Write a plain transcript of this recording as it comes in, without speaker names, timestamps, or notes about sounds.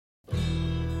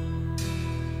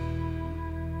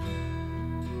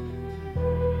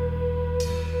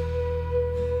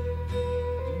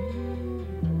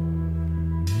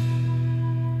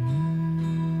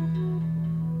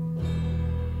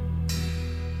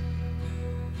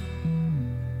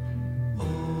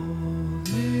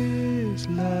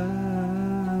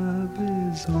love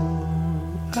is all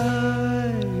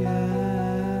I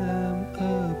am.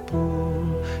 A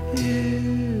poem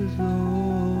is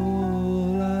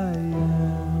all I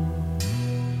am.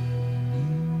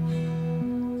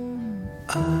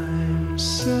 I'm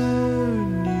so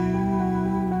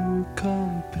new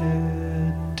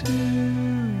compared to you,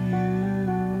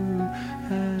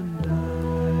 and I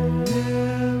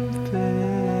am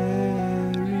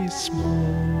very small.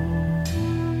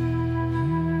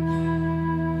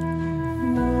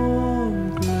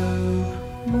 Warm glow,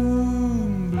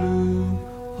 moon bloom,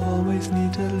 always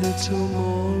need a little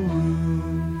more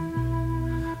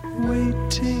room.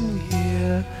 Waiting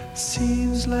here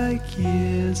seems like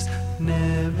years,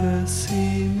 never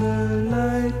seen the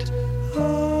light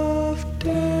of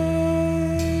day.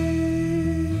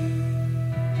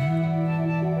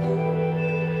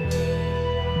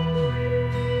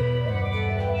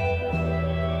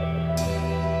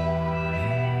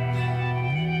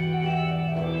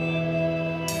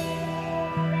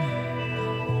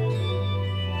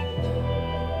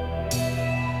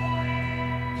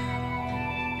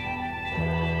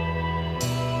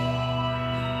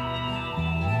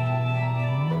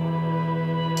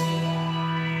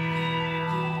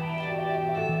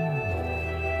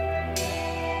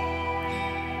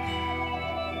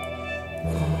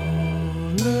 All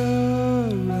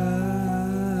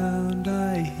around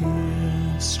I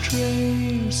hear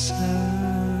strange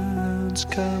sounds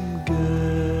come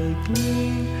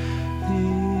gurgling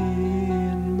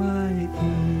in my ear.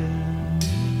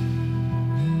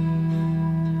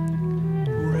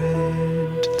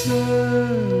 Red the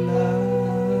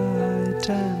light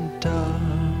and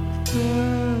dark the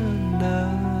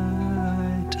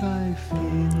night, I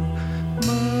feel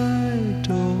my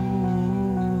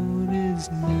dawn is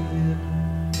near.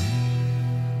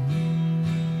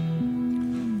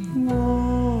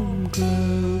 Warm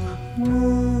glow,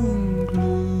 moon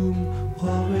gloom,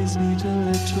 always need a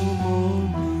little more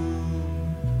room.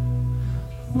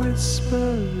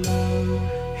 Whisper low,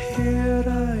 here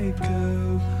I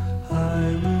go, I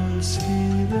will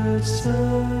see the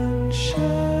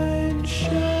sunshine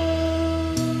show.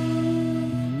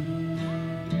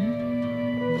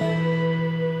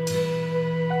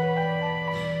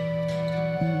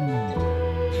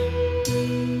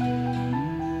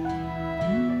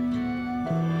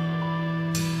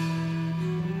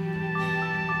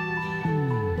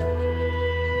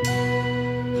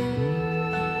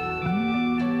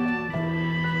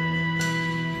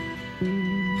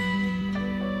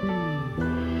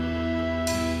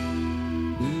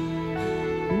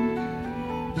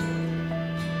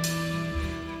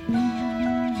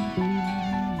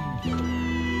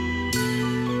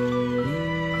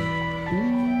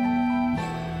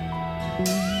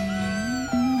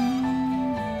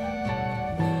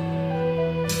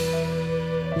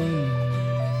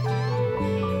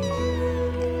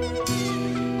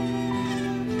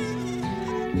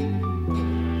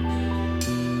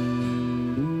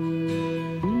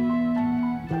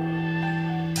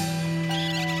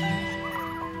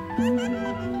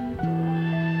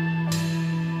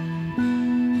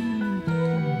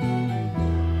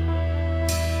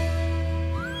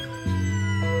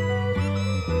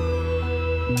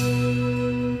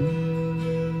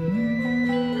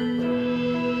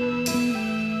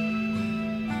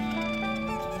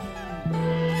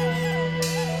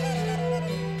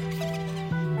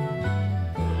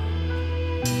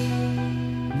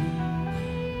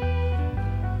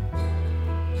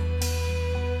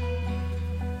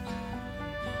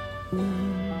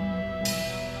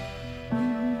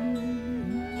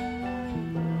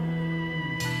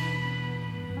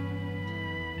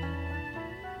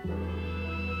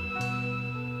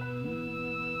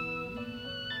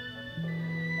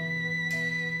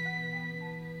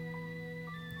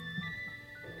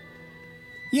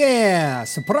 Yeah,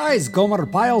 surprise Gomer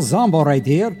Pyle Zombo right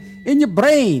here in your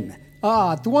brain.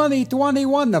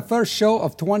 2021, the first show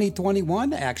of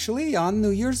 2021, actually on New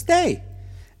Year's Day.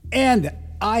 And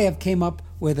I have came up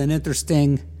with an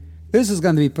interesting, this is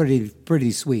going to be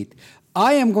pretty sweet.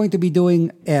 I am going to be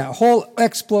doing a whole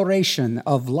exploration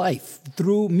of life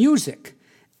through music.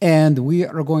 And we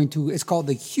are going to, it's called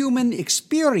The Human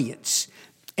Experience.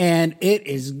 And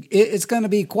it's going to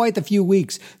be quite a few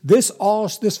weeks. This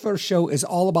first show is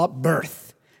all about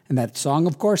birth. And that song,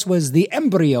 of course, was The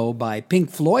Embryo by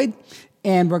Pink Floyd.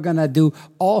 And we're going to do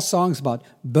all songs about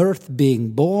birth,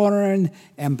 being born,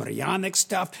 embryonic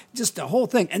stuff, just the whole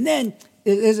thing. And then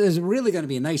it is really going to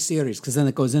be a nice series because then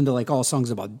it goes into like all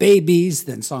songs about babies,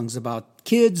 then songs about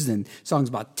kids, then songs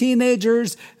about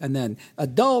teenagers, and then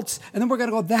adults, and then we're going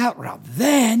to go that route.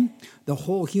 Then the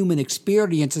whole human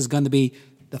experience is going to be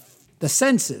the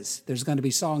senses. There's going to be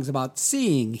songs about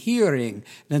seeing, hearing,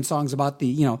 then songs about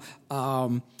the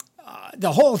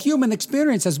whole human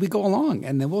experience as we go along.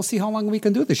 And then we'll see how long we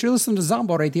can do this. You're listening to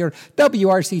Zombo right here,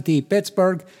 WRCT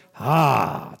Pittsburgh.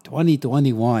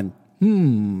 2021.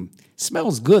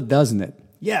 Smells good, doesn't it?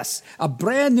 Yes, a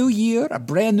brand new year, a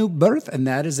brand new birth, and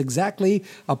that is exactly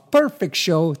a perfect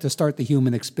show to start the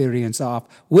human experience off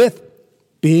with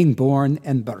being born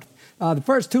and birth. The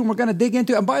first tune we're going to dig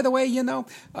into, and by the way, you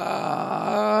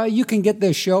can get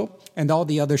this show and all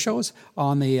the other shows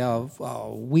on the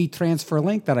WeTransfer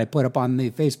link that I put up on the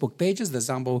Facebook pages, the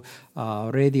Zombo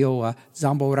Radio,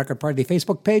 Zombo Record Party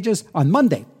Facebook pages on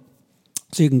Monday.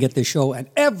 So you can get this show and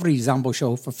every Zombo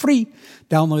show for free,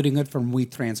 downloading it from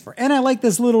WeTransfer. And I like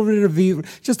this little review,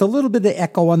 just a little bit of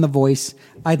echo on the voice.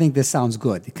 I think this sounds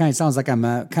good. It kind of sounds like I'm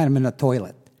kind of in a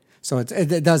toilet. So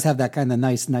it does have that kind of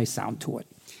nice sound to it.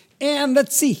 And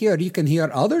let's see here. You can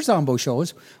hear other Zombo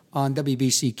shows on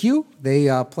WBCQ. They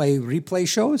play replay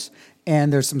shows,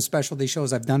 and there's some specialty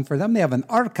shows I've done for them. They have an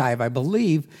archive, I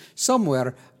believe,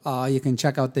 somewhere. You can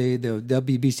check out the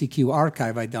WBCQ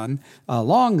archive I done a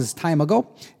long time ago.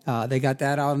 They got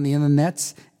that out on the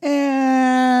internets.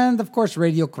 And, of course,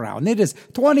 Radio Crown. It is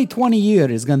 2020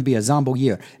 year is going to be a Zombo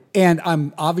year. And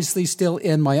I'm obviously still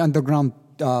in my underground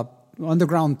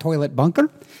toilet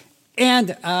bunker.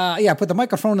 And, I put the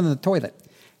microphone in the toilet.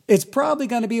 It's probably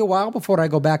going to be a while before I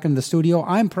go back in the studio.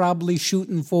 I'm probably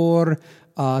shooting for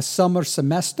summer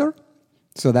semester.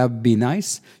 So that would be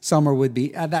nice. Summer would be,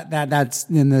 that's,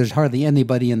 and there's hardly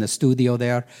anybody in the studio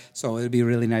there. So it would be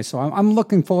really nice. So I'm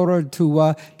looking forward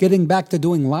to getting back to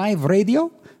doing live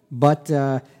radio. But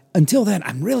until then,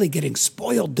 I'm really getting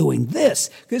spoiled doing this.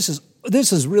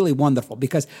 This is really wonderful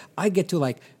because I get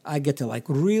to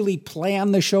really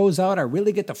plan the shows out. I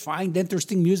really get to find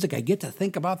interesting music. I get to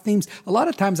think about themes. A lot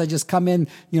of times I just come in,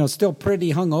 still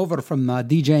pretty hungover from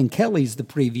DJing Kelly's the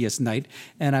previous night,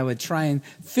 and I would try and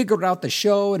figure out the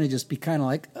show, and it'd just be kind of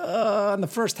like, in the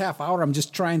first half hour, I'm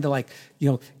just trying to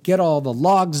get all the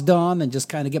logs done and just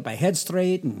kind of get my head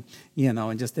straight, and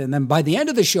and then by the end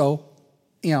of the show,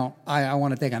 I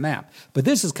want to take a nap. But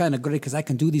this is kind of great because I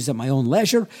can do these at my own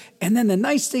leisure. And then the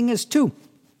nice thing is, too,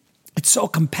 it's so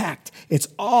compact. It's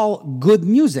all good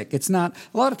music. It's not,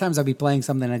 a lot of times I'll be playing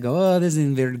something and I go, oh, this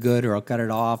isn't very good, or I'll cut it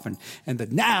off.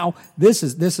 But now, this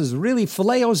is really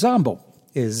Filet-O Zombo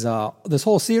is this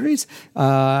whole series.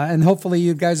 And hopefully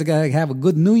you guys are going to have a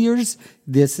good New Year's.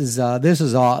 This is a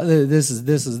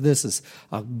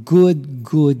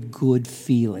good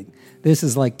feeling. This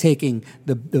is like taking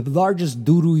the largest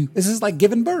doo-doo. This is like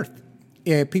giving birth.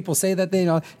 People say that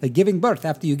they're giving birth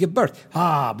after you give birth.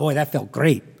 Boy, that felt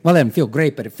great. Well, it didn't feel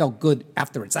great, but it felt good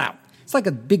after it's out. It's like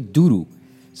a big doo-doo.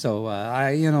 So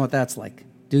you know what that's like.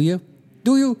 Do you?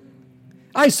 Do you?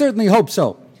 I certainly hope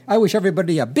so. I wish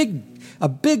everybody a big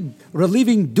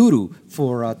relieving doo-doo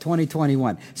for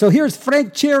 2021. So here's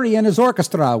Frank Cherry and his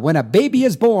orchestra, When a Baby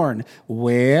is Born.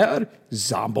 Where?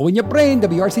 Zombo in your brain,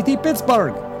 WRCT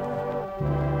Pittsburgh.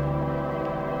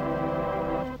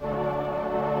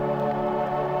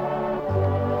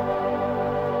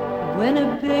 When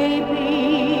a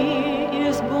baby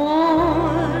is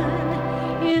born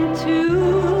into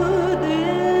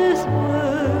this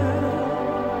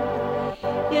world,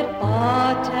 it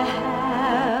ought to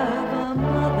have a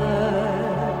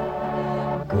mother,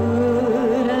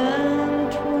 good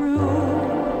and true,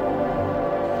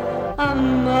 a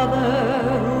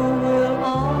mother who will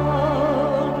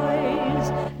always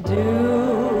do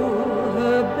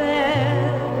her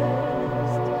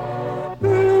best,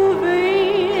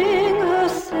 proving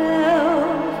herself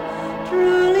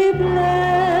truly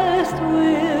blessed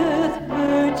with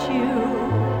birth.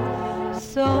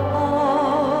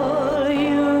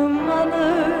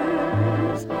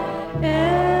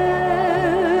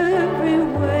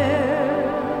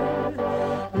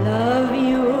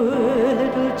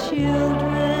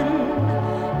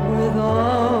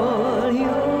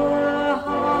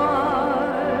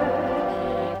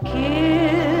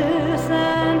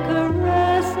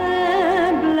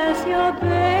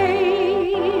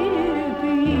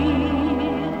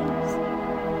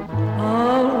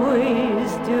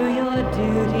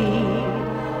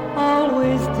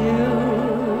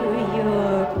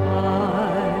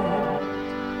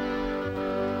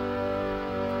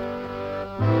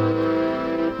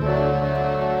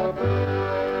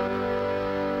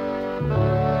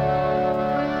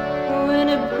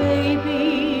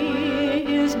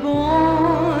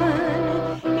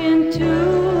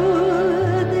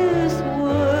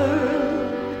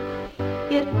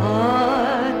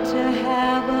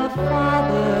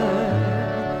 father,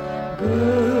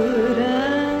 good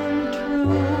and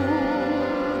true,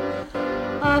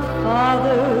 a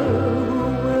father who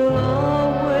will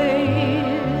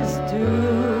always do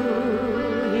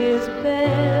his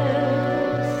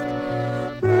best,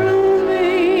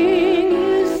 proving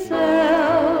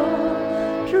himself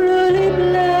truly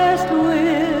blessed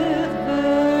with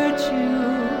virtue.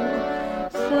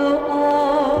 So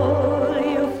all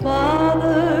you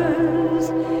fathers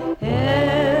everywhere,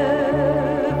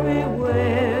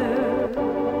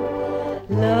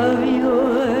 love your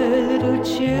little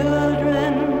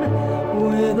children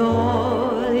with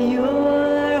all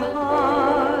your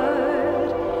heart.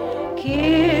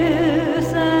 Kiss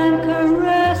and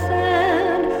caress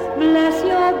and bless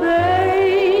your babies.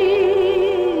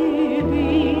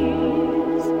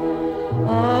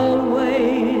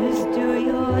 Always do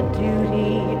your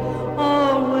duty,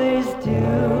 always do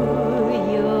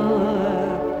your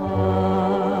part.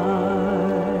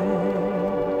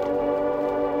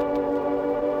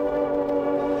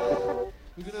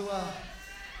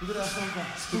 We're gonna have some fun.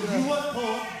 You weren't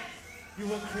born, you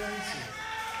were created.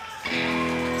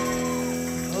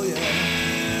 Oh yeah,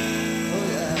 oh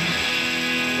yeah.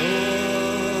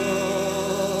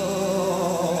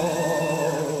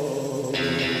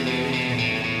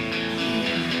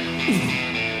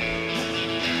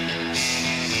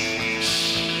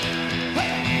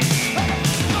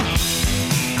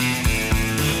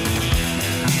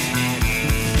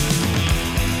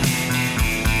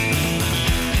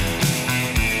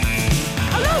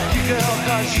 I love you, girl,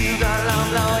 'cause you got long,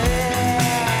 long hair.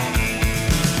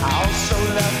 I also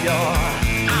love your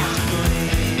eyes green.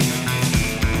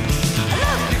 I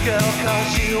love you, girl,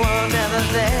 'cause you are never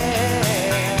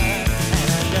there. And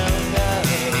I don't know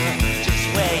just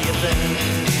where you've been.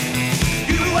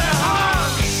 You were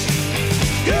haunts,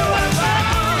 you were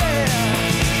born,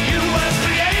 you were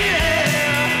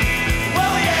created.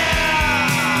 Oh yeah.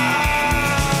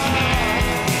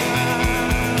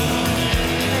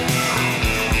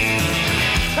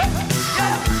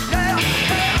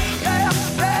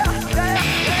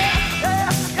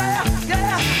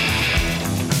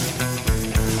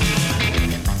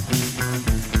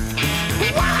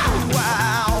 Wow!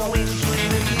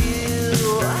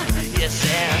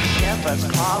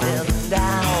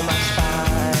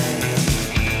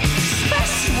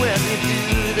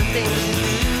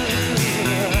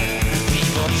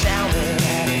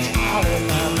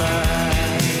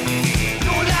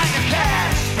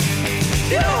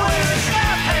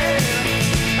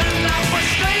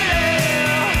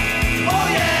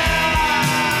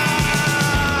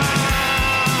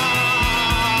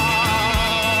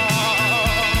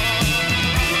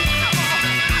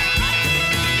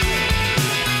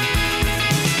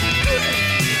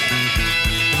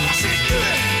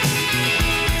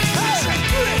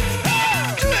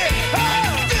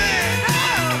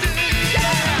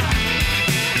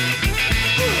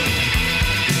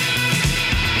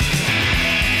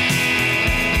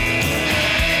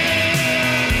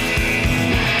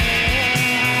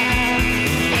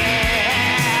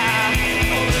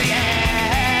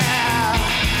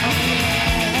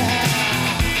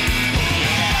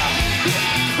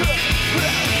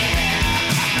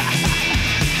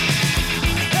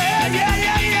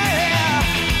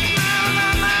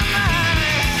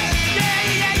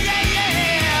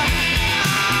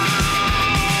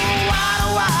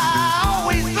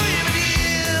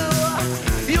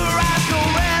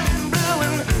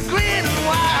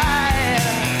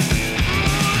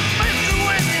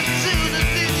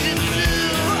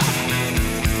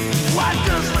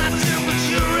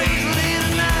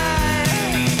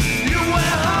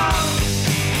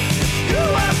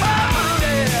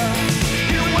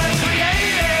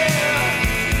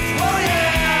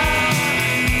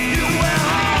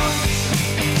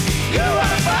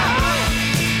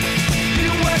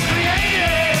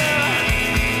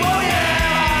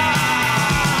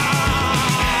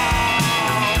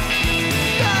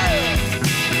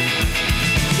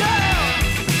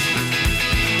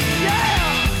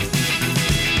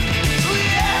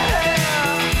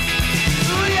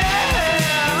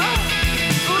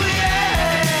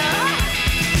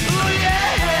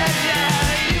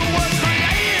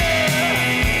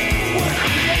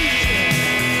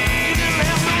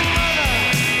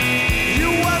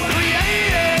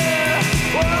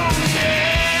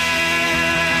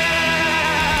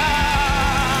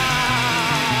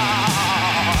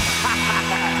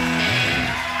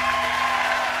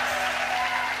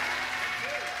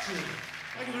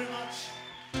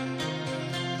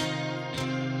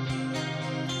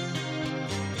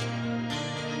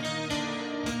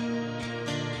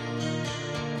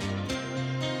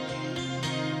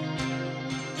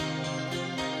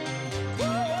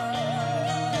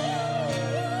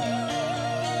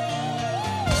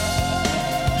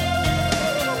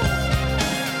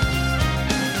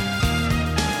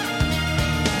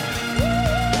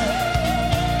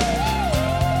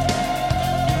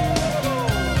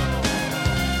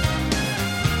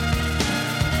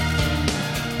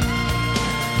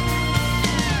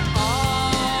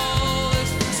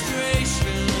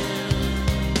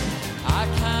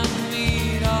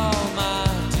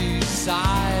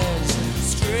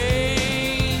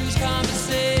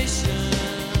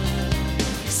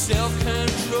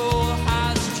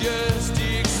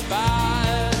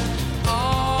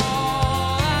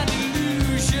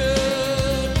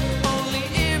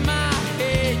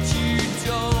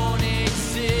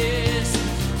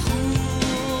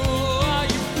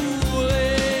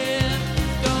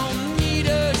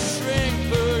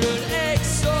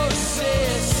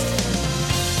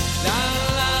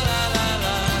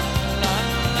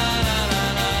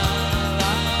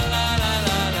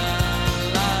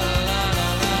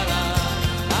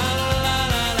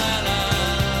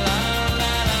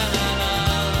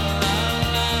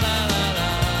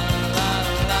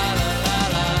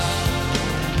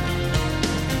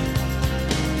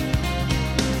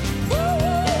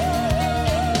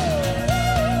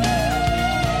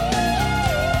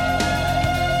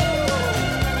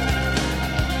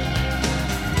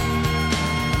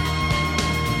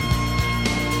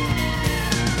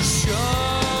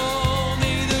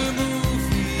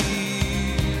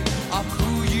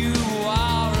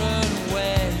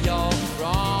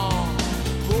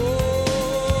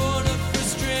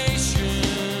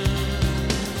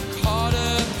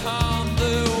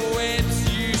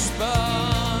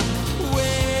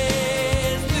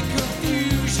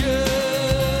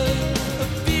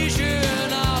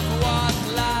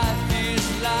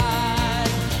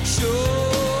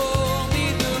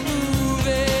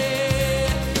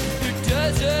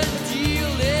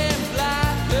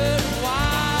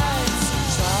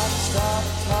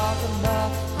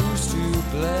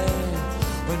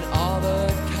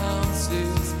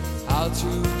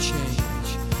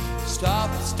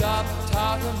 Stop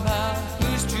talking about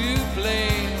who's to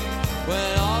blame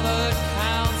when all that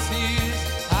counts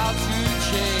is how to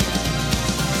change.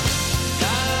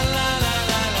 La la la la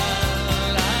la la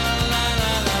la la la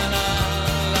la la la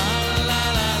la la la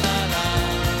la la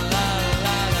la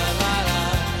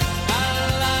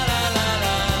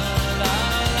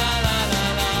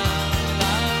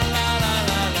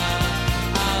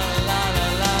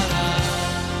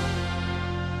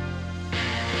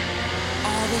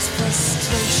all this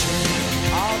frustration,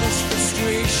 all this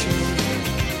frustration.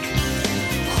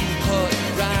 Who put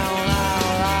round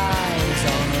our eyes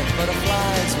on a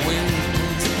butterfly's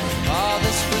wings? All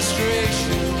this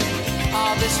frustration,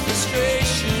 all this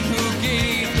frustration. Who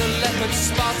gave the leopard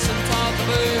spots and taught the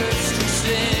birds to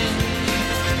sing?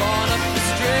 Born of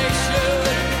frustration,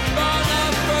 born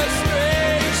of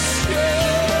frustration.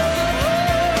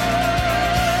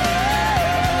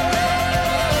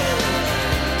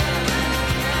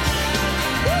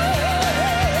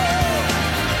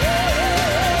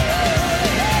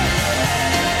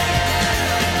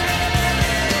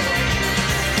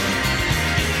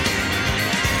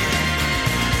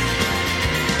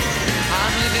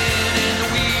 I'm living in the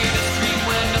weirdest dream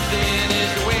when nothing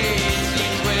is the way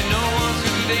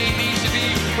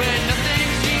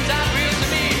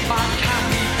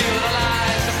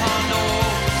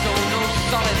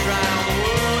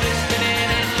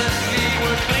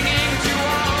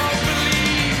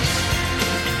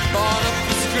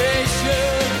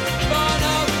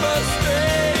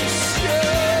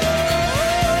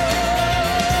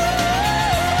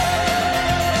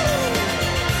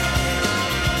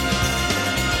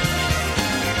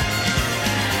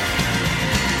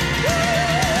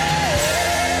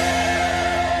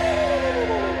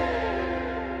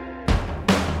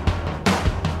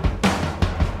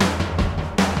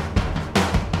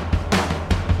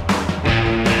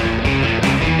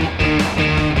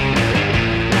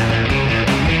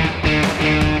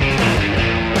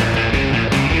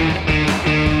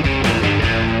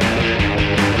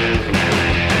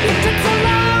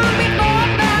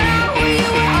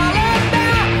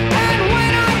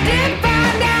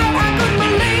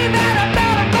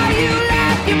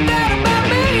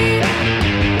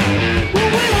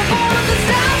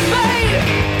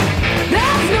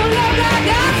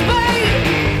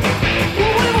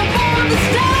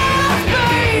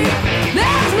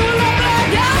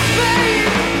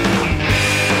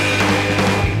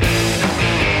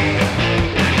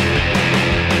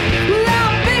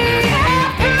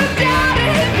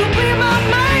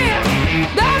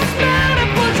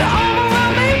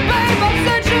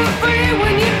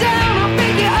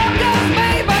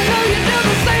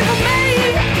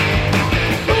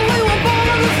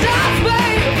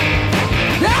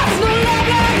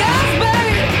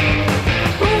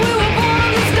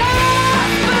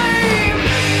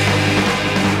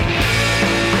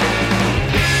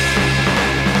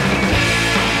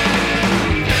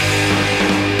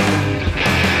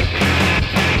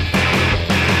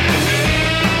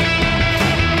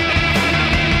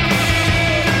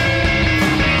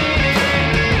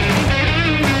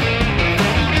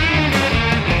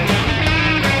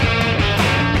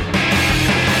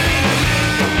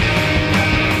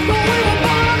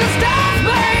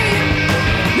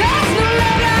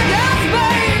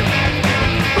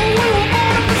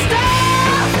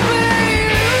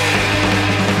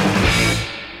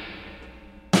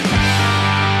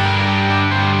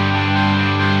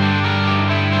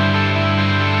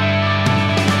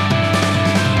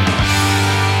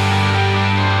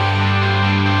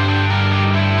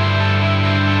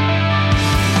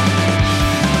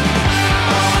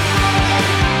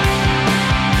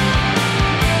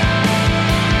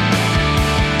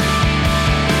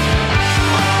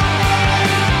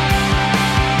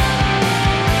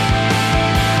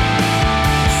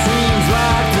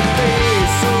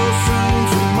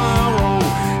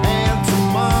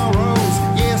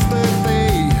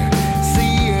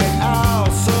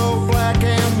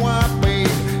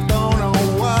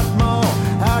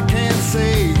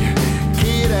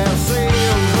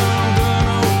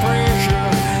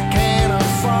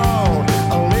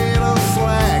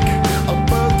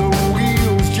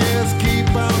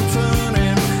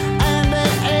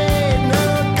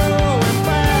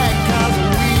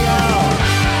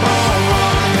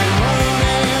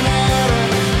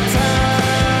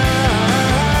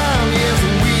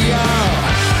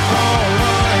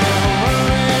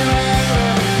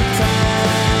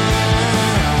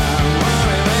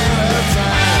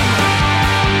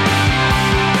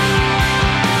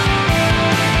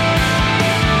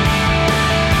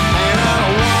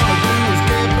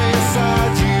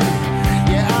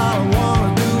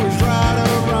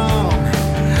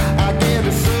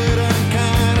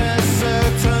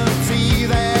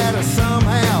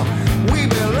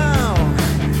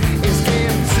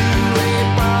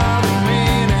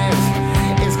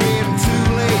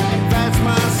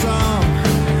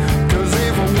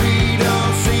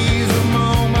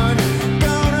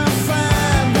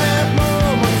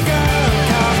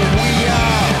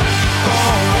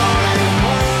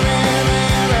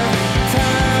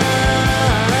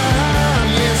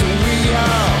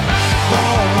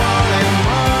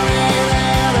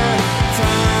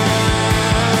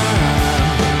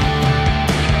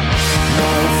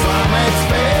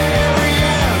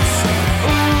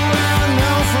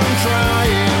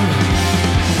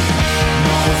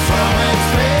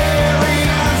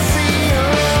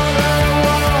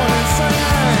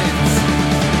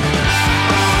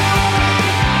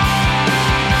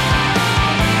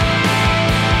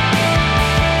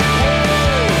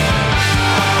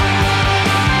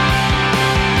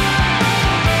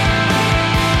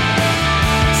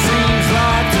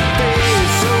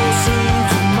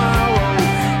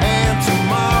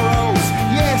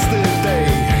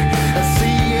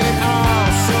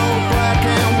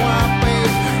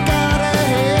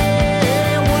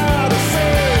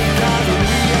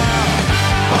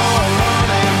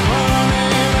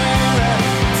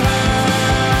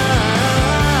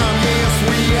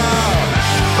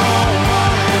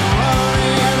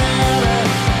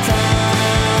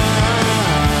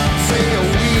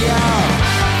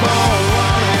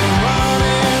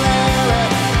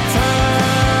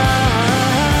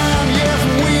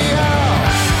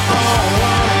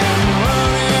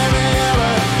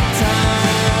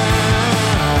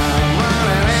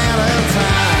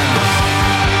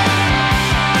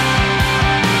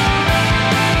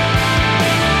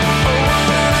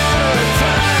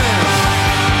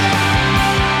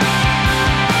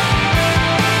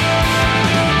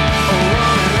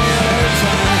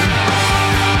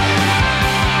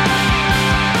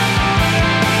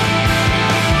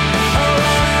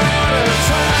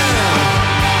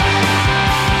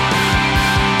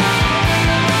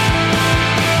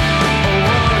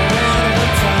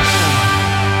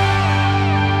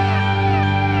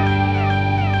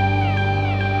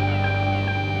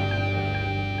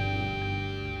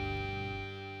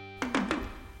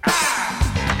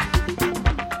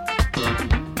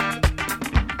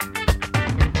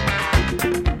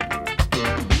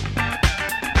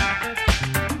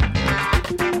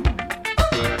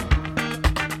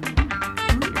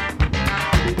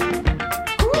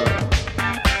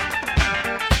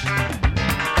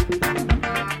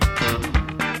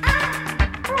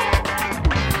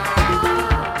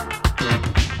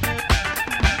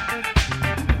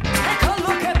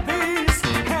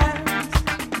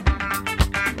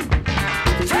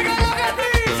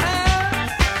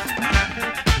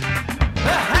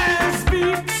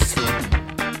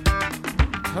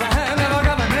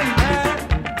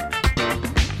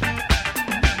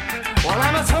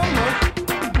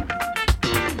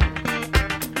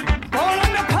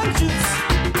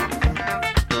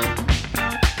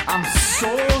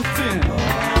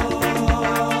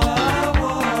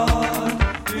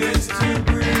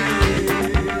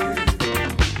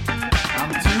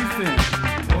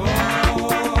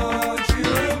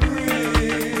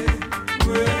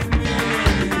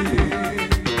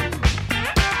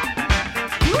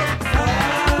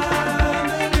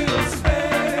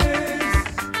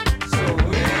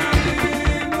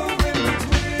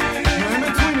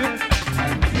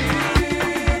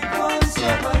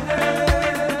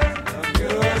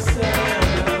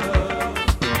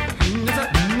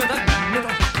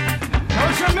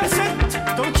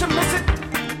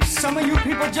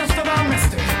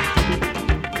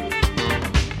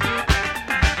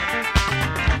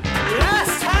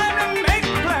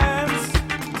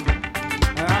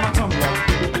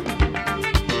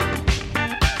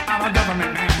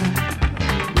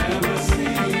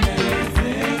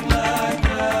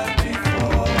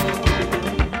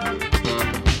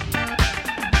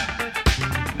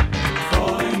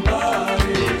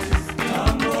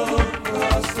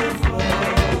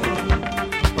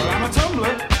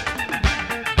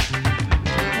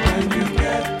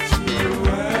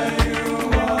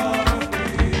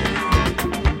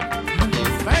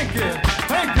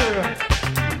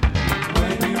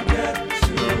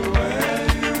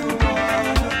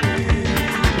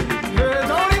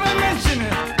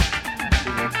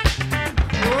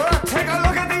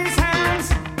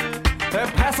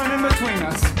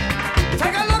goodness.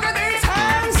 Take a look at these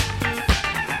hands.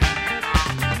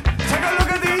 Take a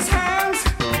look at these hands.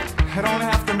 I don't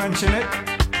have to mention it.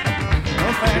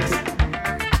 No thanks.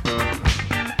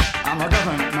 I'm a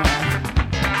government man.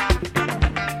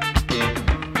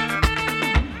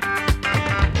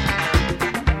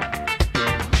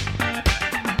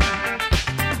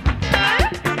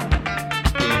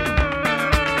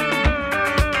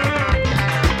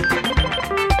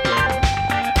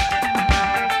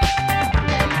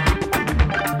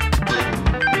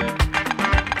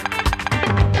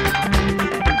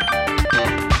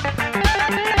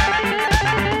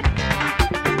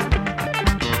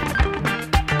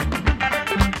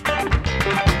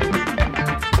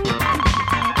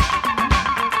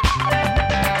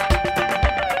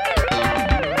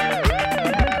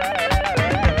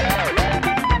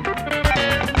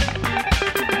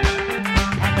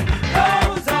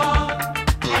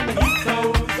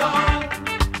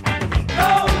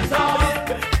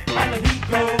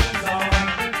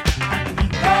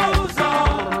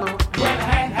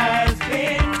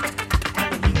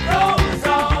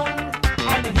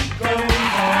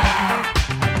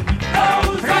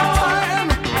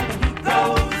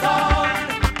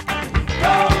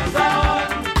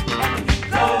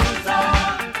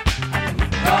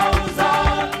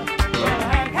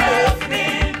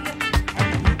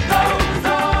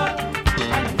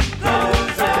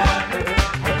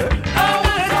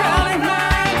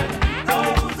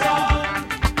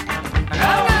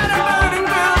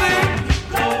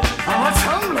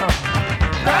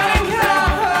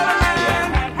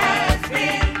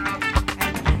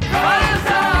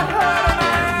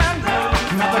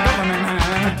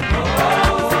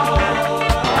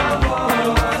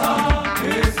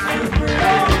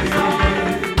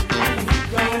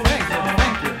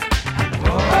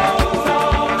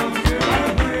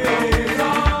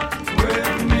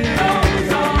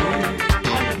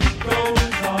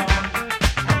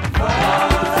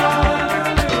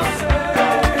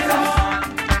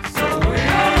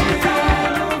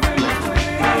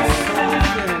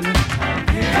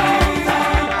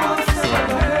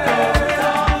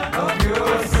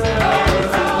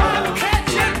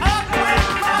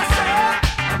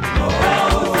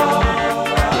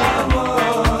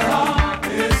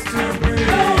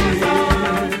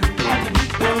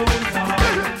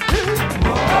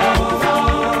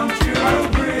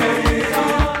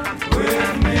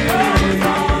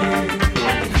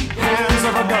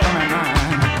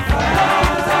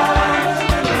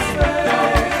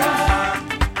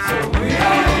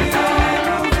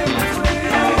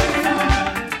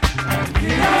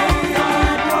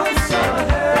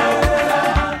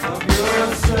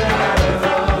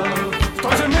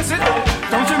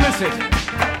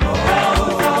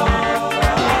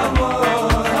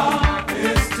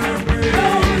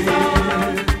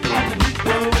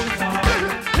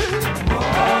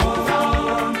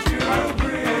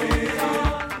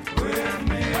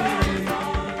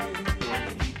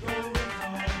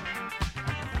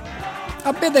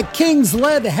 The King's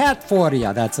Lead Hat for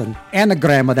you. That's an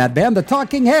anagram of that band, the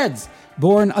Talking Heads.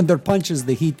 Born Under Punches,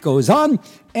 The Heat Goes On.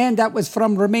 And that was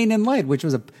from Remain in Light, which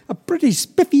was a pretty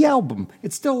spiffy album.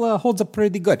 It still holds up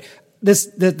pretty good.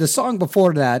 The song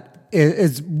before that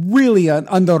is really an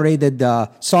underrated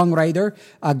songwriter,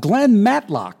 Glenn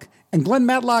Matlock. And Glenn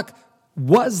Matlock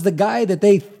was the guy that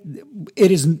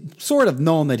it is sort of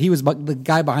known that he was the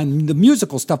guy behind the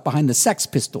musical stuff behind the Sex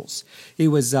Pistols. He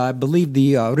was, I believe,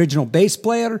 the original bass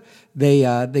player. They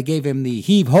gave him the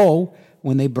heave-ho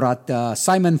when they brought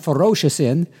Simon Ferocious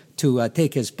in to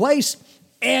take his place.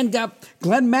 And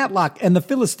Glenn Matlock and the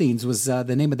Philistines was the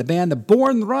name of the band. The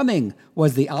Born Running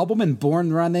was the album, and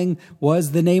Born Running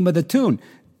was the name of the tune.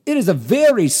 It is a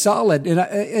very solid,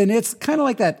 and it's kind of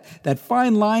like that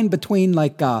fine line between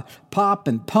like pop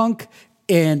and punk,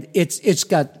 and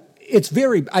it's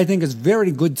very, I think it's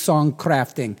very good song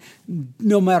crafting,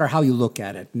 no matter how you look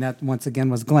at it. And that once again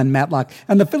was Glenn Matlock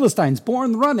and the Philistines.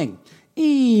 Born Running.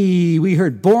 We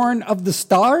heard Born of the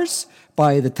Stars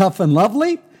by the Tough and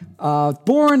Lovely.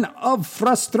 Born of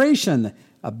Frustration.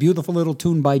 A beautiful little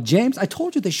tune by James. I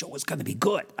told you the show was going to be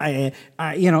good.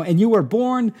 And you were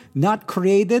born, not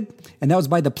created, and that was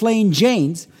by the Plain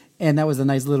Janes, and that was a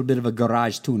nice little bit of a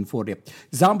garage tune for you.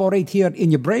 Zombo right here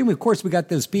in your brain. Of course, we got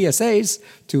those PSAs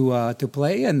to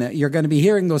play, and you're going to be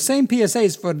hearing those same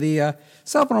PSAs for the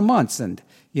several months. And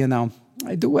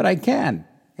I do what I can,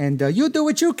 and you do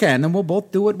what you can, and we'll both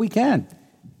do what we can,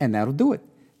 and that'll do it.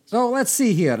 So let's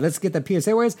see here. Let's get the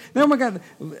PSA words. Then we got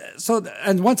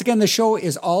and once again, the show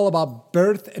is all about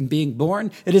birth and being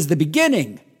born. It is the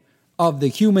beginning of the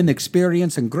human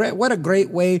experience. And what a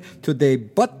great way to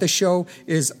debut the show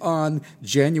is on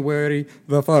January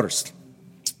the 1st.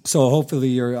 So hopefully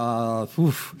you're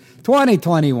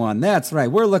 2021. That's right.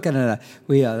 We're looking at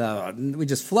we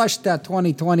just flushed that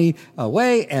 2020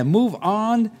 away and move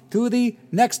on to the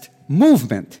next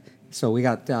movement. So we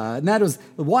got and that was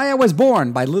Why I Was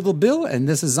Born by Little Bill, and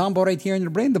this is Zombo right here in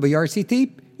your brain,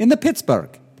 WRCT in the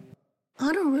Pittsburgh.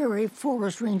 Honorary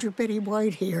Forest Ranger Betty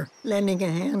White here, lending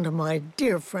a hand to my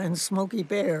dear friend Smokey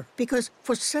Bear, because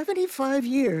for 75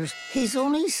 years, he's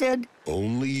only said,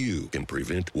 only you can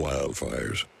prevent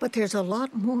wildfires. But there's a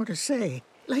lot more to say.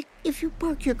 Like, if you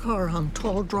park your car on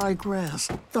tall, dry grass,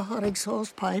 the hot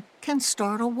exhaust pipe can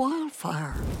start a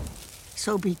wildfire.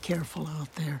 So be careful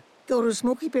out there. Go to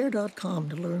SmokeyBear.com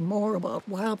to learn more about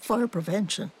wildfire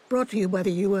prevention. Brought to you by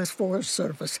the U.S. Forest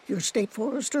Service, your state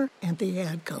forester, and the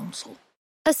Ad Council.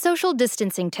 A social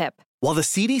distancing tip. While the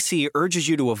CDC urges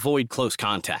you to avoid close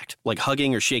contact, like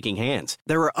hugging or shaking hands,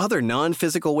 there are other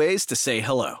non-physical ways to say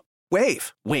hello.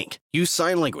 Wave, wink, use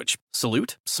sign language,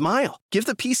 salute, smile, give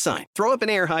the peace sign, throw up an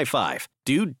air high five,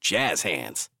 do jazz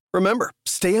hands. Remember,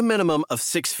 stay a minimum of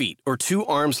 6 feet or 2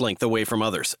 arms length away from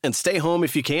others, and stay home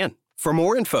if you can. For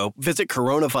more info, visit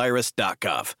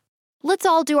coronavirus.gov. Let's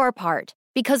all do our part,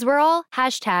 because we're all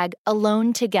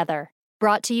 #AloneTogether.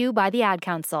 Brought to you by the Ad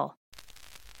Council.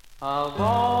 Of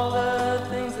all the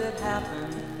things that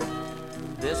happened,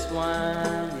 this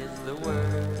one is the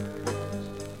worst.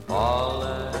 All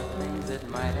the things that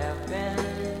might have been,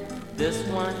 this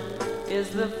one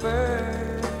is the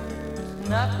first.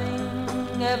 Nothing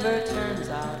ever turns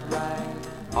out right,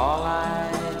 all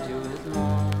I do is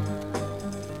mourn.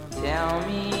 Tell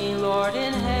me, Lord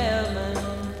in heaven,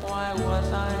 why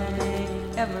was I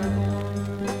ever born?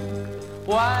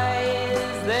 Why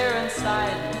is there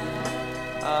inside me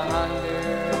a hunger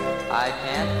I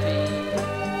can't feed?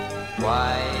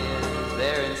 Why is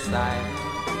there inside me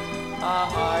a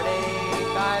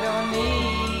heartache I don't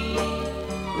need?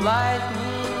 Life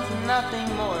means nothing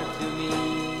more to me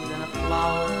than a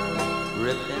flower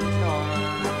ripped and torn.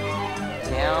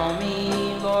 Tell me,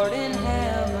 Lord in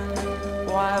heaven,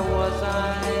 why was I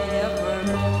ever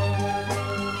born?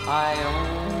 I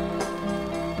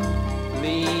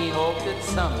only hope that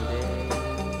someday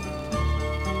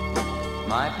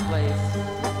my place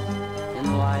in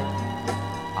life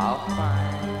I'll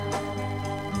find.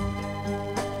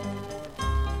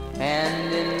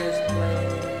 And in this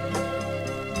place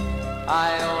I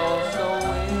also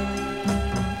wait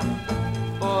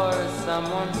for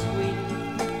someone sweet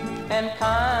and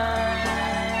kind.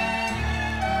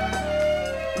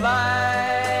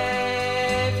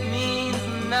 Life means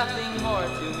nothing more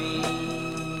to me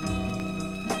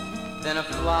than a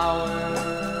flower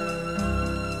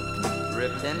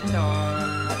ripped and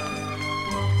torn.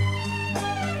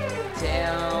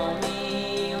 Tell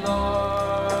me,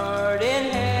 Lord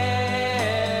in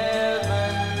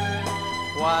heaven,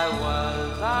 why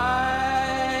was I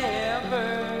ever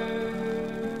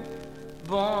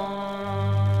born?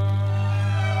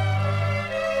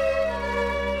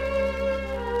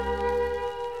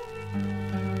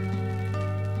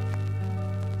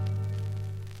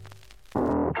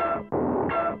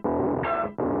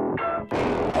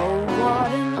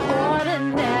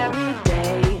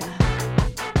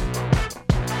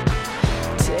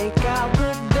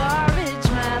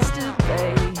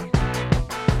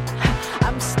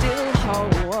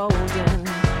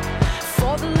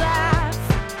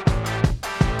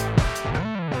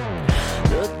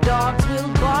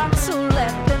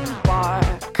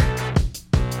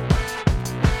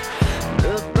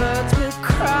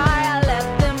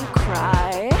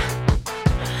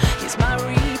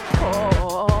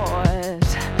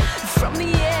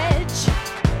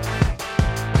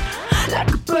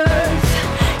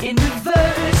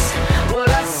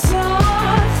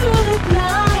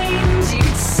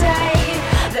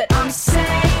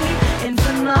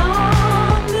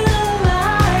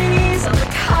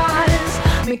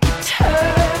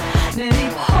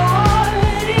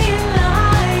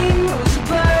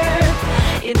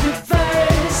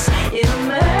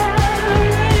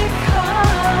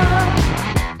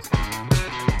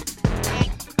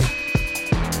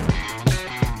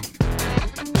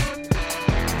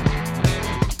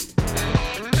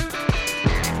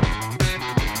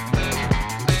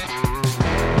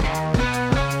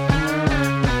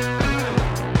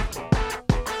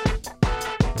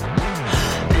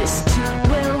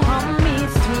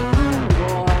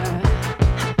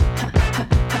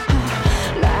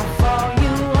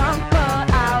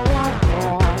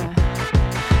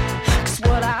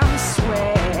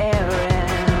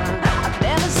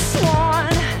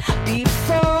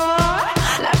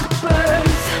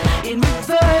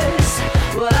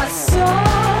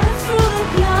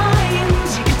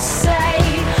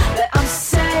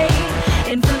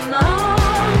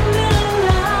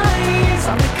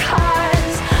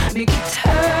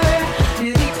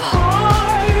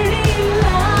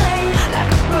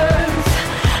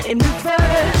 in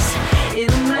reverse in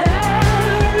America.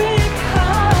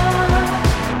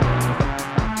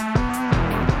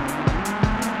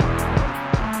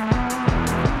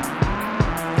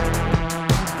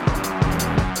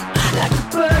 Like a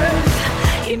birth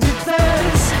in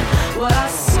reverse, what I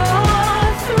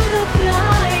saw through the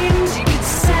blinds. You could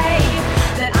say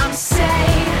that I'm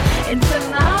safe in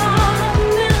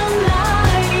phenomenal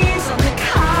lies on the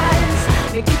cards.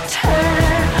 Make it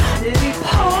turn, every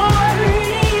party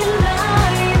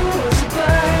line was a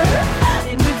birth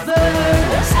in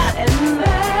reverse in America.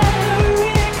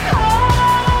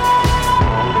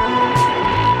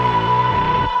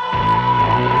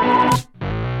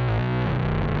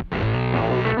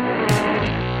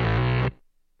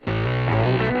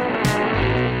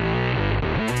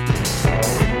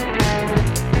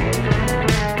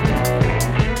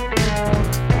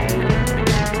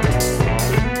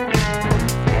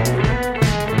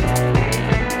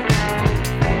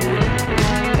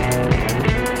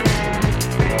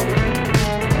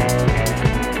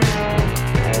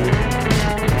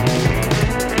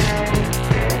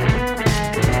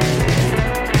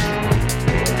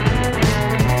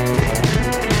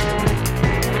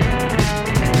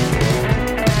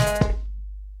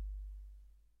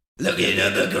 Looking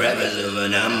at the crevice of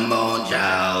an unborn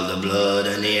child, the blood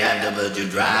and the afterbirth you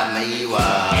drive me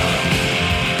wild.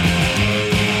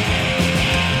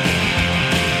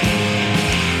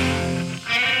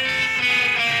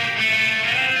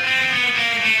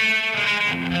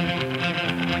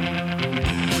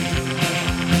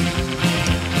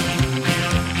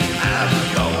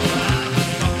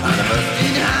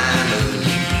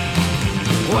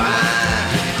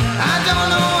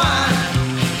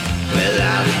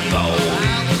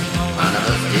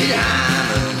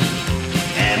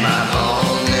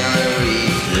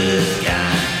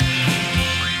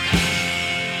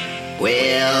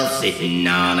 Sitting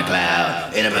on a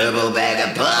cloud in a purple bag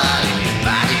of pus.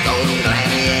 Body cold and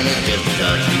clammy and it's just a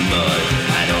touch too much.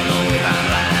 I don't know if I'm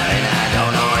alive and I don't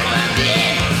know if I'm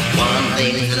dead. One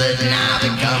thing's certain, I'll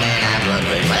be coming out blood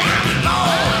red. But I was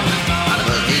born on a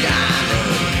busted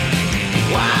diamond.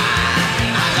 Why?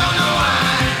 I don't know why.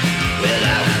 Well,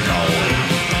 I was born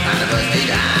on a busted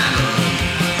diamond,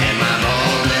 and my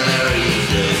bones never reached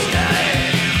the sky.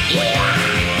 Yeah.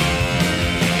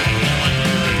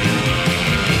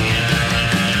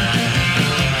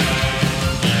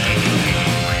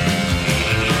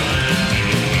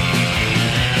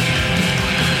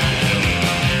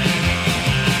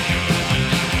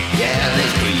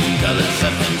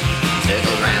 Substance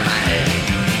circles round my head.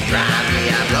 Drive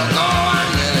me out loco, I'm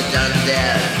gonna done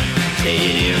dead. Stay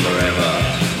here forever,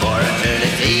 for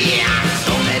eternity. I'm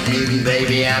so that mutant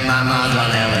baby and my mom's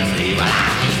on LSD. But I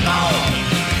was born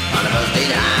on a busted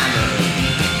diamond.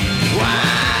 Why?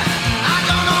 I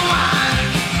don't know why.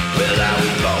 Well, I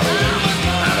was born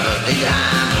on a busted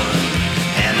diamond,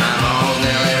 and my mom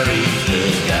never reached the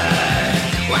sky.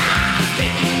 Wow,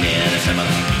 sitting in a summer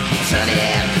sunny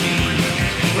afternoon.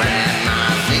 Grab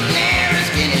my signal,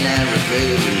 skinny never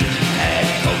food. Had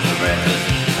coke for breakfast,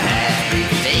 had street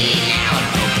tea. Now I'm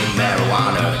smoking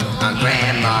marijuana on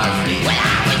grandma's knee. Well,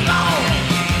 I was born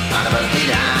on a busted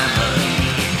diamond.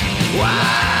 Why?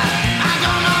 I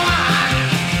don't know why.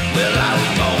 Well, I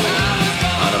was born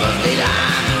on a busted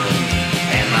diamond,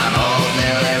 and my balls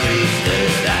never reached the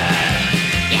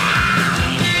sky. Yeah.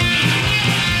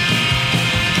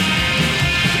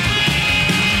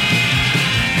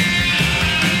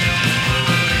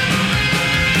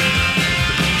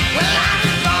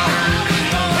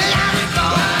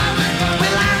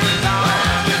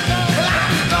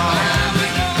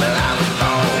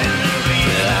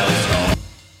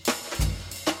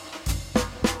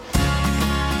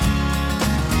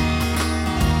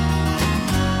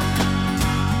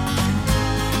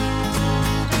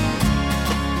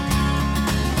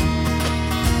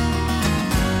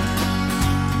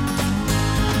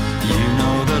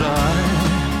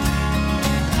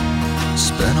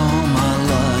 Spent all my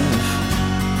life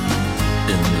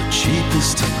in the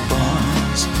cheapest of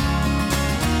bars,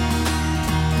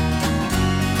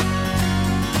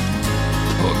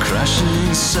 or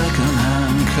crashing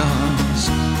second-hand cars.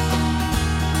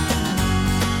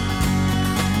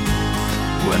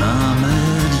 When I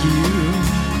met you,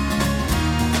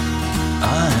 I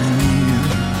knew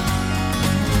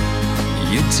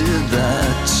you did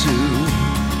that too.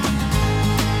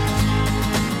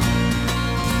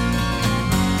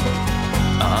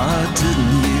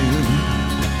 Didn't you?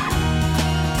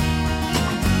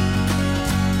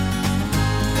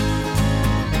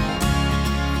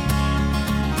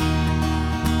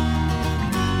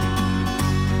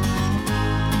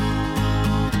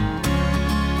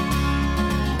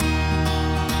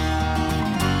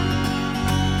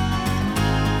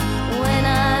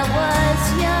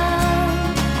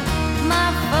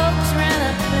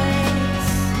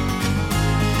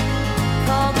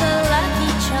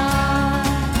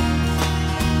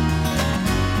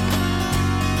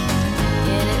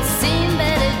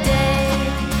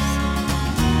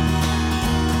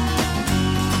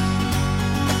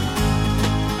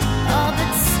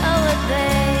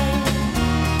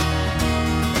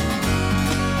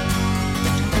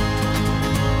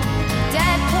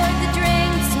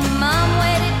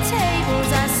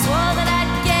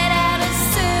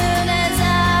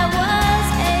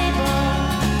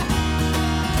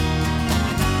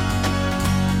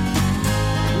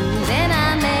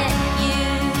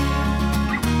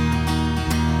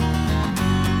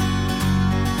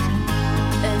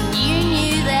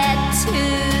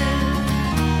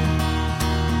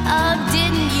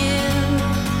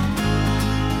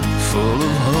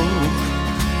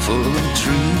 full of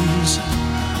trees.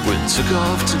 We took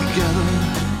off together,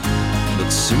 but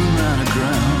soon ran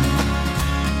aground.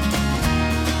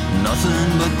 Nothing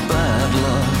but bad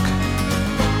luck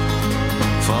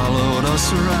followed us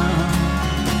around.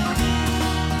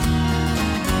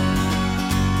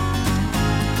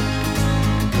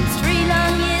 3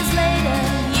 long years later,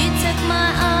 you took my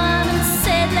arm and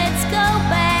said, let's go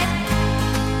back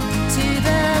to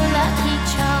the Lucky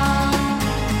Charm.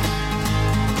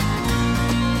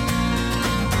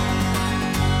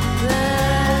 The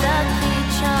Lucky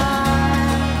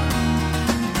Charm.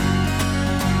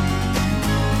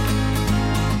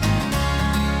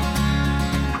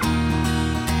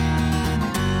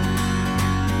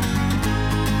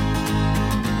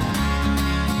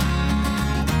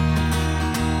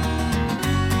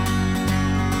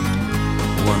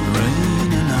 One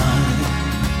rainy night,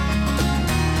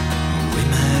 we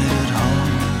made it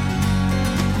home,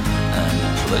 and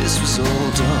the place was all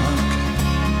dark.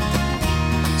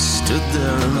 Stood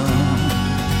there alone.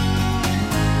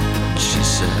 She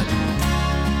said,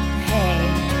 Hey,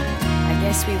 I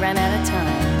guess we ran out of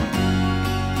time.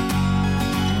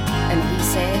 And he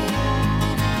said,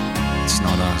 it's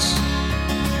not us.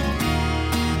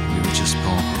 We were just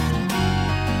born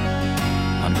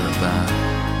under a bad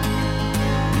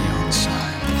neon sign.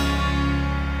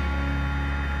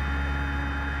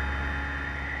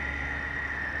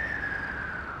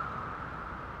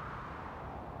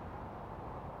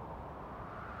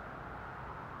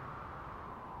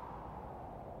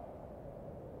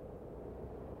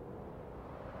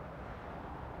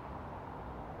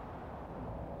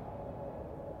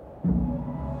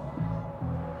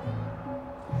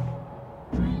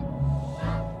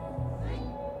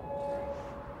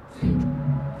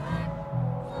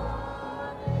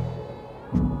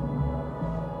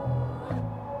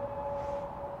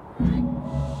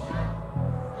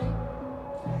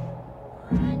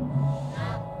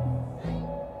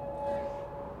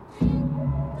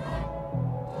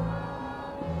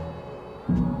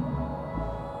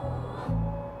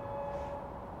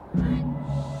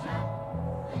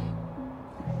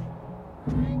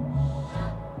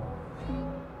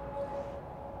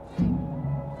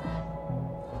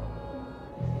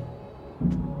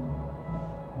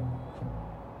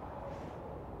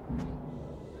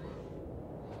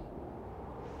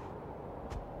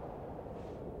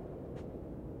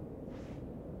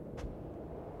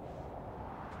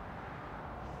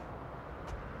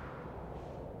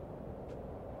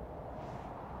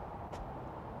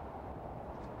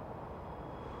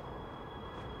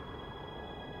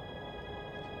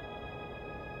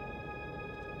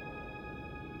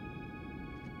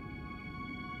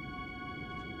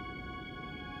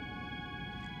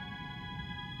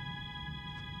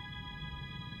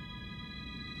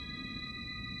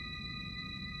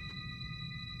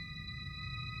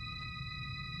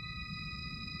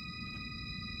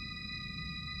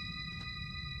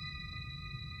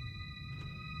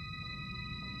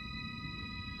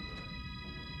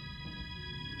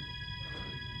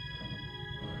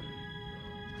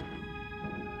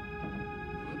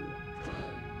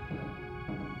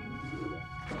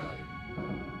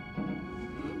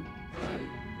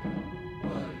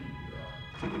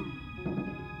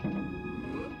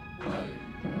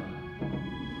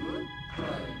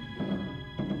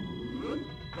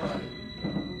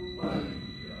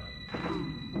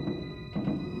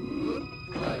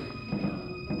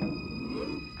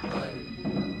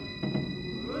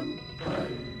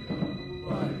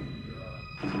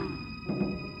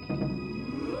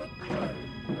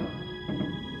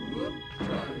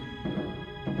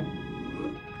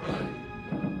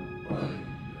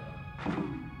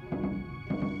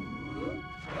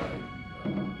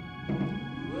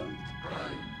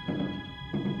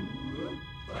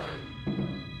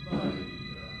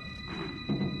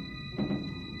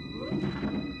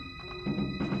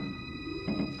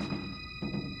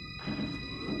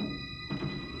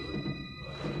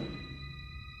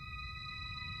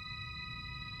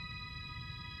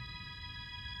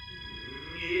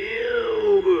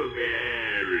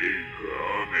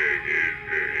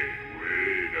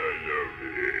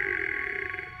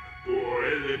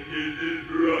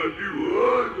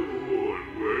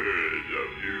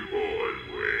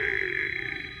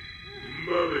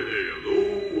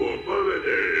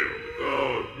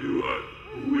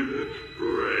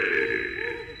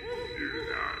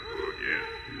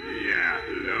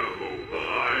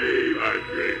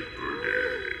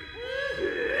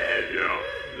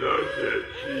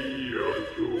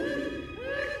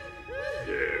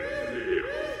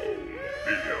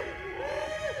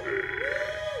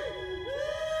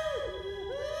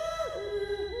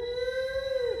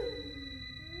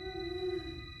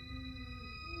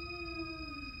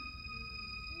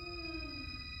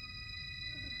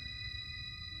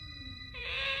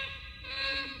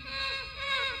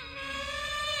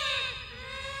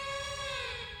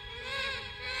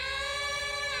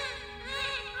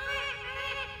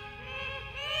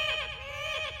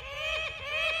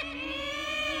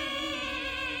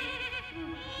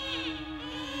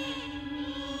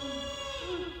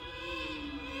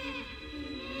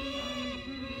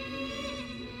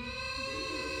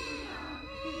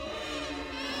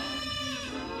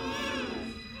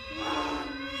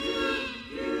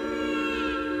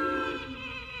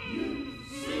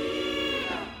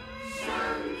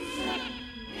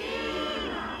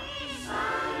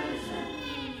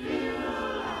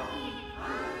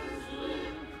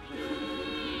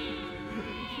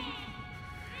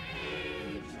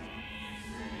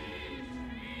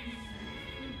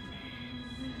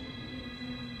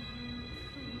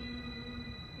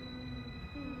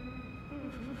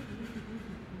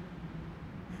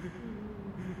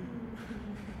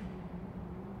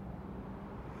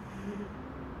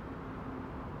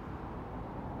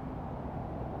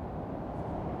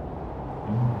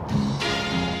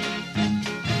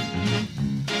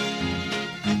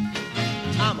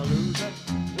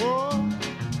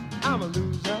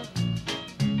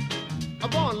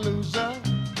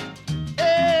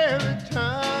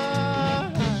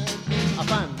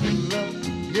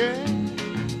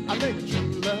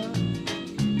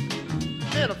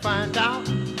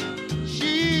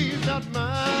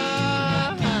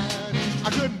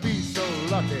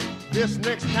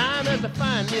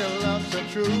 find me a love so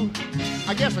true.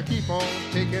 I guess I keep on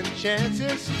taking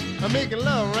chances. I'm making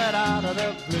love right out of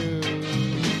the blue.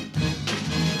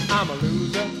 I'm a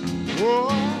loser. Whoa,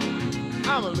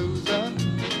 I'm a loser.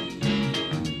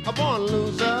 A born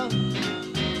loser.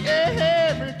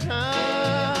 Every time.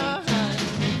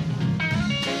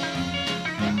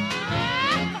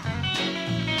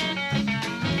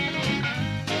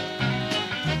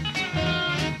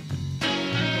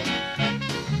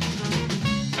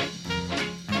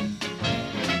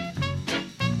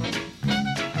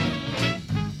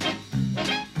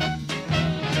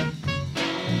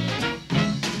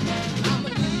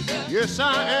 Yes,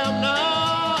 I am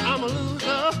now. I'm a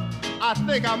loser. I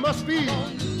think I must be.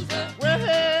 Well,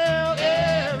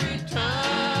 every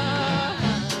time.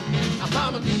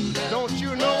 I'm a loser. Don't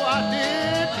you know I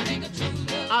did?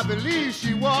 I believe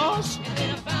she was.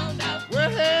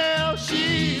 Well,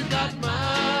 she's got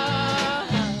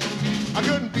mine. I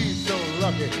couldn't be so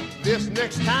lucky this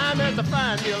next time as to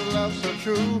find your love so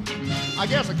true. I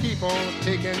guess I keep on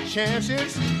taking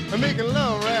chances and making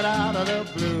love right out of the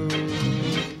blue.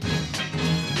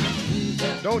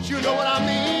 Don't you know what I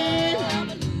mean?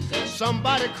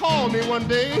 Somebody called me one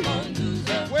day.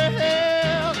 Well,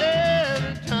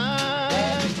 every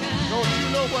time. Don't you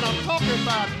know what I'm talking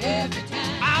about?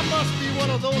 I must be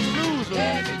one of those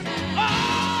losers.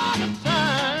 All the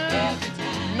time.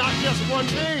 Not just one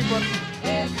day, but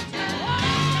every time.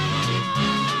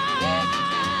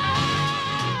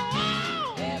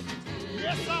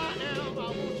 Yes, I am. I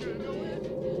want you to know it.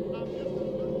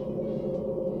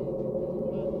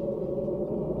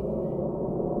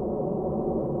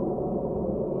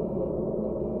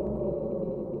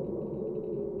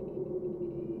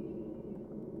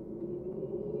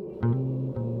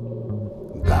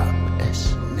 Gab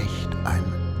es nicht ein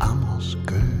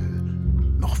Amos-Gueux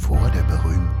noch vor der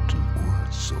berühmten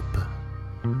Ursuppe?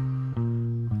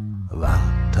 War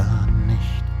da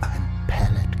nicht ein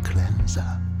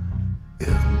Pellet-Cleanser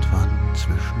irgendwann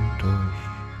zwischendurch?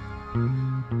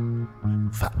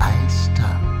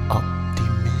 Vereister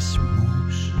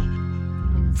Optimismus,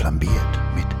 flambiert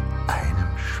mit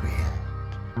einem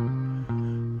Schwert.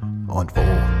 Und wo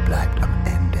bleibt am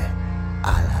Ende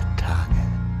aller Tage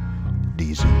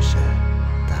die Süße,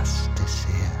 das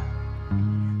Dessert?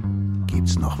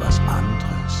 Gibt's noch was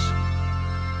anderes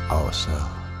außer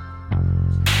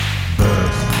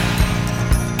Birth,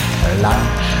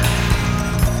 Lunch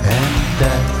and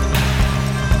Death?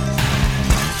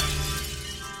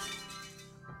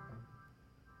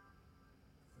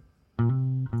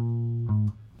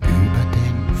 Über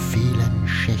den vielen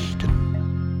Schichten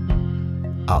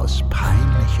aus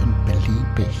peinlichen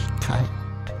Beliebigkeit.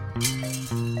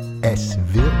 Es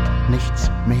wird nichts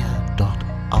mehr dort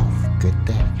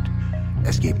aufgedeckt.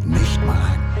 Es gibt nicht mal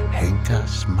ein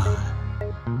Henkersmahl.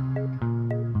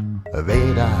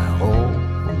 Weder roh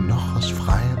noch aus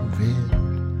freiem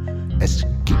Willen. Es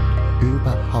gibt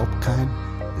überhaupt kein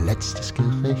letztes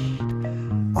Gericht.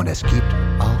 Und es gibt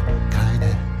auch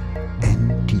keine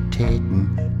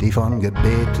Entitäten, die von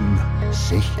Gebeten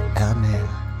sich ernähren.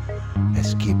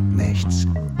 Es gibt nichts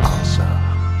außer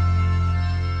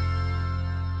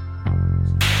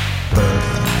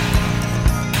Birth,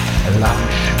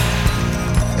 Lunch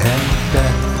and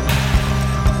Death.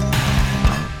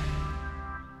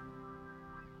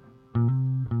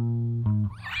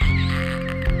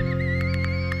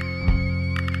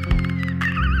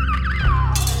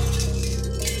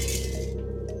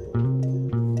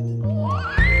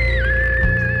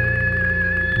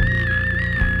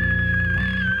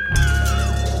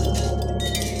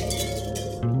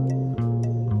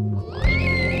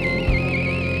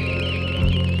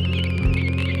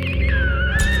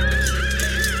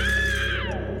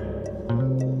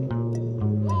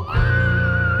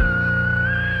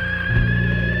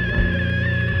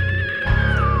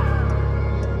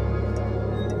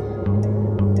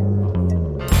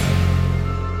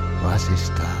 Was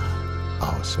ist da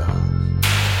außer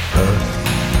Birth,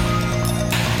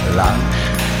 Lunch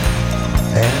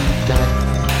and Death?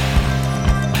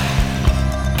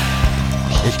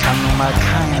 Ich kann nun mal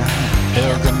keinem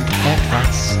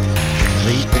irgendetwas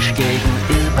kritisch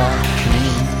gegenüber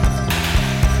knien.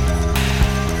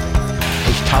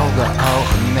 Ich tauge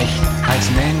auch nicht als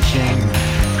Männchen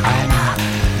einer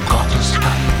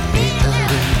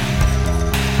Gottesanbeterin.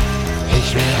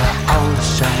 Ich wäre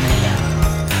außer mir.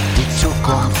 Die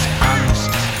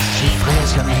Zukunftsangst, sie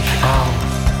fräse mich auf.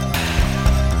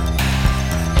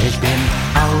 Ich bin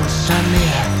außer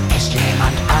mir, ist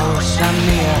jemand außer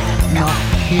mir noch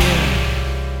hier?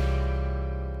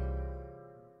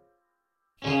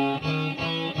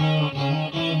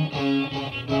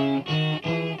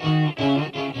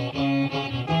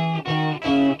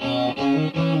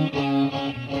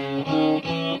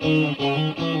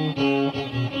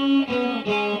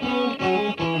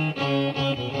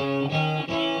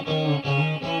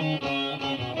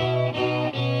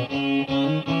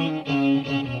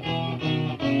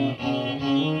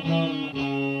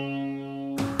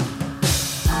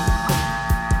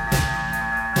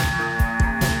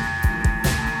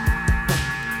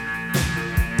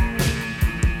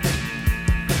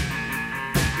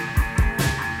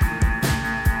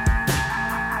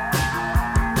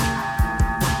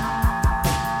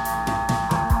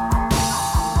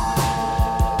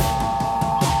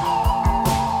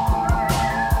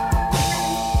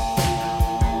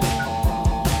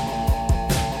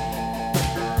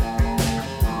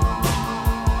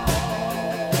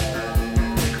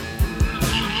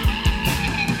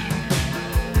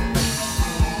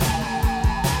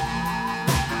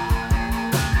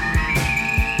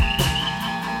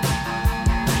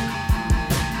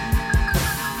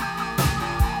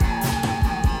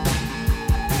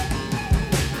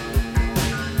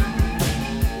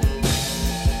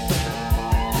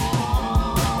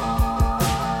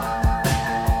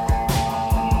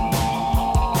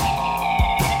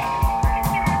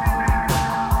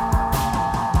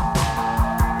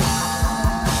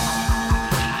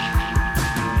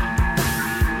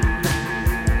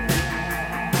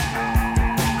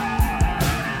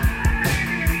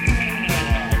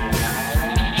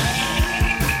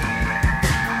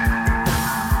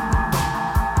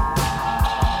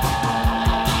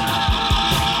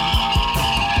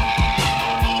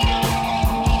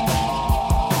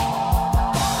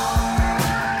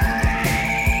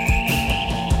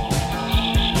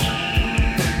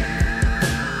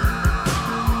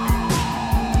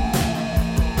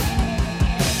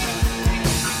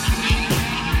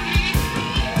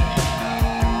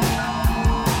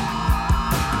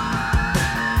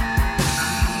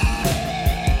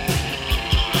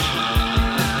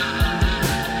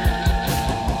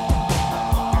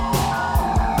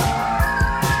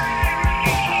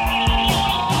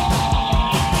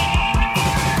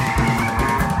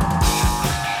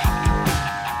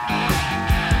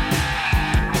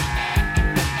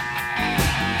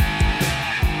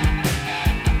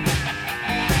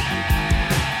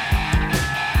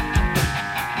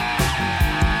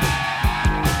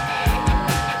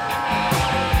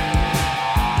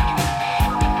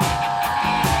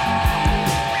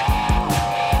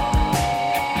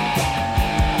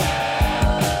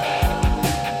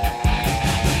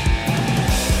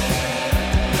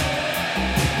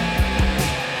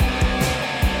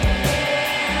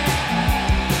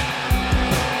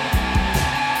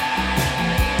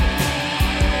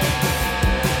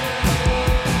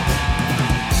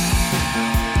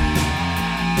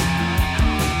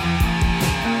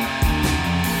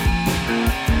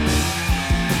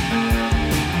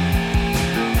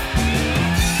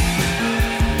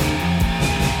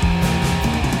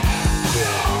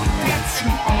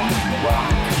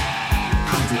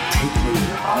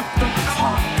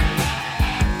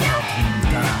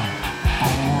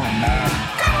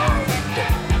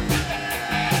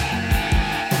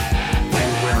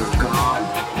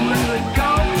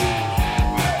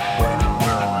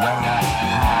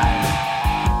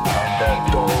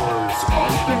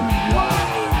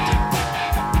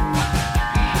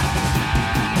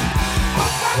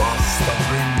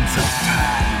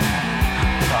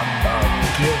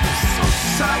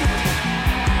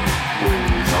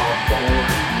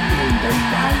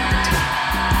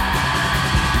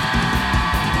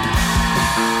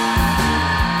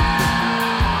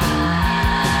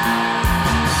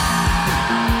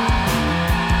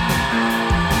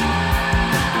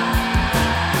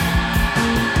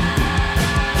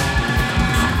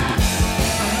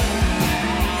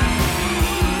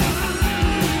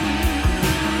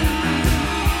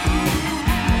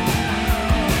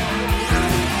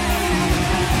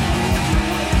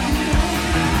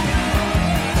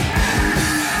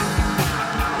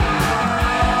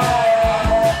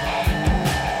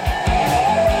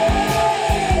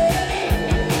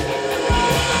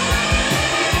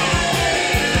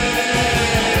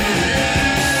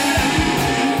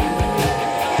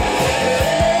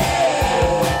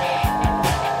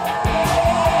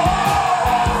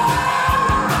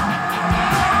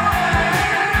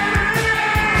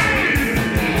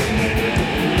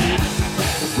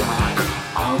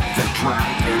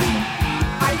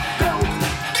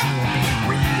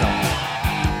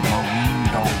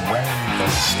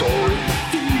 story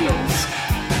feels.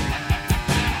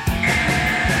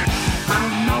 I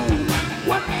know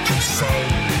what to say.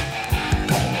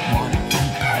 Don't want to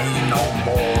pay no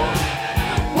more.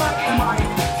 What am I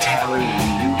telling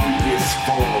you this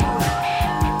for?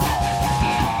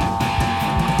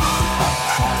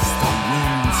 Across the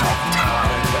winds of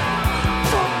time,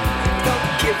 from the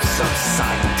gifts of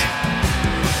sight,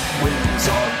 winds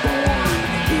are born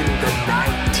in the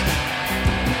night.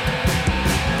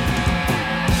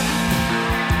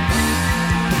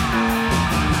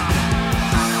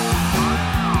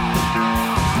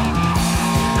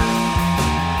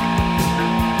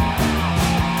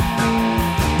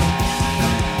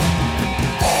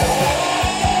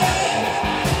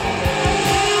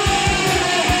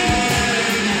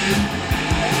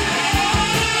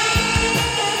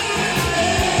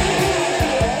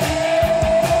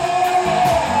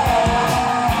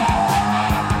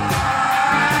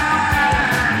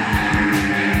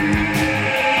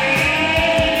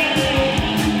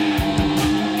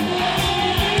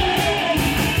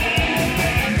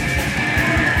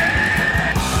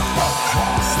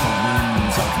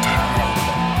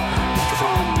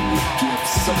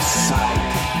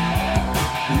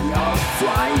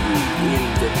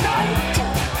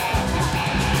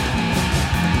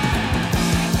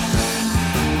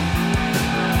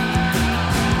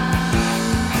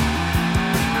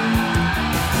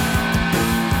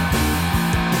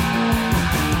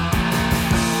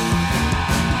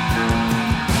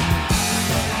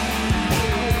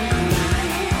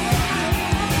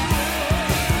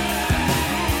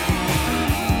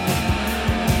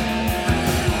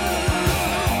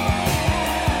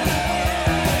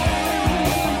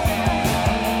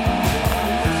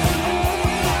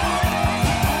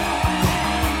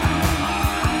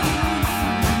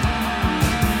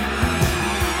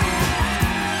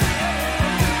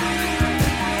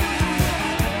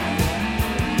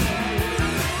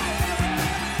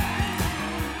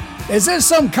 Is this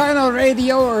some kind of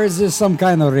radio or is this some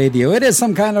kind of radio? It is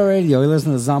some kind of radio. You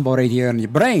listen to Zombo right here in your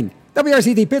brain.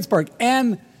 WRCT Pittsburgh.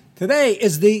 And today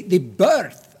is the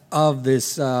birth of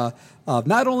this, of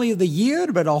not only the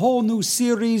year, but a whole new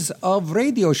series of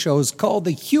radio shows called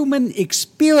The Human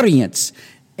Experience.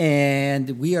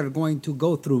 And we are going to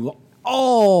go through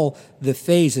all the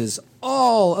phases,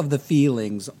 all of the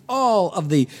feelings, all of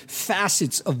the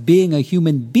facets of being a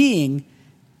human being.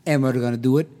 And we're going to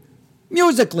do it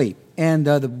musically. And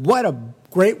what a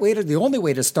great way the only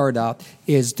way to start out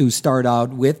is to start out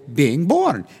with Being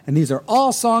Born. And these are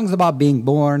all songs about being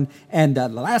born. And the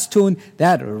last tune,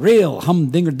 that real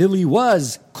humdinger-dilly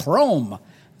was Chrome,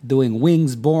 doing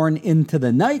Wings Born into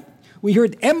the Night. We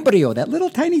heard Embryo, that little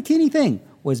tiny teeny thing,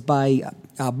 was by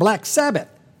Black Sabbath.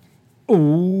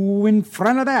 Oh, in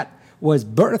front of that was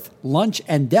Birth, Lunch,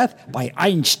 and Death by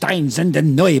Einstein's and the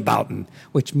Neubauten,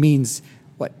 which means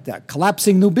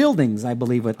collapsing new buildings, I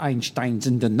believe what Einstein's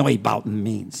and the Neubauten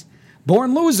means.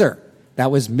 Born Loser,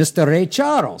 that was Mr. Ray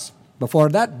Charles. Before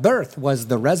that, Birth was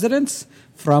The Residents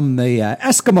from the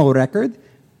Eskimo record.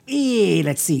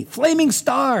 Let's see, Flaming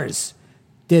Stars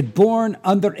did Born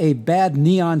Under a Bad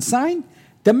Neon Sign.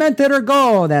 Demented or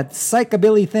Go, that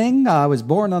psychobilly thing, was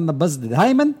Born on the Buzzed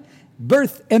Diamond.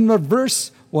 Birth in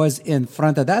Reverse was in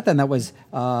front of that, and that was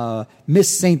Miss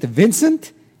St.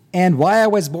 Vincent. And Why I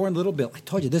Was Born, Little Bill. I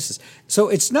told you this is... So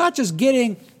it's not just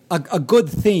getting a good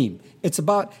theme. It's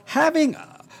about having...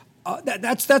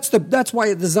 That's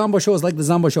why the Zombo show is like the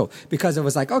Zombo show. Because it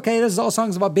was like, okay, this is all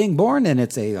songs about being born, and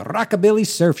it's a rockabilly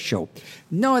surf show.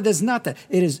 No, it is not that.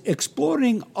 It is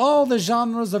exploring all the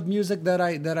genres of music that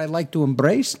I like to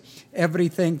embrace.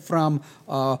 Everything from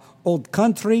old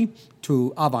country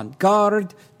to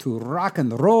avant-garde, to rock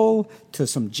and roll, to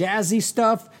some jazzy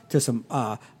stuff, to some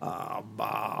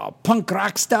punk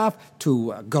rock stuff,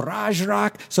 to garage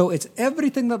rock. So it's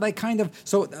everything that I kind of...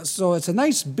 So it's a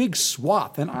nice big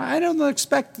swath. And I don't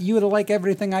expect you to like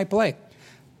everything I play.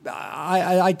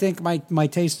 I think my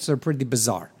tastes are pretty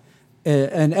bizarre.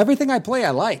 And everything I play, I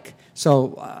like.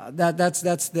 So that's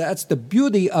the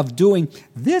beauty of doing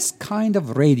this kind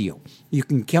of radio. You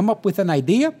can come up with an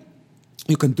idea.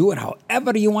 You can do it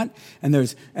however you want, and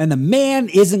the man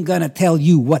isn't gonna tell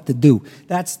you what to do.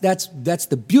 That's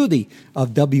the beauty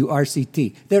of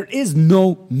WRCT. There is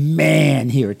no man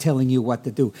here telling you what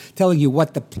to do, telling you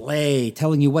what to play,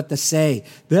 telling you what to say.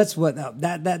 That's what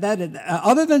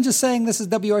other than just saying this is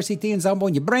WRCT and Zombo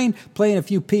in your brain, playing a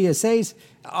few PSAs.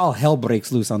 All hell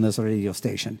breaks loose on this radio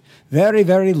station. Very,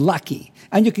 very lucky.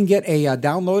 And you can get a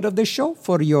download of this show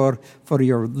for your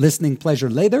listening pleasure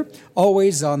later.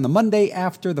 Always on the Monday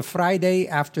after the Friday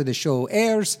after the show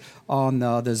airs on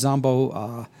the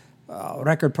Zombo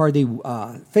Record Party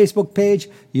Facebook page,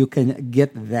 you can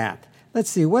get that. Let's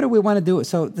see, what do we want to do?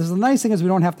 So the nice thing is we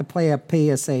don't have to play a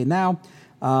PSA now,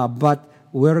 but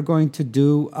we're going to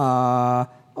do,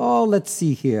 let's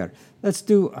see here. Let's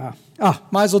do,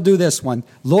 might as well do this one.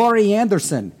 Laurie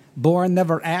Anderson, Born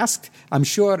Never Asked. I'm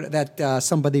sure that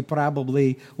somebody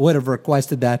probably would have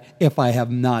requested that if I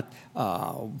have not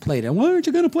played it. Why aren't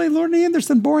you going to play Laurie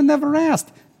Anderson, Born Never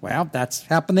Asked? Well, that's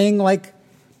happening like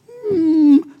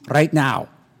right now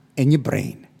in your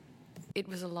brain. It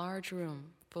was a large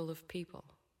room full of people,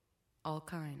 all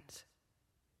kinds.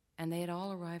 And they had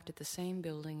all arrived at the same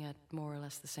building at more or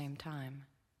less the same time.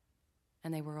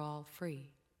 And they were all free.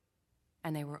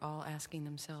 And they were all asking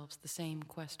themselves the same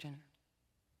question.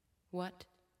 What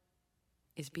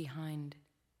is behind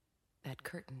that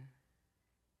curtain?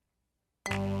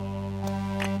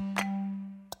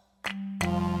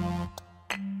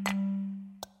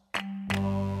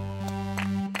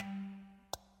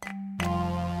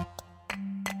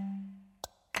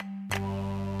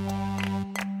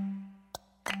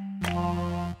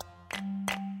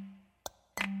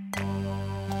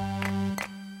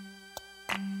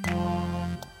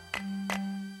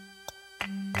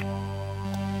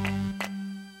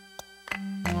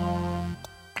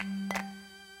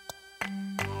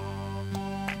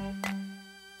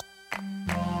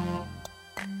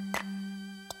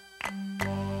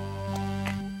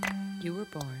 You were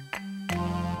born,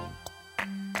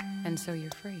 and so you're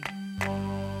free.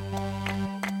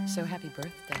 So happy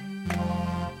birthday.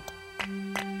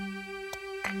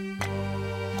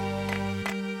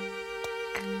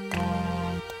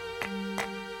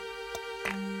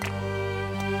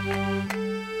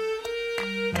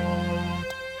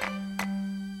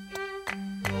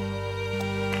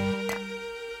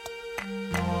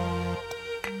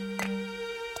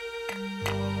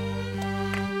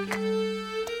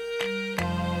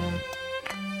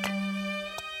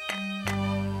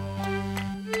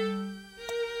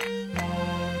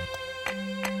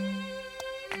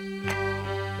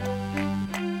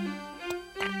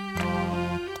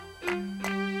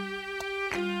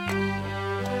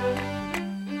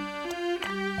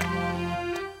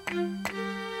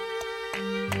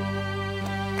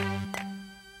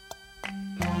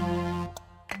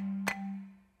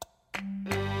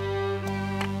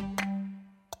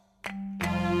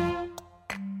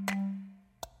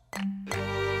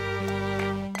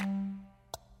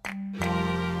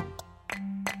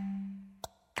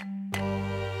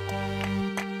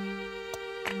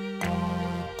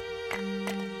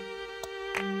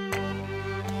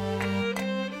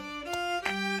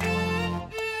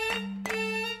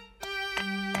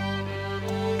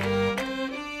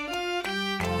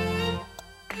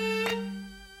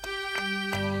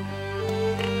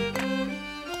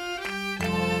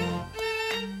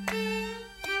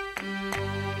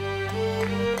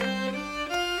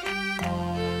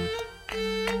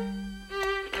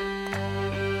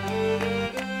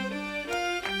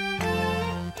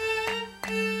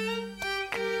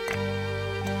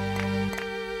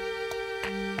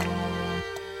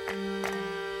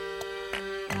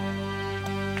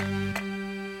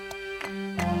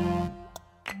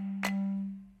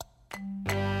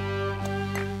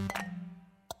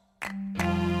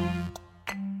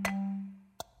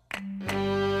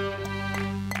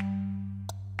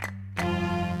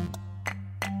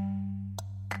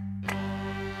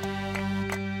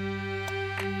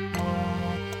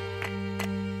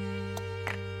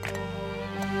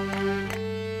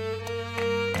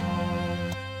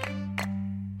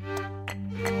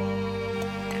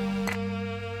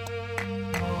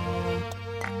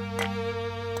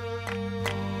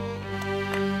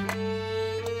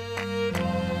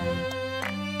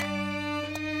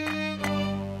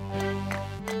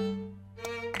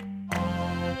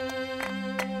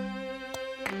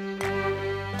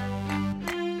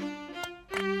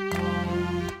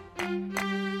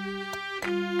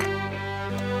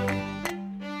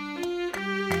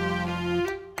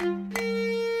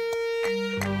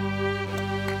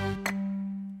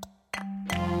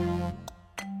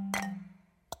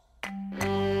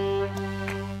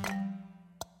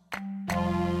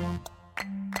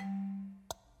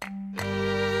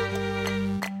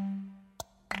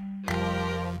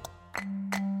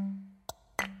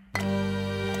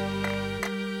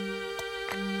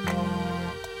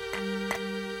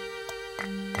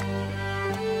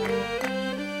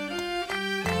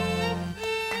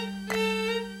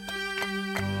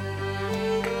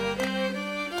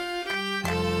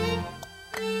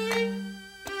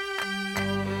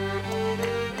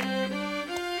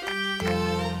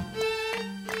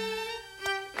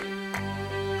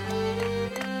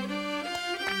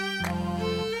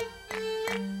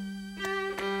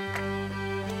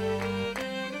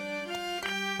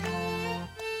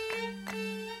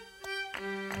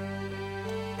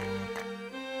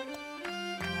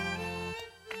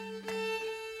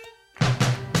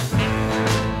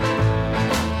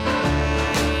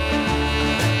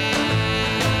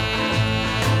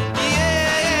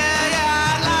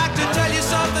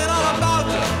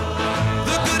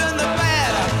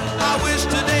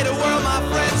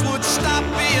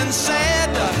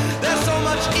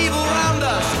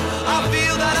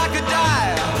 could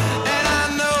die. And I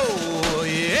know,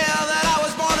 yeah, that I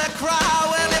was born to cry.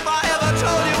 Well, if I ever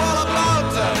told you all about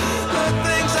the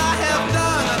things I have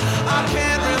done, I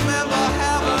can't remember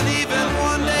having even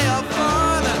one day of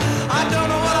fun. I don't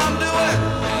know what I'm doing.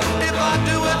 If I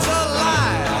do, it's a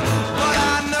lie. But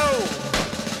I know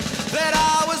that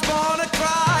I was born to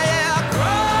cry. Yeah,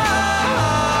 cry.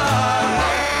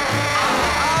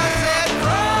 I said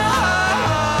cry.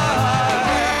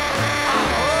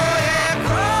 Oh yeah,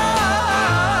 cry.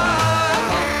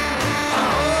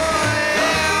 Oh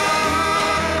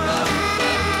yeah.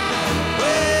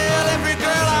 Well, every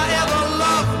girl I ever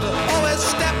loved always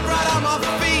stepped right on my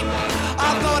feet.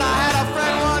 I thought I had a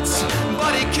friend once,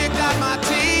 but he kicked out my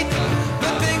teeth.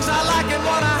 The things I like and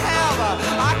wanna have,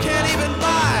 I can't even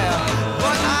buy.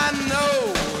 But I know,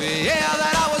 yeah,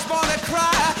 that I was born to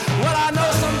cry. Well, I know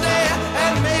someday,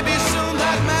 and maybe soon,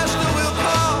 that master will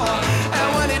call. And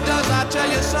when he does, I'll tell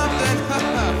you something.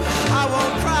 I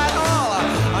won't cry at all.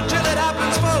 Until it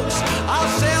happens, folks,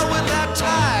 I'll sail with that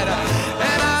tide.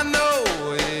 And I know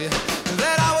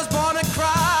that I was born to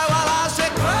cry. While I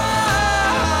said cry.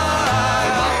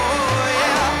 Oh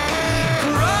yeah,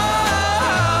 cry.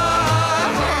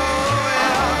 Oh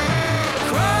yeah,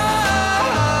 cry.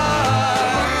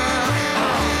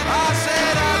 I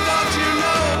said, don't you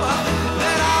know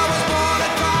that I was born to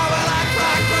cry? Well, I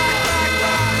cry, cry, cry,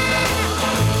 cry.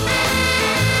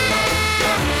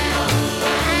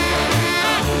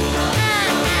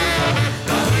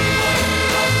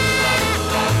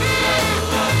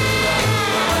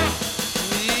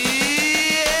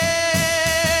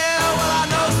 Yeah, well, I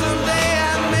know someday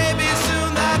and maybe soon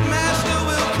that master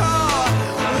will call.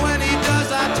 When he does,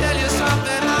 I'll tell you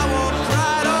something, I won't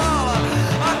cry at all.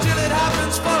 Until it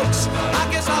happens, folks, I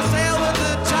guess I'll sail with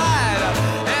the tide.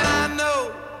 And I know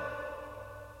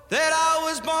that I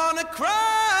was born to cry.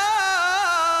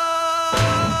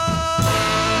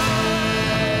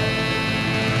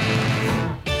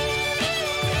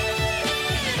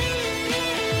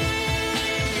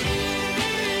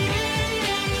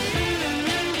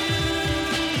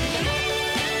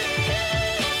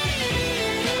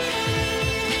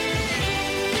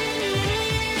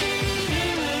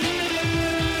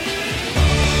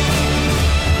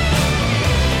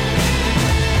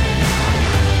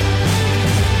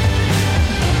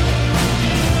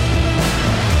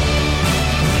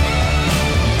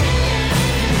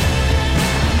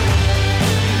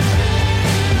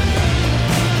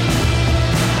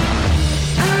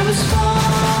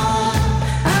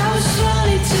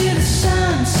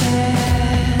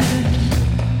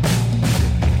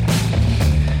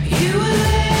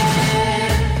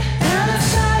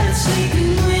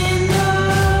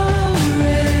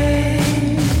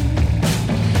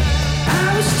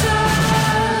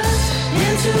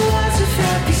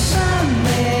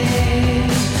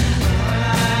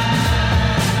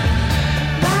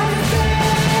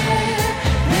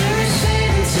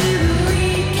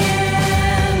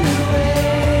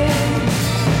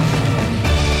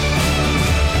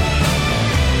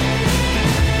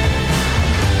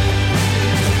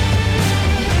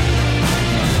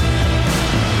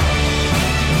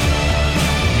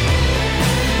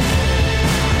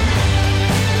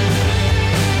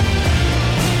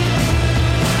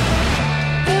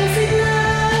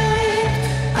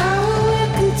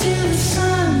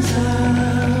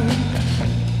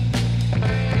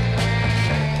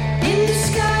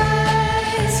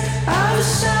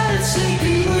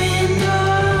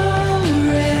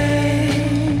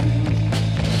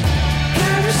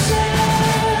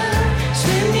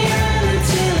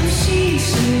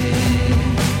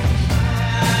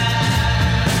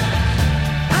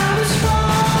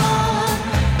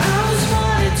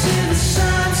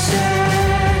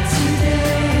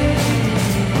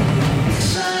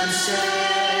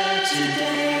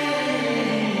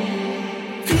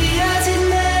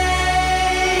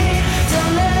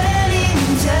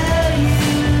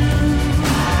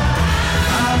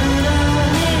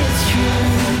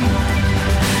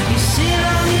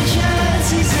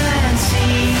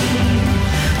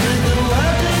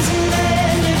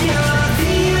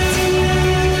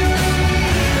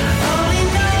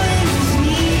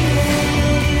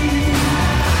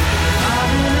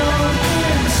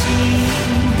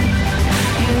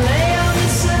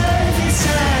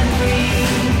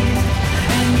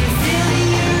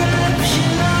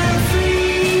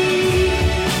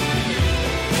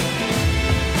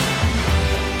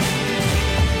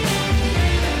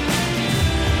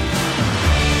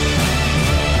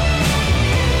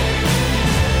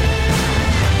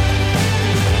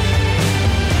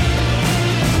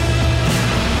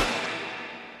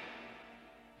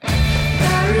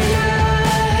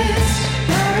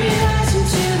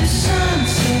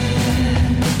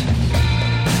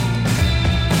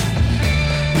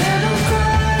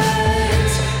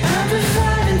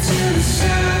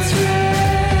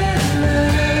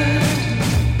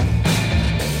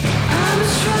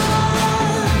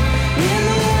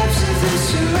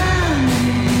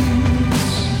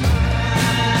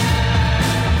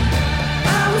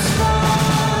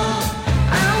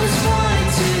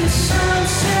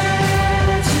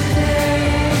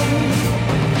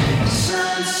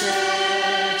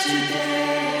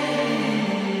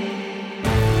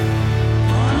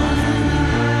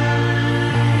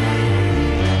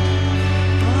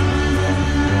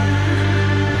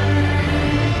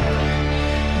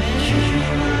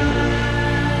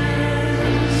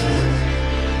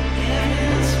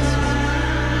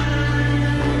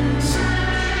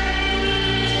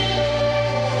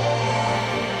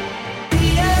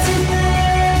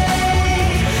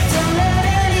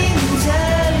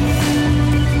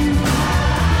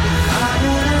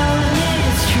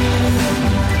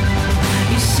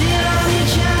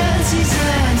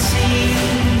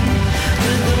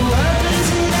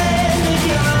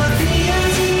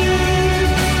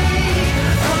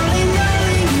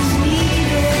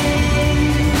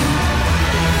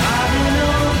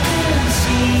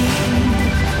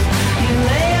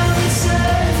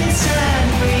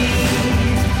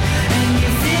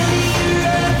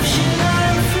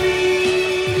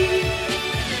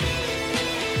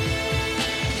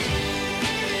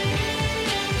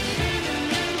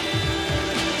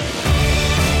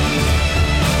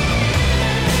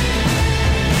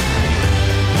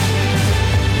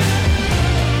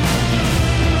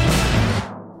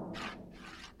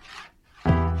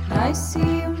 nice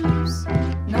seams,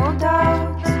 no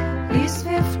doubt. He's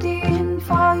 15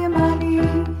 for your money.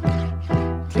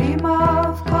 Dream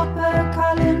of copper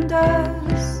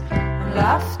calendars and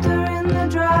laughter in the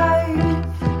drive.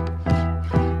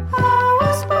 I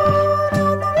was born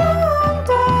on the wrong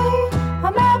day. I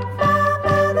met my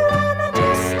mother in a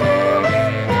dusty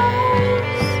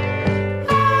windows.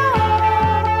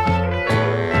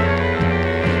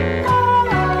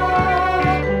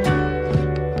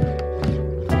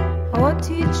 Oh,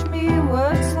 teach me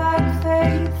words like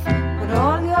faith. Put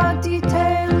all your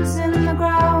details in the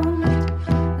ground.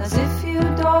 As if you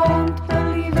don't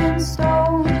believe in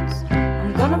stones,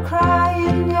 I'm gonna cry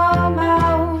in your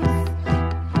mouth.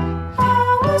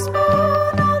 I was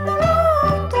born on the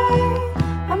wrong day.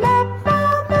 I met my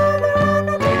mother in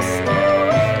a dusty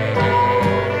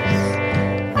windows.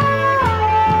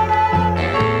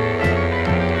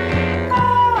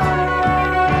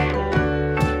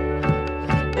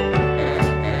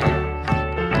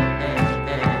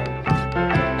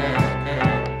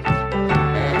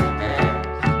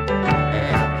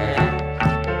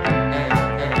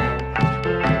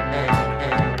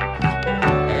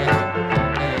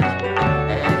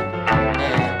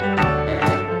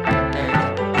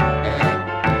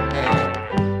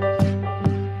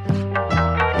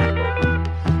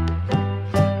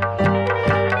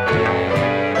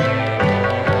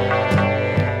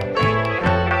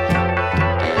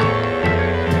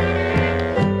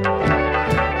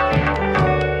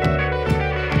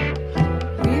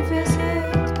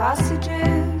 Revisit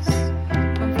passages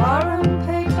from foreign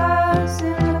papers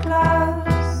in the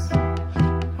glass,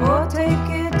 or take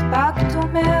it back to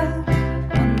milk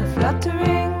and the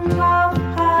fluttering of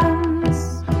hands.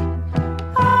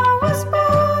 I was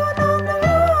born on the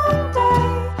wrong day.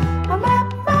 I met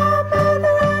my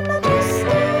mother in a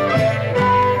dusty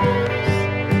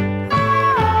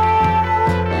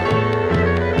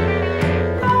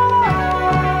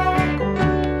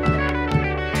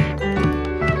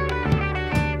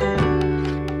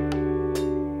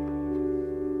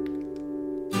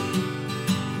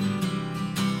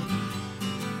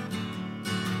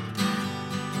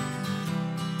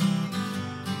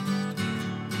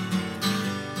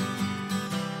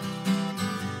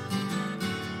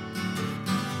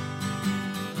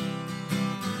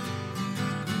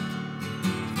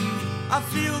I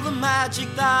feel the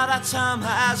magic that our time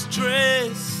has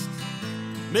traced.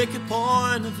 Make a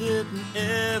point of it in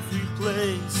every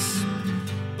place.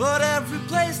 But every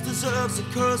place deserves a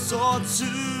curse or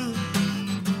two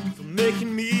for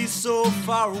making me so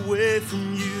far away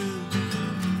from you.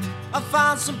 I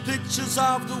found some pictures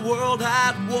of the world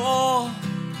at war.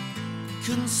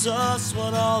 Couldn't suss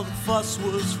what all the fuss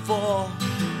was for.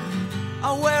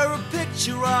 I wear a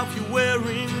picture of you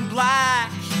wearing black,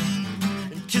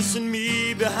 kissing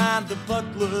me behind the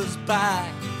butler's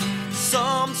back.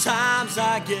 Sometimes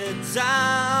I get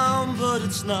down, but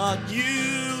it's not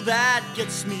you that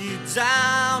gets me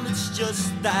down. It's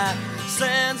just that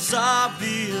sense of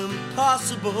the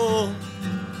impossible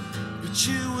that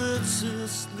you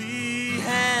wordlessly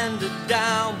handed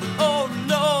down. But oh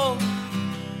no,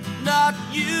 not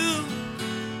you.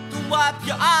 Don't wipe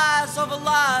your eyes over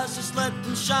lies, just let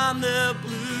them shine their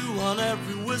blue on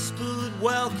every whisper that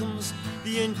welcomes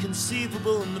the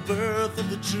inconceivable and the birth of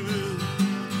the true.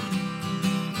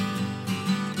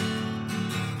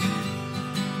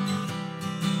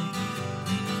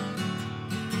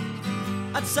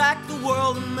 I'd sack the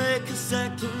world and make a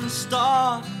second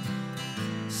start.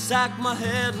 Sack my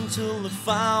head until it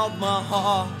found my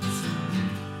heart.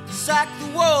 Sack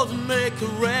the world and make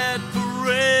a red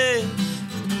parade.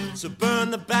 So burn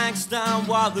the banks down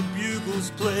while the bugles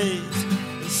play.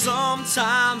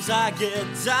 Sometimes I get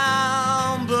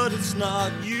down, but it's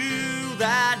not you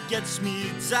that gets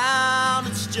me down.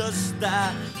 It's just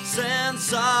that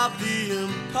sense of the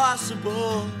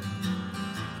impossible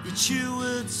that you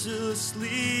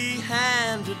wordlessly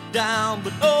handed down.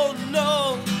 But oh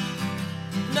no,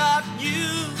 not you.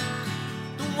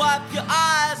 Don't wipe your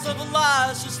eyes over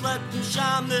lies, just let them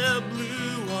shine their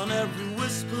blue on every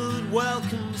whisper that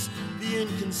welcomes the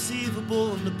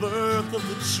inconceivable and the birth of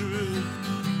the true.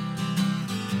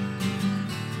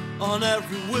 On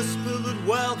every whisper that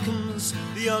welcomes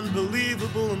the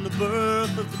unbelievable and the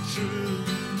birth of the true.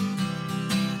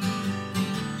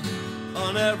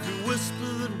 On every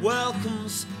whisper that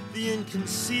welcomes the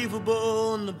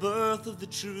inconceivable and the birth of the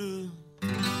true.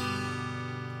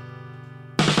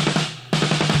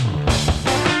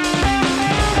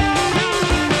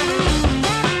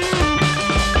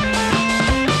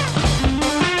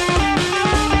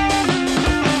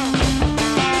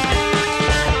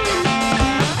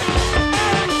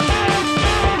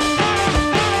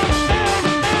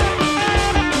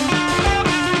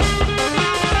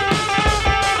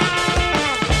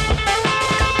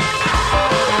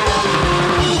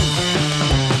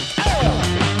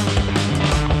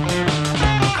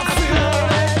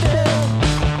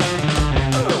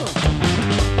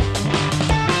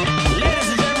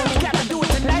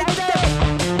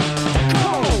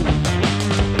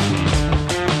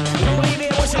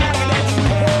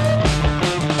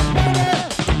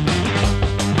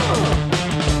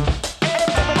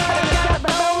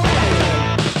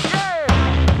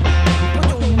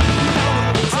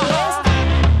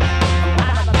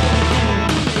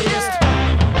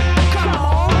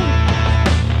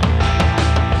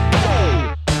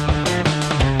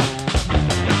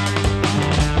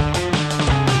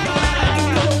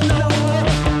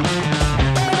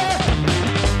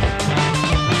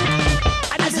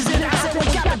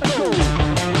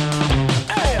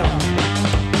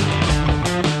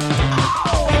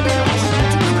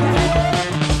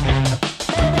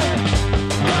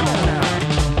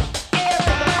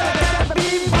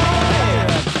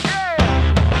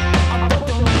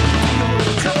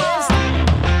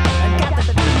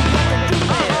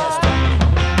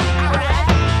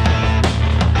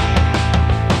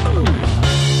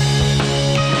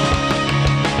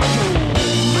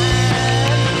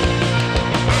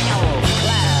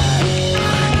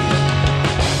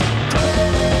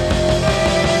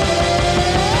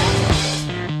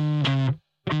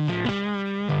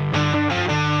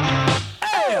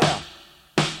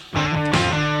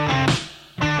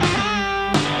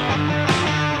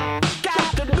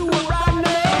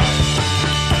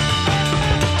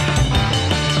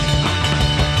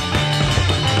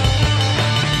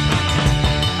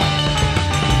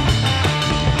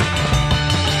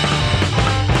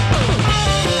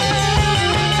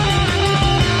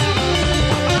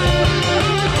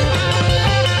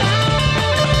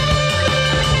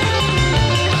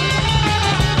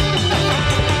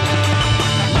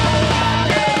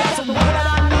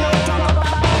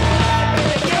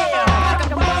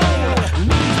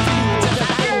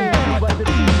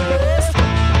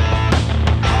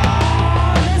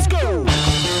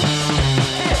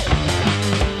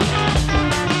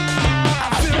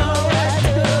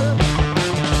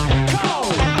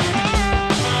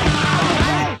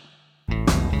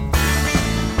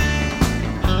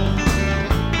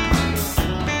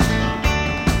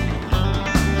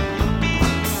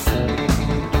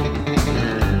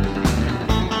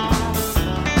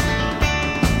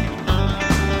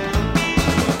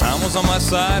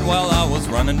 side while I was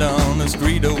running down the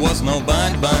street. There was no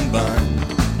bind. A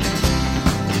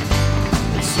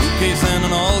suitcase and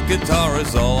an old guitar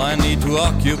is all I need to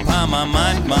occupy my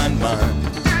mind.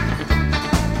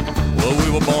 Well, we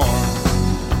were born.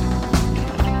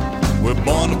 We're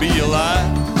born to be alive.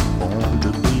 Born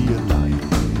to be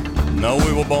alive. No,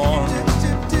 we were born.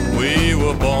 We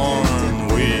were born.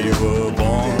 We were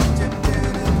born.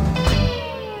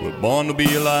 We're born to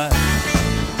be alive.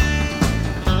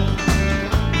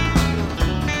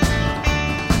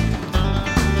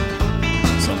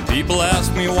 Some people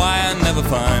ask me why I never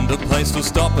find a place to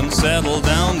stop and settle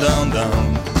down.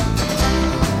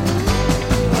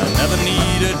 I never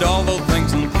needed all those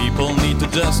things and people need to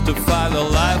justify their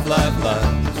lives. Well,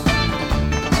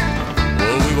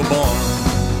 we were born.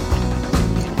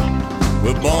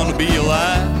 We're born to be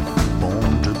alive.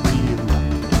 Born to be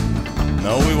alive.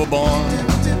 No, we were born.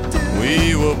 We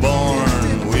were born.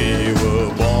 We were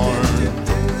born.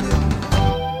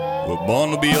 We're born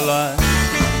to be alive.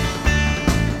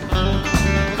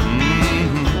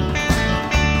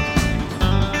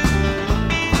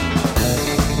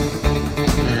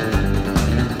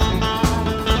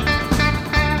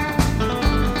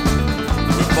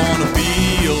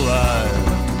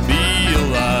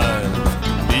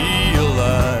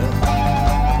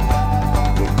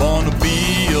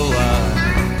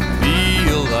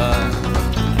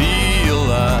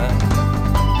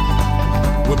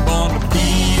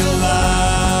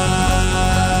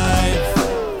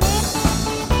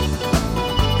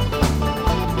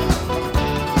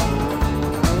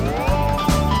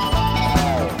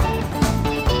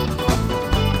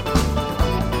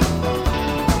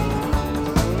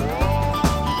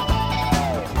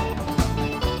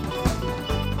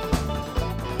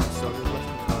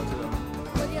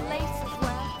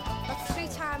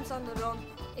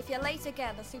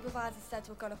 The supervisor said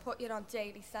we're going to put you on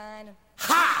daily signing.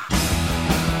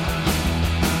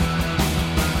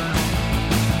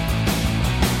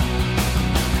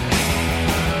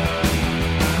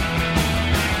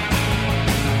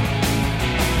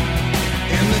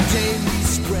 In the day we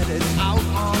spread it out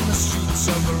on the streets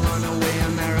of a runaway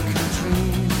American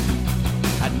dream.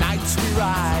 At nights we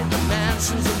ride the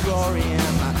mansions of glory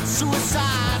and the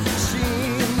suicide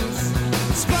machines.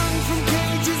 Sprung from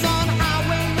cages on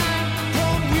Highway 9,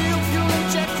 cold wheel fuel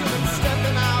injected and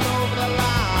stepping out over the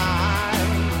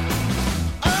line.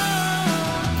 Oh,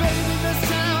 baby, this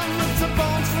town rips the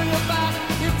bones from your back.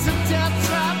 It's a death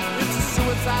trap, it's a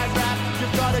suicide rap. You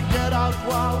gotta get out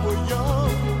while we're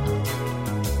young.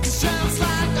 Just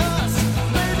like us,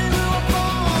 baby, we were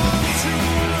born to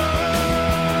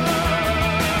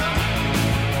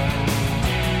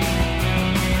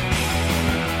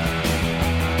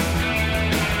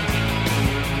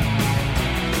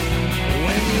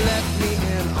when you let me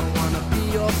in, I wanna be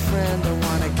your friend. I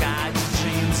wanna guide your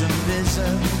dreams and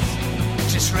visions.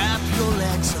 Just wrap your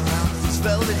legs around these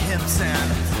velvet hips and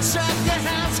strap your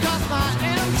hands across my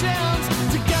engines.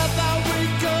 Together we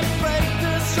could break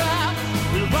this trap.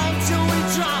 We'll run till we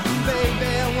drop,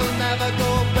 baby, we'll never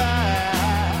go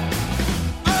back.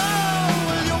 Oh,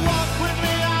 will you walk with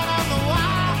me out on the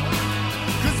wild?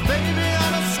 'Cause baby,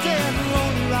 I'm a scared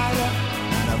lonely rider,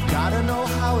 and I've gotta know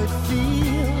how it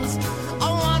feels. I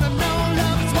wanna know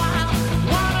love is wild,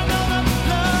 wanna know that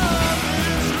love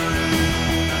is real.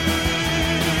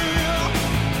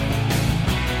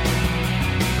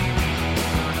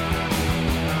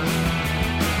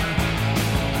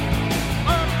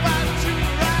 About you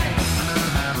right.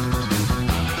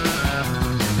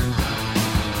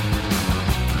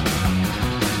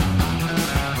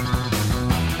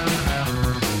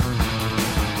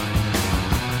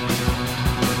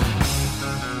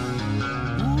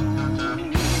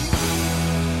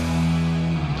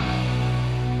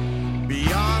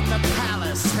 Beyond the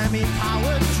palace,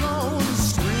 semi-powered drones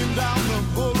stream down the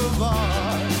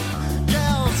boulevard.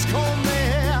 Girls comb their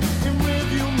hair in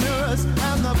rearview mirrors,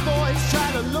 and the boys try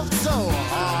to look so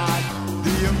hard.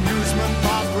 The amusement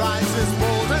park rises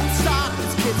bold and stark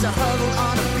as kids are huddled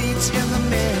on a beach in the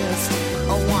mist. I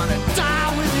wanna die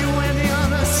with you, Andy, on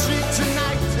the street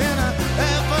tonight in an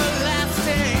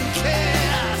everlasting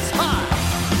kiss. Huh.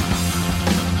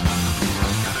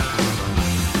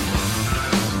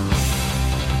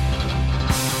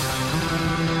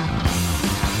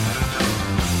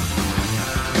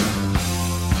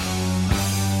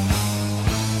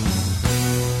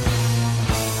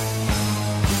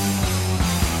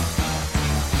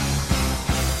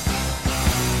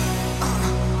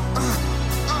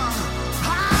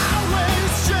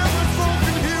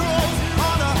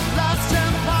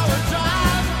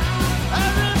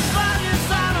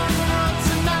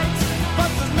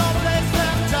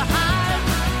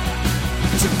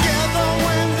 Together,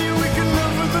 Wendy, we can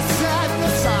live with the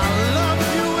sadness. I love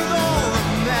you with all the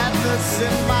madness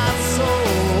in my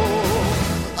soul.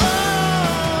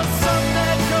 Oh,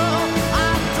 someday, girl,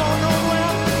 I don't know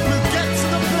when we'll get to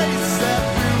the place that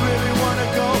we really want to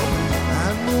go,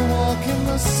 and we'll walk in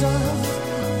the sun.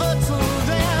 But till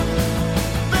then,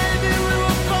 baby, we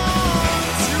were born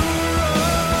to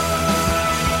run.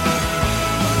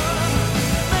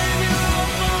 Baby, we were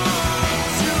born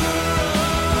to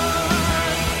run.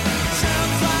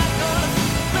 Sounds like us.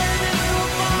 Baby, we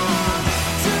were born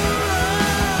to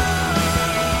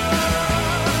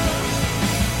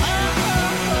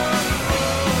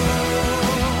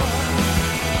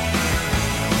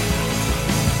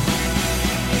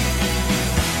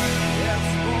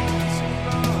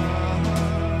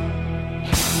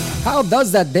How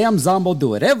does that damn Zombo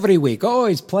do it? Every week,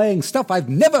 always playing stuff I've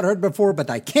never heard before, but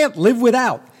I can't live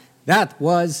without. That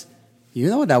was, you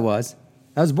know what that was?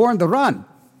 That was Born to Run.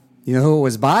 You know who it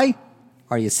was by?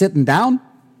 Are you sitting down?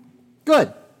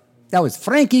 Good. That was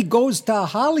Frankie Goes to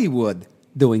Hollywood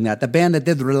doing that, the band that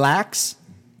did Relax.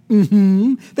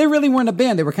 They really weren't a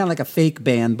band. They were kind of like a fake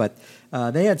band, but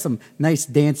they had some nice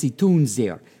dancey tunes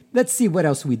there. Let's see what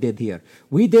else we did here.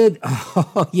 We did,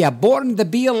 Born to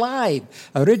Be Alive,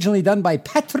 originally done by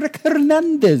Patrick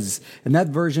Hernandez. And that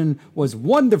version was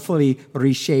wonderfully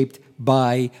reshaped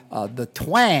by the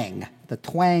Twang. The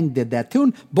Twang did that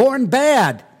tune. Born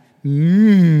Bad.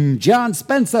 John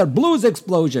Spencer, Blues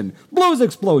Explosion. Blues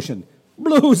Explosion.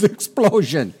 Blues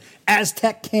Explosion.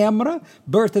 Aztec Camera,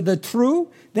 Birth of the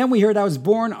True. Then we heard I Was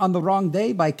Born on the Wrong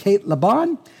Day by Kate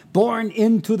LeBon. Born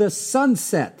into the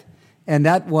Sunset. And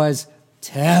that was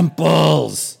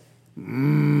Temples.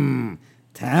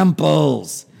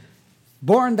 Temples.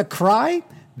 Born to Cry.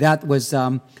 That was,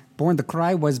 Born to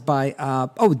Cry was by,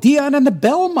 Dion and the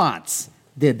Belmonts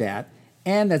did that.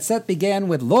 And that set began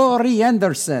with Laurie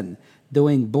Anderson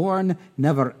doing Born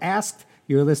Never Asked.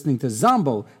 You're listening to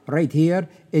Zombo right here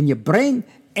in your brain.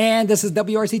 And this is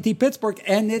WRCT Pittsburgh.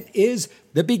 And it is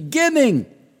the beginning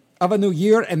of a new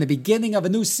year and the beginning of a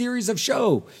new series of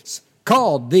shows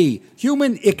called The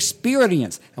Human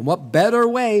Experience. And what better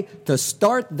way to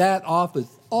start that off with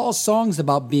all songs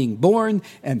about being born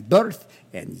and birth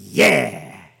and You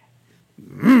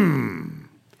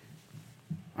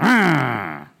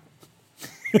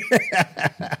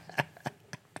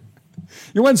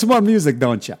want some more music,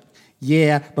 don't you?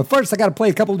 Yeah, but first I got to play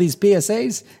a couple of these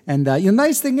PSAs. And the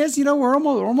nice thing is, we're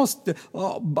almost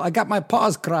I got my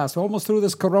paws crossed. We're almost through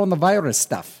this coronavirus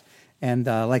stuff. And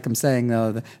like I'm saying,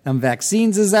 them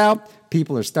vaccines is out.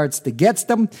 People starts to get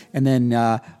them. And then,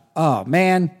 oh,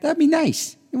 man, that'd be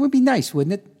nice. It would be nice,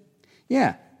 wouldn't it?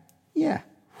 Yeah.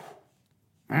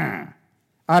 All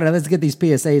right, let's get these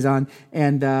PSAs on.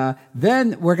 And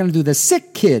then we're going to do the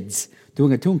Sick Kids,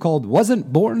 doing a tune called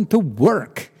Wasn't Born to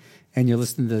Work. And you're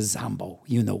listening to Zombo.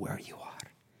 You know where you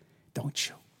are, don't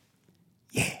you?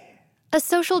 Yeah. A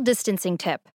social distancing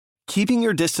tip. Keeping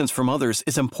your distance from others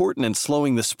is important in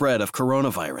slowing the spread of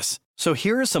coronavirus. So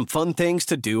here are some fun things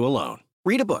to do alone.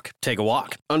 Read a book, take a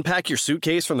walk, unpack your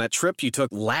suitcase from that trip you took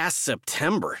last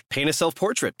September, paint a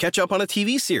self-portrait, catch up on a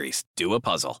TV series, do a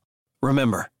puzzle.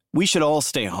 Remember, we should all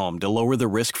stay home to lower the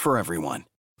risk for everyone.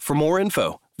 For more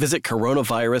info, visit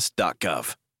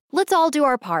coronavirus.gov. Let's all do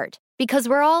our part, because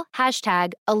we're all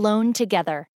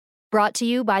 #AloneTogether. Brought to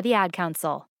you by the Ad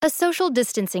Council. A social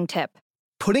distancing tip.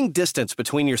 Putting distance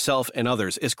between yourself and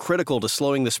others is critical to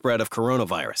slowing the spread of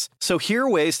coronavirus. So here are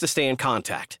ways to stay in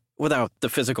contact, without the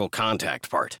physical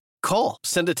contact part. Call,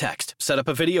 send a text, set up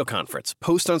a video conference,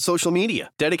 post on social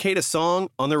media, dedicate a song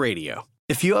on the radio.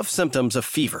 If you have symptoms of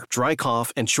fever, dry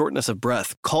cough, and shortness of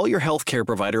breath, call your healthcare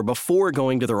provider before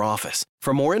going to their office.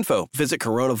 For more info, visit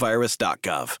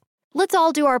coronavirus.gov. Let's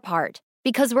all do our part,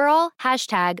 because we're all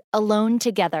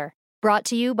 #AloneTogether. Brought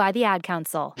to you by the Ad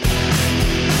Council.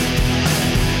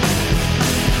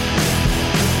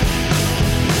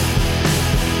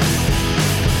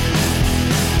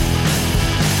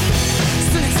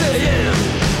 6 a.m.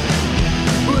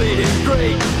 bleeding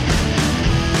great.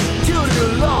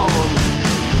 Children alone,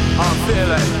 I'm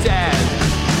feeling dead.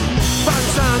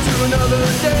 Sunshine to another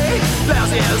day,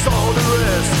 lousy as all the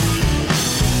rest.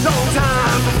 Long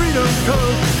time for freedom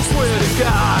come, swear to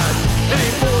God,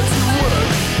 ain't born to work.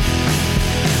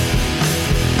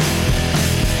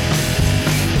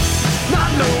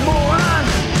 Not no more, I'm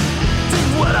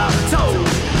doing what I'm told.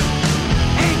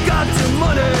 Ain't got the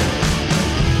money,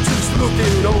 just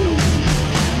looking old.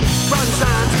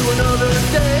 Sunshine to another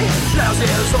day, lousy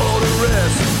as all the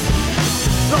rest.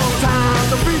 Long time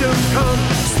the freedom come,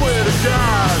 swear to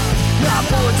God, not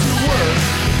born to work.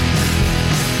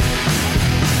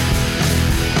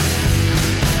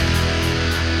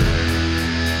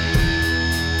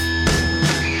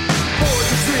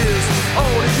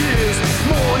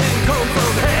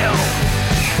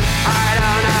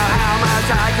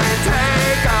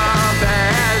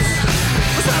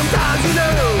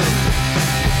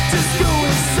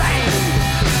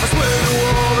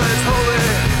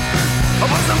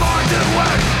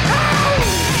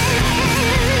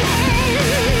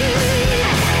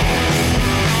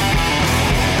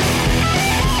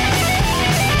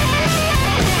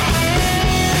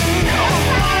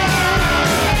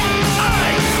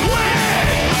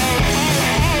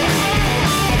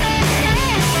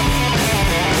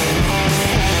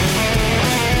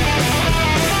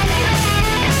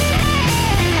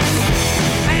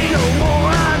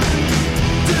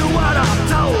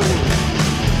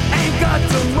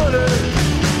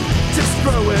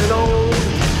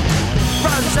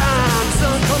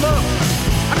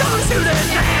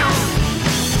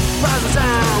 rise and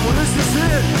sound. Well, this is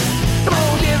it. Come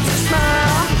on, give us a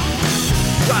smile.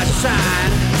 Rise and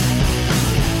shine.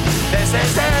 This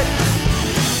is it.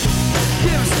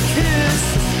 Give us a kiss.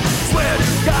 Swear to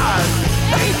God,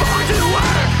 ain't born to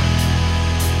work.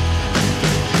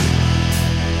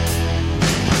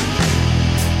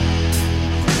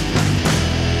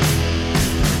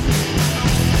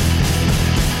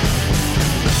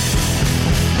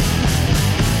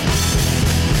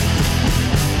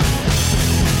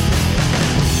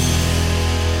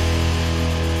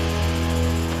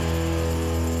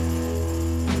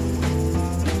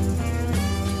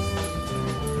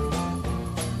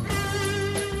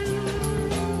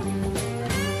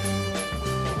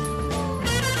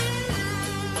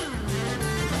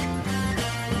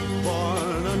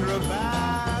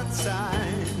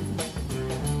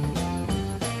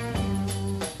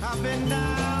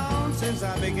 I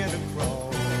began to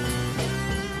crawl.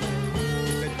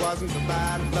 If it wasn't for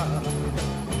bad luck,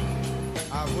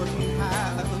 I wouldn't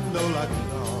have no luck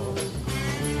at all.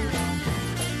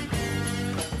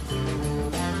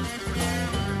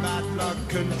 Bad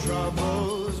luck and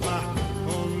trouble's my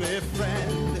only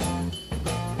friend.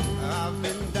 I've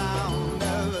been down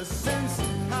ever since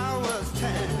I was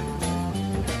 10,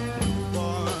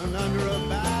 born under a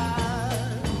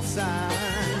bad sign.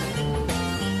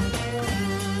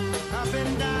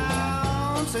 Been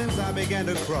down since I began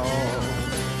to crawl.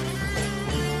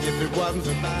 If it wasn't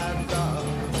for bad luck,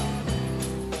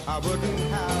 I wouldn't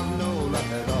have no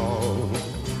luck at all.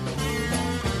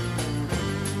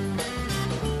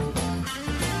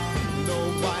 No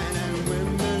wine and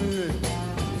women,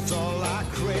 it's all I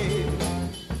crave.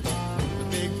 The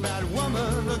big bad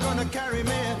woman, they're gonna carry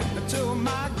me to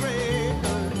my grave.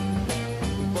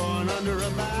 Born under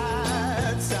a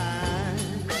bad sign.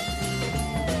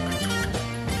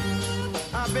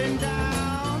 I've been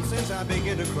down since I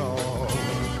began to crawl.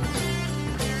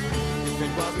 If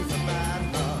it wasn't for bad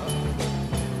luck,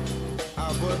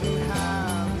 I wouldn't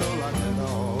have no luck at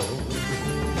all.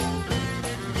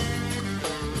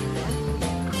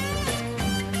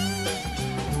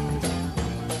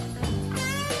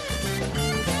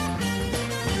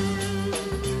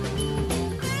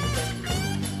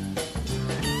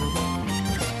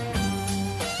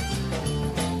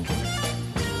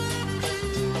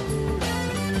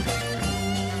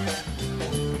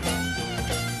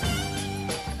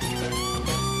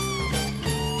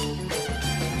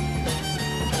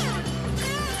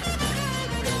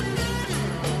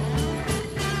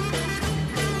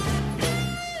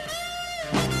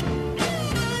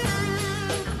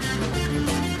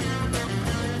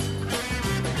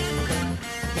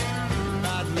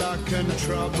 And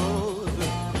trouble's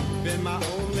been my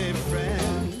only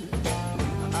friend.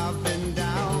 I've been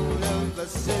down ever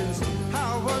since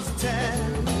I was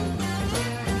 10,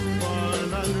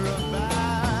 born under a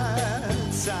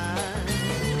bad sign.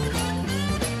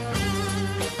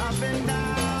 I've been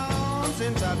down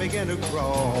since I began to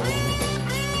crawl.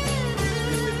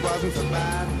 If it wasn't for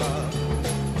bad luck,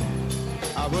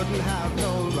 I wouldn't have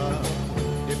no luck.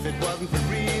 If it wasn't for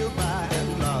real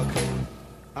bad luck,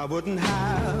 I wouldn't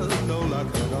have no luck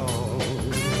at all.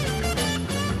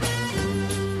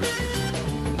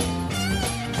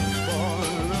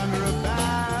 Born under a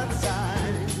bad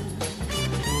sign.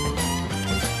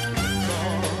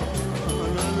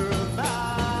 Born under a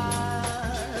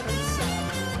bad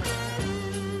sign.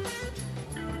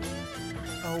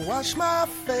 I wash my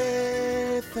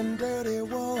faith in dirty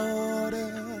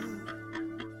water,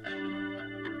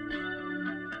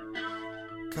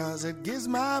 'cause it gives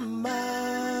my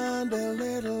mind a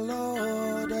little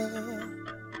order.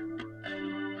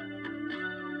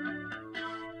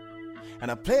 And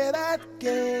I play that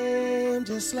game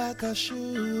just like I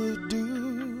should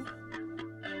do.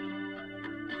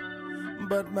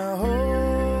 But my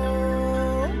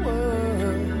whole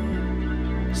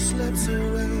world slips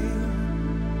away.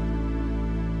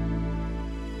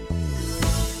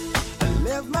 I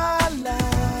live my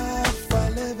life, I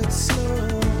live it slowly.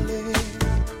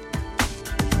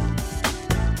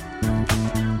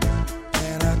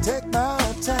 Take my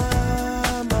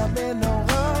time, I'm in no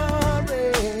hurry,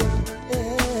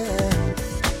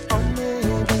 yeah. Oh,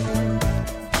 maybe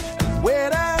when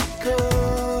I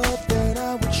could, then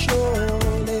I would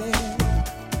surely,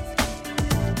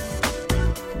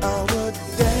 I would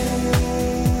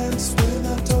dance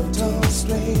with a total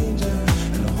stranger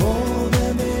and hold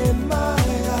them in my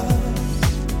arms.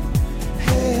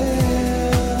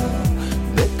 Hell,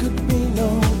 there could be no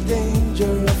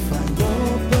danger if I go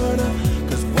burner.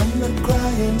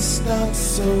 Crying starts,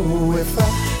 so if I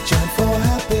chant for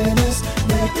happiness,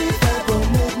 maybe that will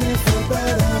make me feel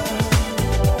better.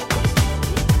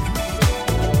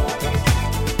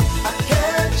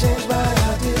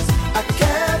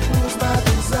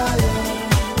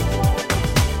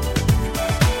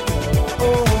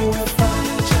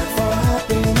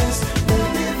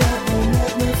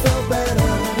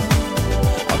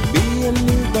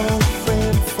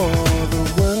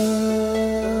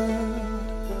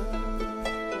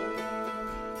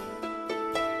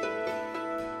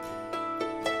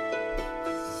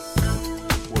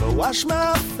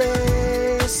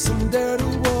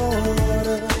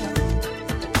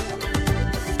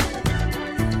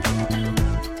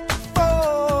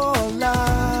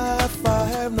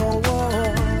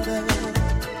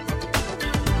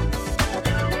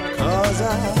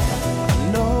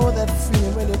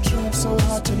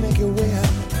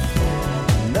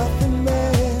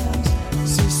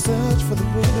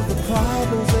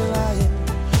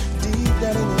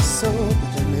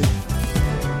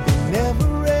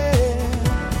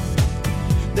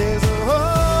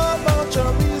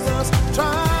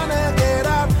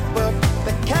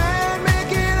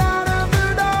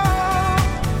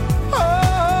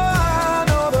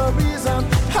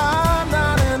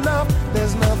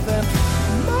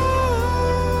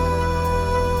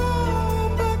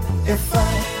 If I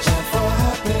shout for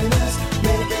happiness,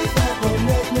 maybe that will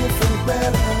make me feel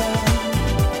better.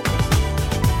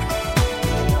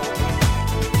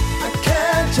 I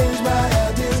can't change my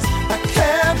ideas, I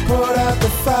can't put out the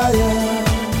fire.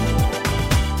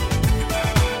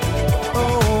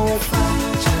 Oh, if I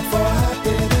shout for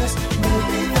happiness,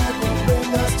 maybe that will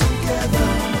bring us together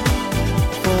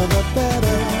for the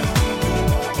better.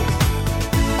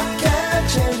 I can't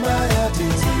change my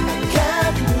ideas, I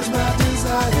can't lose my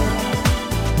desire.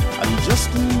 I'm just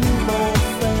a newborn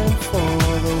friend for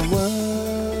the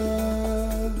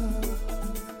world.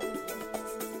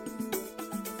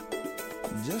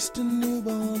 Just a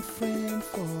newborn friend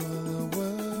for the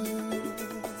world.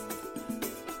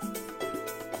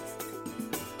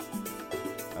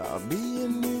 I'll be a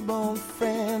newborn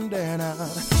friend and I'll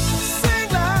sing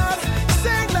loud,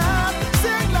 sing loud,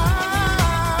 sing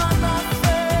loud, my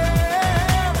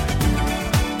friend.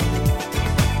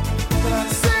 And I'll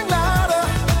sing louder,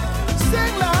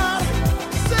 sing loud,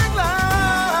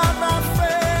 my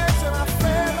friend, to my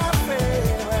friend, my friend.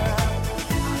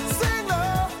 Sing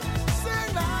low, sing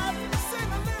loud, sing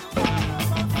a little louder,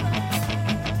 my friend.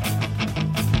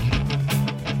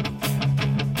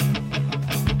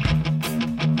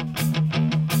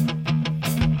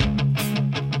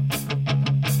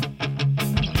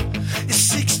 It's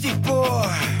 64.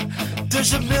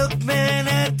 There's a milkman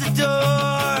at the door.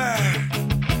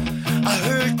 I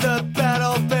heard the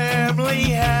battle family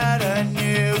had a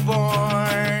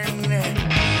newborn.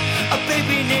 A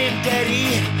baby named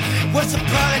Eddie was a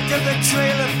product of the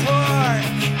trailer park.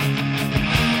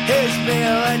 His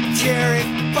military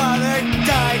father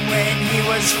died when he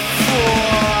was 4.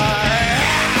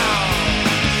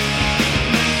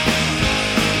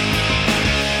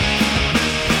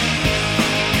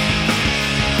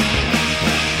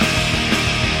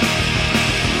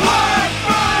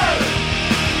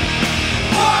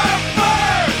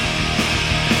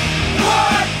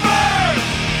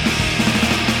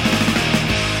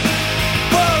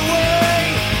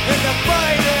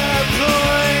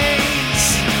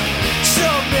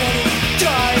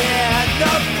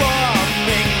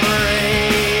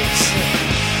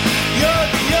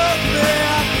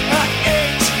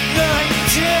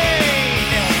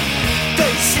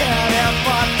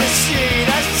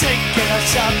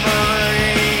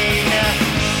 Submarine.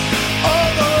 All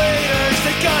the leaders,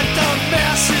 they got the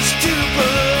masses to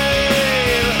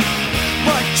believe.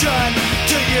 March on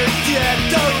till you're dead,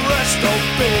 the rest will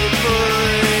be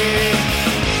free.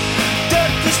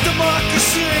 Death is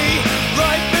democracy,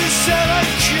 life is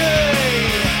anarchy.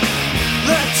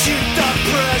 Let's shoot the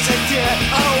president,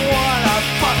 I want a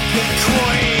fucking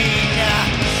queen.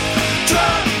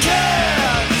 Drop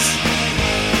kids,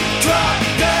 drop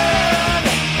dead.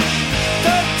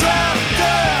 The drop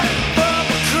dead from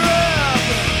a crib.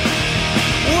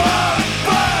 War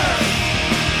bird,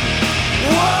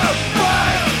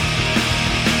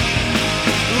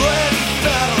 Lady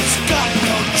Battle's got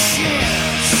no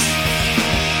chance.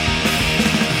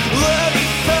 Lady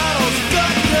Battle's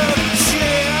got no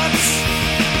chance.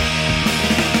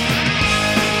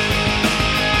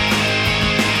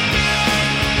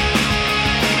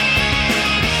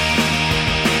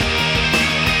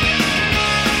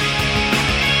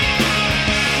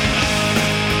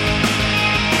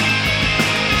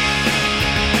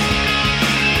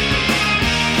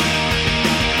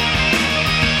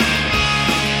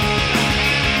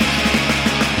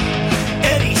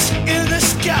 Eddie's in the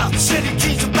Scouts and he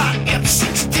dreams about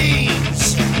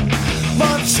M16s.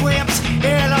 Mom swims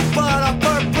in a bottle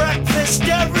for breakfast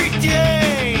every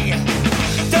day.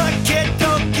 The kid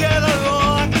don't get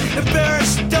along,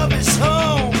 embarrassed of his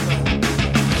home.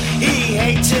 He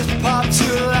hates his pops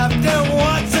who left and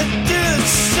wants to do the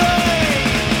same.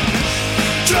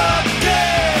 Drop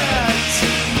dead,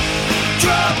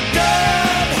 drop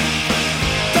dead.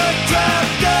 The drop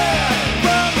dead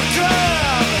from a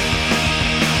crowd.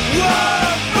 War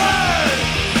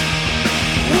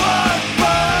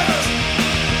bird,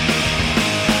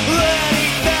 Lady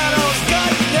Battle's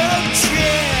got no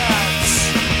chance.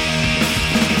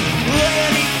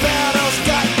 Lady Battle's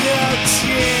got no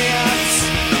chance.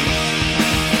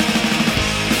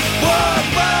 War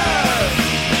bird,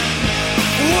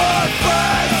 war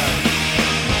bird.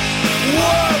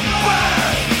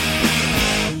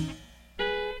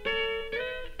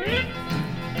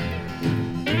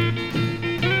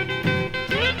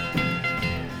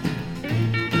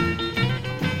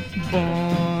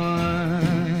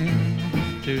 Born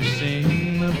to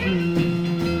sing the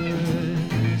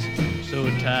blues, so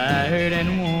tired and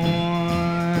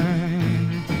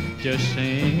worn, just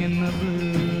singing the blues.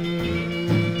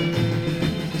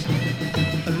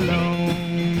 Alone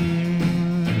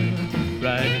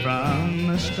right from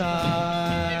the start.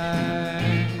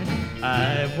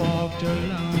 I've walked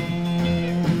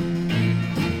alone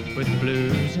with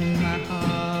blues in my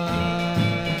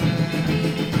heart.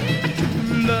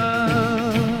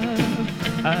 Love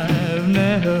I've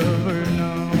never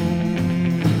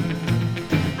known.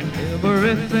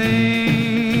 Everything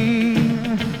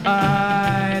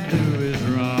I do is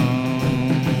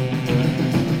wrong,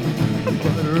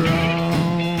 but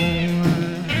wrong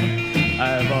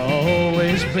I've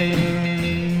always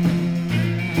been.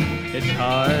 It's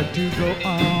hard to go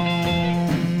on,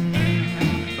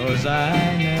 'cause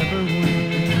I never win.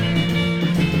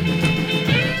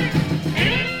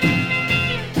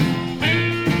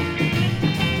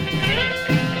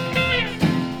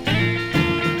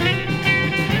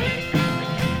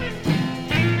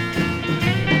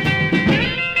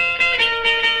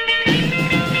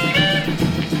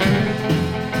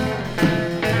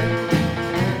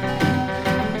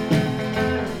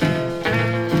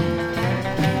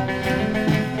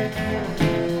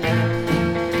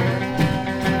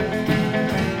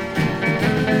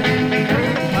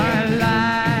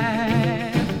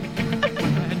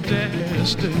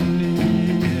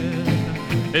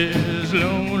 Is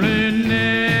loneliness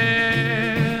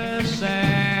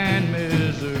and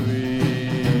misery,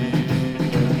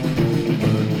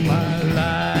 but my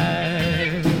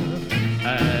life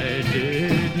I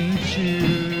didn't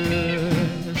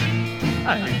choose. I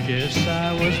guess I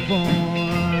was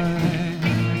born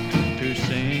to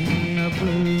sing the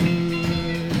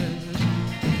blues,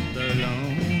 the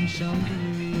lonesome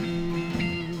blues,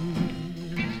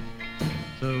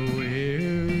 the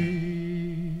weary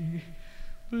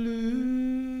blue.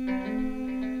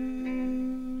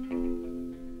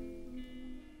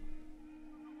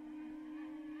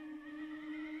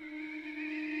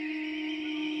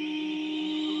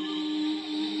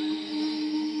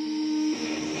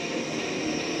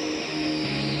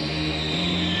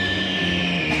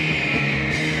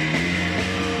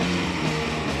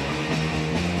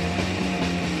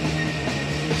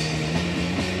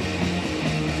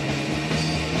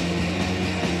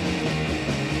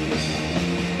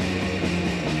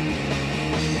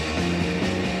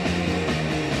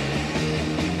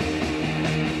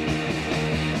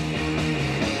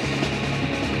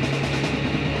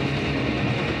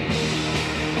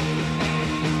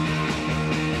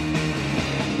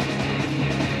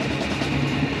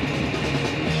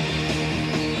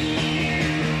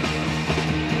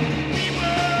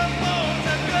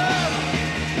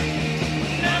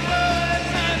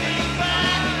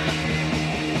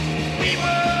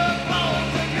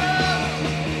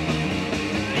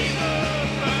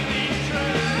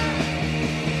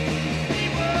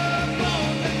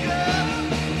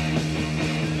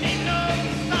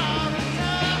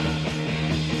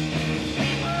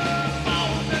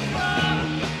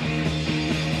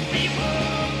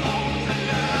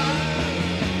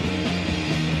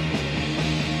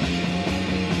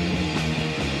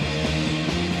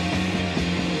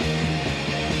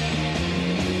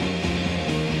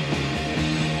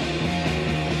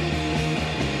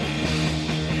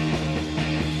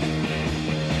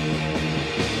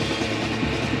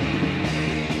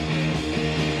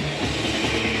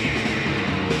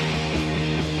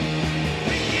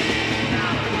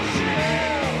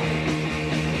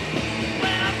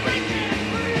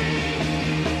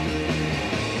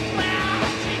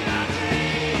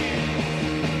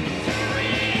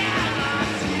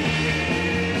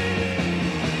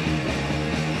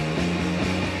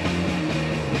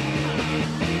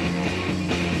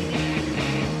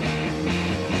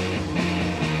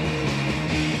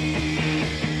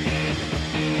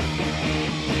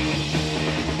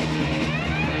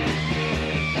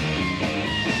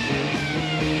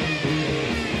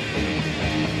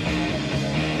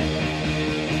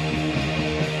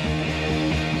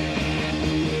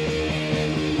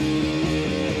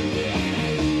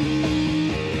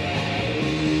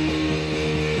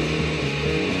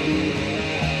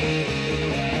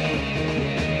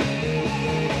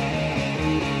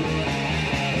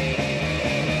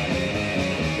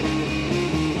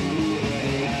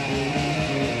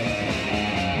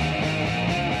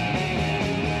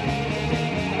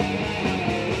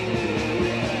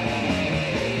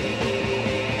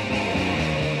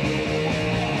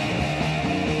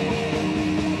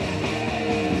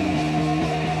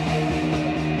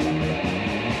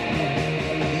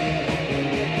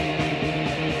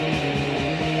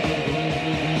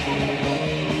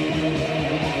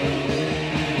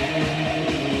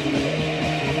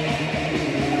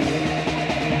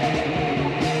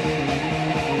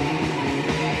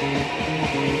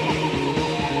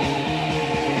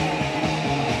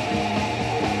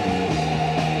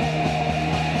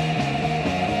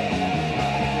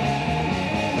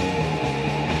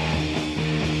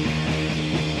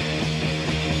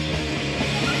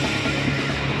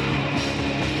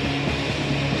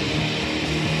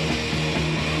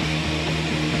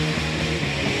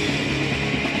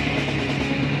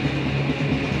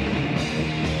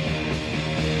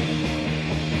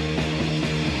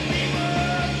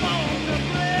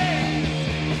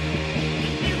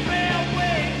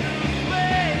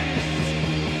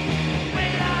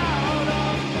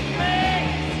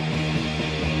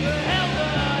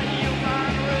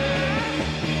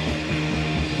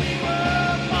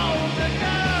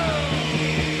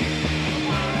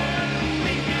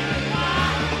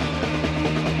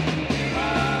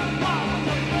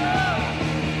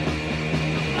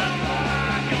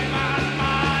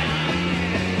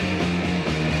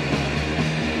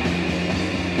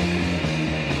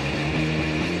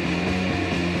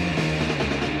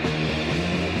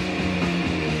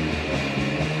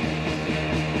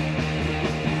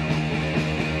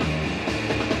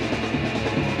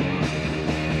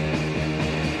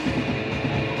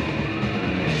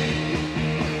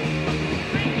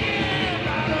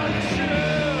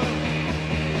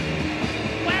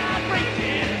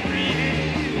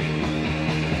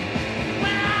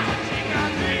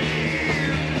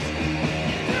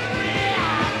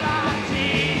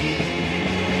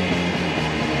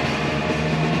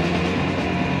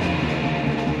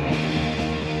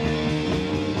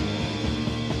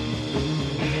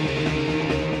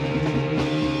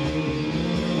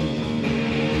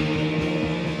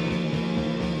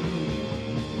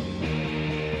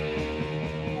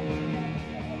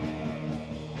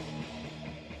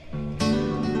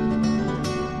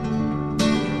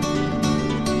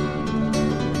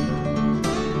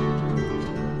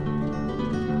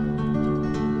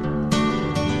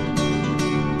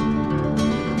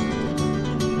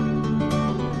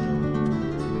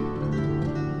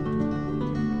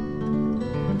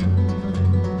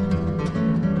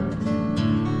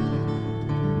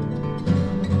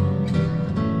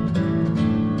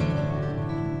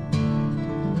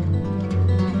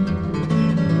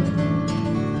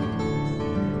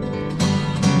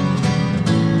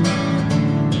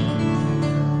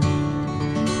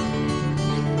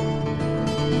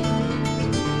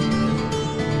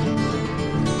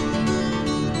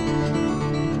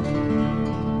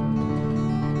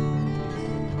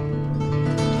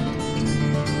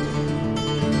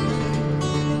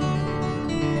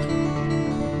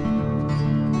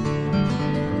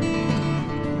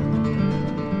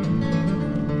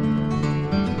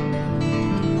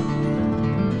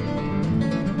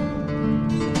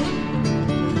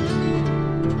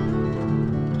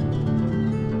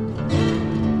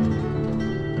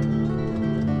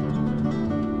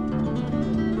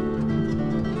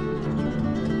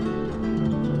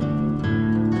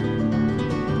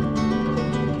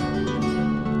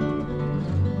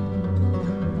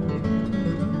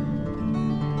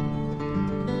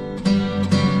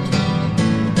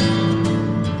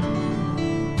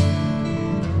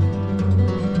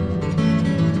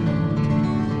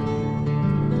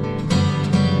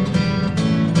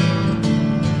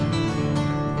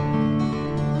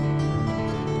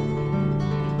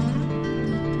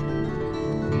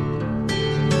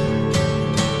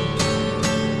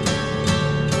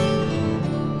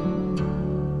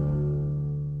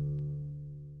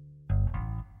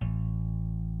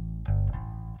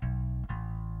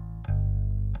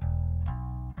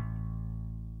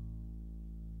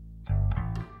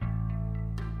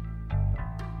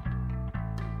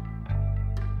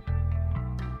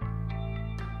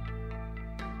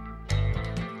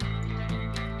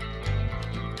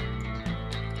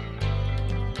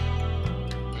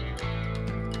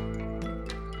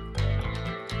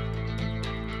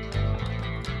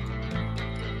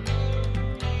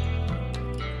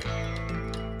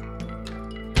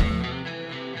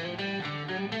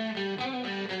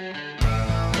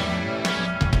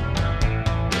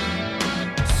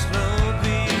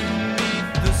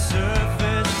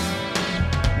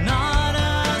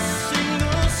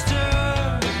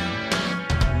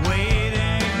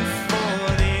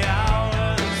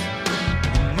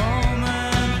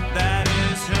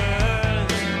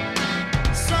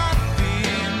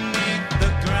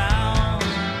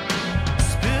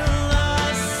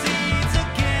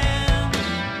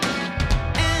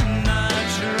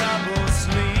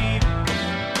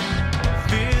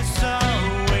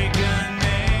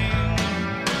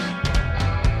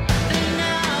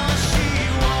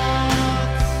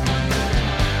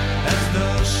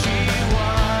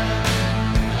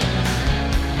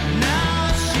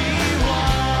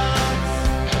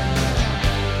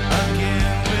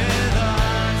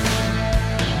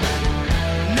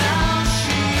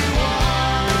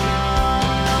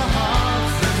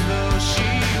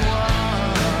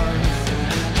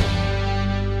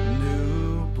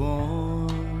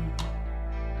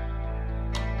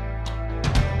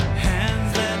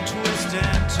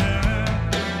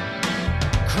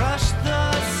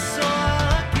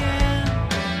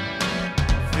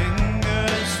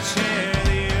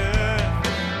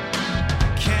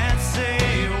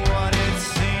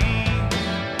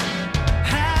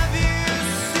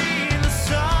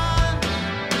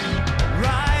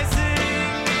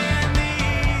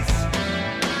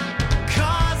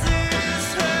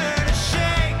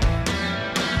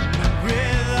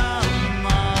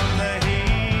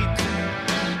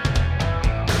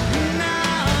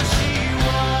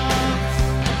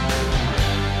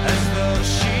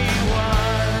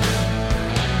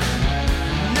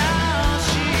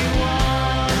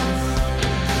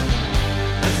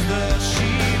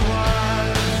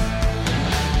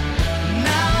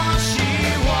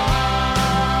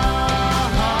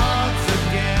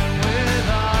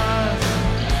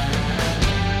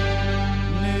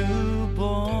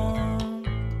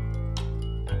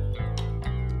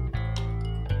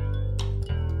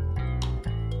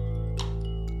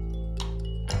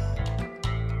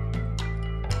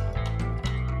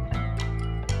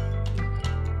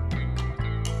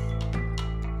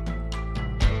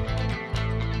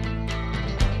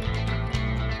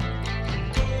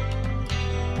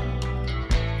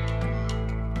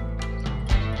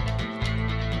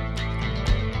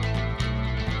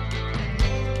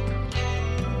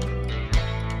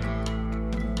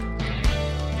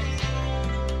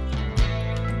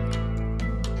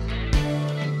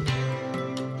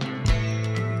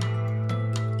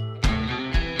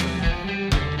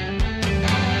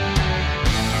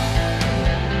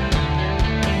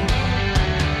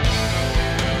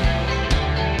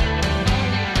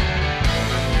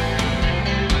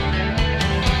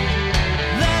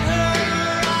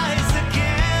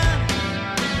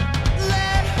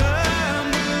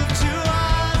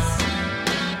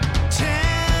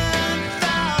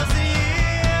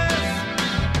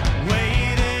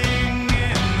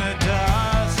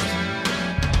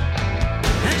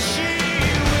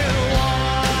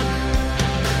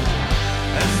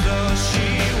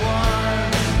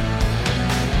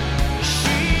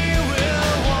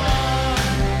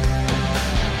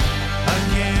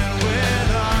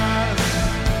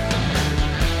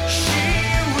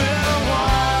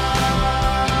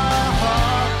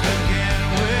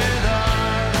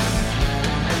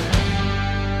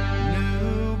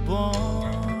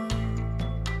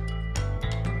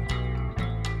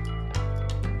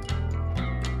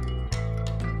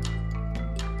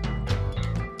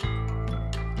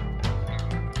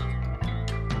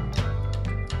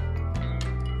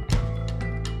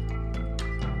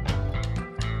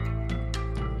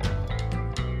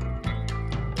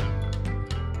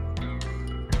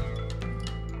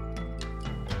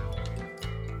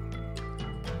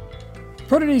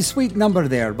 Pretty sweet number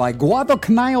there by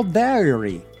Guadalcanal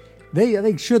Diary.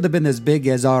 They should have been as big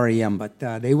as REM, but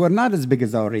they were not as big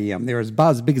as REM. They were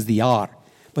about as big as the R.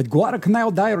 But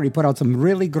Guadalcanal Diary put out some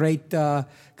really great kind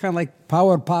of like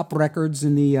power pop records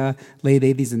in the late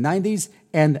 80s and 90s,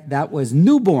 and that was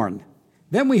Newborn.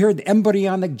 Then we heard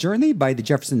Embryonic Journey by the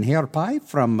Jefferson Hair Pie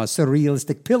from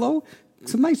Surrealistic Pillow.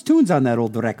 Some nice tunes on that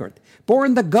old record.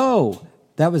 Born to Go,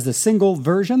 that was the single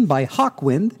version by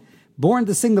Hawkwind. Born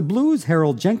to Sing the Blues,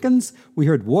 Harold Jenkins. We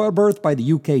heard Warbirth by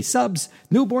the UK Subs.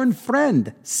 Newborn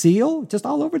Friend, Seal, just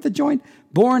all over the joint.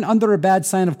 Born Under a Bad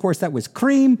Sign, of course, that was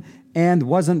Cream. And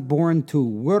Wasn't Born to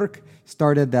Work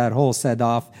started that whole set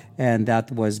off, and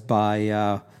that was by,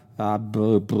 I don't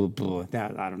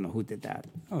know who did that.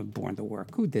 Oh, Born to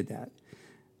Work. Who did that?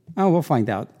 Oh, we'll find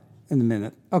out in a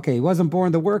minute. Okay, Wasn't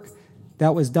Born to Work.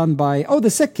 That was done by,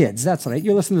 the Sick Kids. That's right.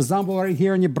 You're listening to Zombo right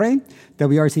here in your brain,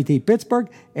 WRCT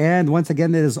Pittsburgh. And once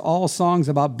again, it is all songs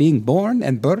about being born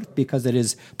and birth because it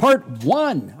is part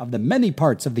one of the many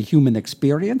parts of the human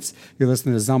experience. You're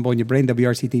listening to Zombo in your brain,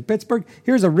 WRCT Pittsburgh.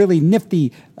 Here's a really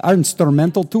nifty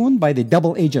instrumental tune by the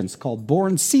Double Agents called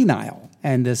Born Senile.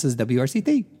 And this is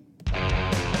WRCT.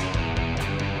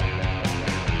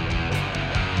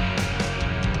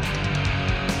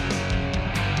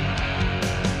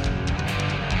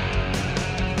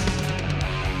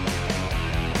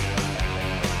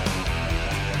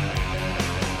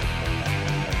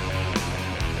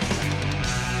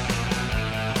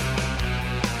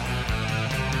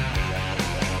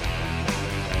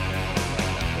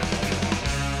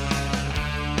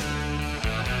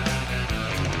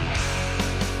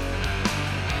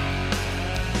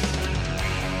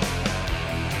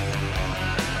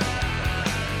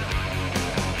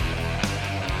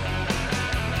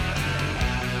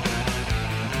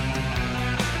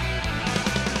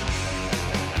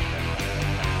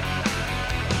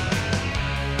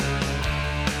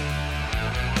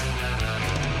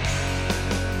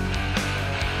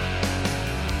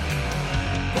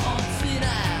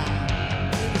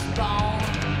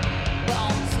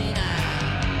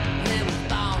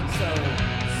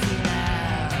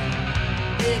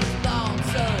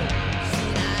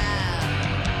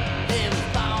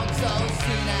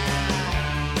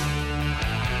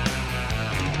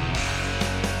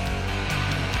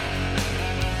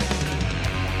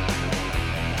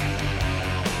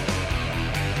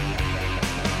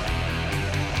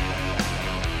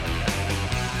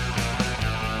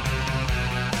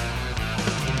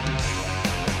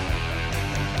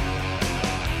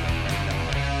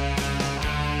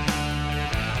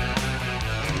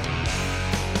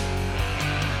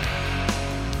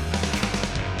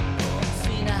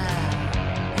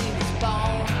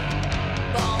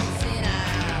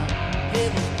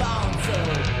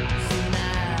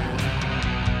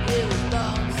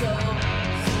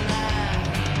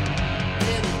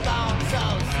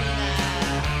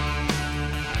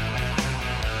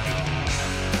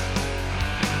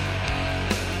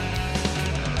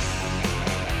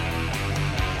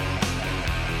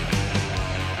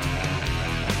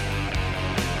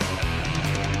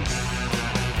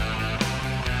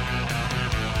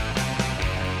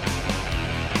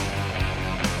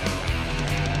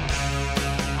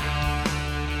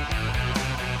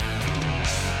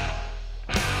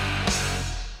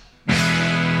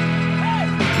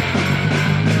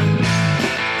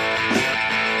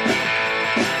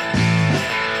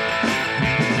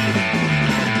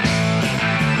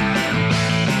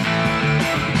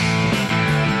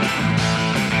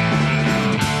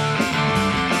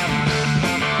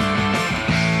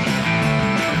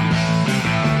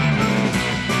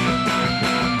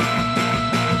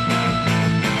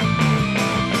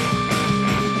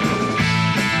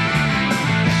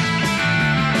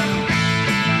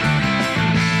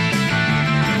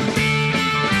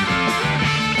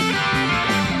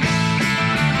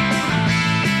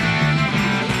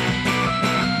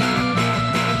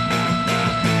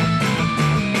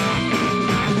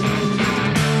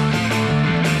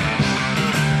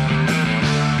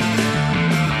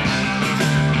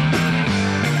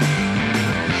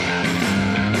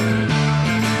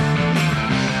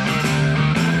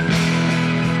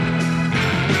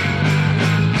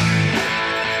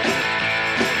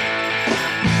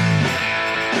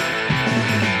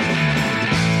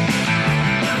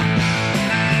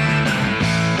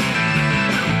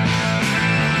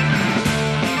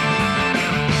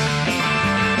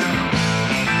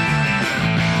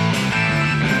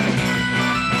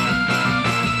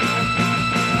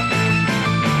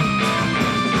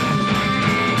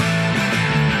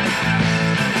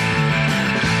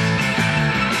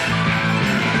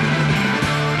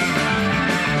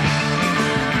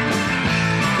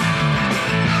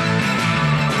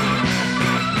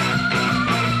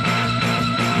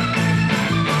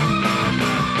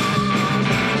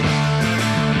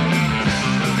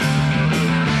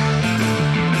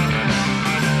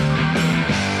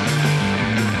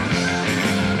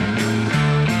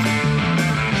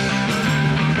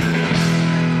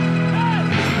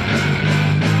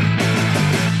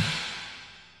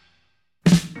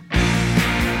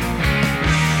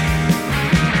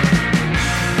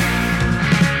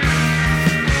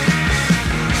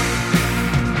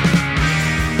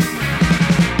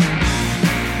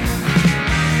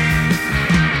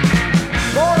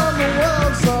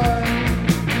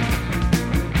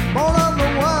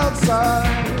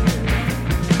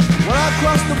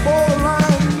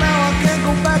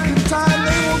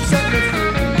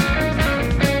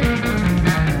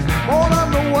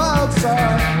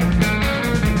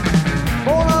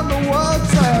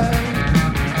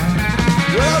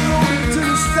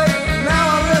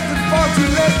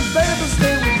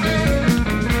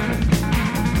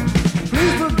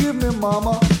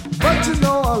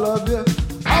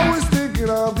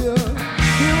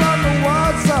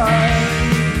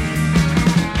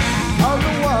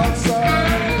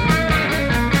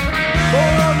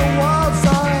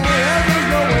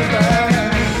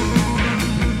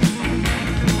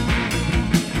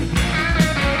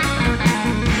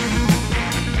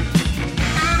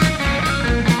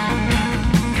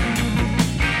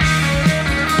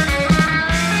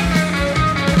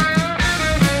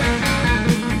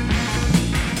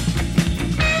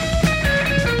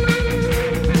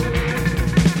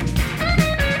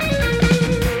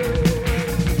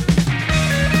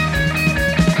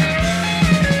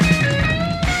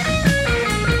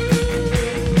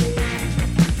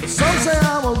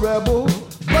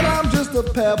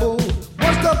 pebble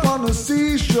washed up on the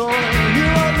seashore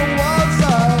here on the wild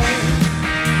side.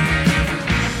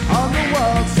 On the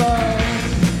wild side.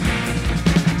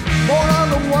 Born on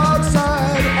the wild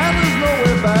side and there's no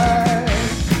way back.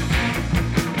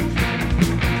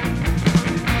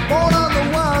 Born on the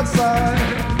wild side.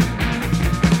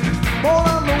 Born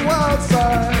on the wild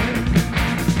side.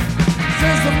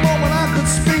 Since the moment I could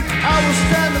speak, I was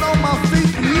standing on my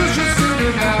feet. You should see me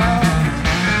now.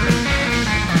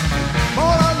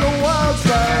 Born on the wild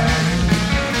side.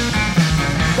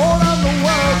 Born on the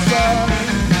wild side.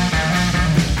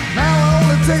 Now I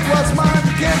only take what's mine.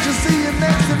 Can't you see it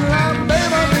next in line?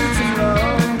 Babe, I need some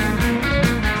love.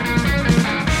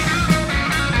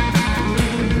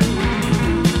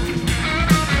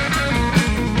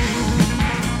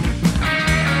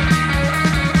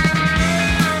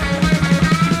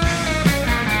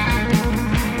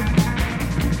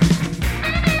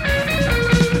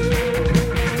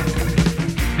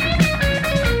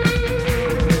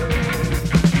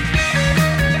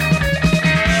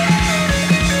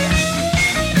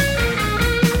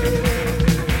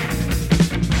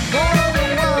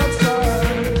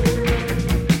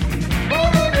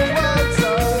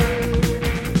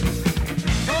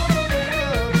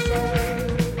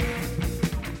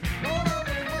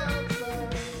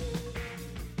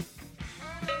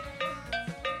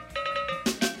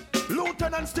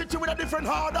 Lieutenant Stitch with a different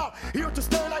order. Here to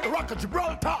stay like a rock of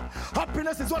Gibraltar.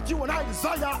 Happiness is what you and I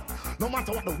desire. No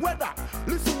matter what the weather,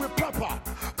 listen with proper.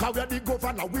 Cause we are the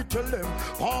governor, we tell them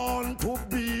born to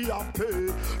be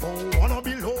happy. Don't wanna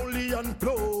be lonely and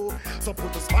blue. So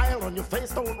put a smile on your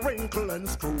face, don't wrinkle and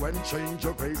screw, and change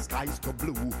your gray skies to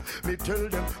blue. Me tell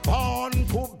them born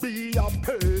to be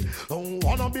happy. Don't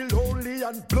wanna be lonely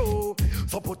and blue.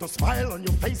 So put a smile on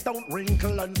your face, don't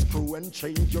wrinkle and screw, and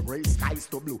change your gray skies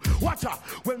to blue. Watch out,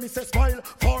 when me say smile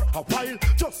for a while,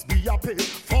 just be happy.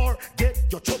 Forget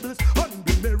your troubles and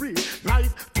be merry.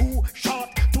 Life too short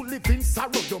to live in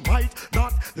sorrow. You might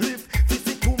not live to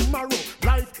see tomorrow.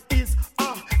 Life is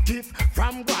a gift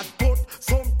from God, but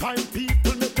sometimes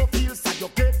people make you feel sad. You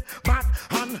get mad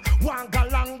and want go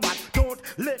along, but don't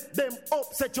let them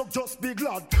upset you. Just be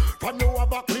glad from you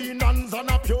have a clean hands and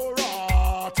a pure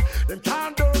heart. Them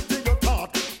can't dirty your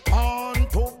thought. Born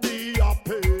to be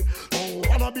happy. Don't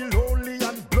wanna be lonely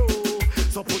and blue.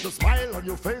 So put a smile on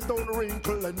your face, don't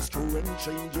wrinkle and screw, and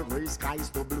change your gray skies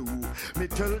to blue. Me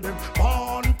tell them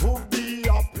born to be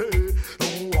happy.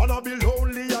 Don't wanna be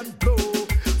lonely and blue.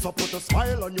 So put a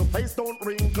smile on your face, don't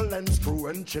wrinkle and screw,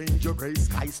 and change your gray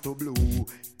skies to blue.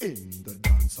 In the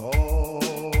dance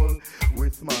hall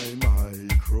with my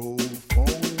microphone,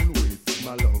 with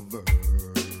my lover.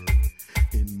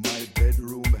 In my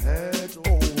bedroom at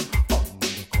home on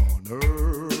the corner,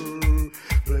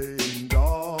 playing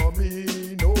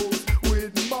dominoes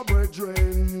with my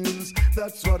brethren.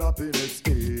 That's what happiness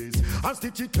is. And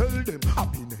Stitchy tell them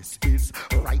happiness is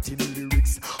writing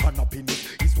lyrics, and happiness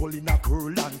is holding a girl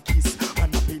and kiss,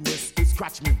 and happiness is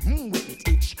scratch me with it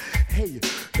itch. Hey,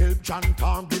 help John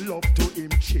Tom be love to him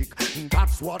chick.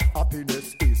 That's what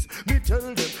happiness is. Me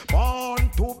tell them born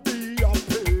to be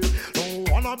happy. Don't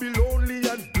wanna be lonely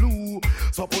and blue.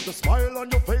 So put a smile on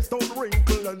your face, don't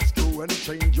wrinkle and screw, and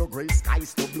change your gray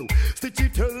skies to blue.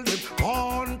 Stitchy tell them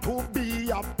born to be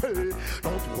happy.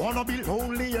 Don't wanna be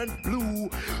lonely and blue.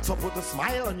 So put a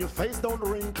smile on your face, don't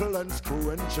wrinkle and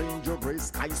screw, and change your gray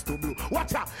skies to blue.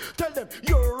 Watch out, tell them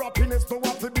your happiness don't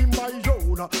have to be my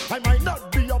own. I might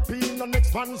not be happy in the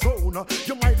next fan zone.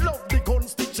 You might love the gun,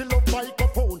 Stitchy love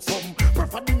microphone. Some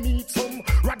prefer the meat, some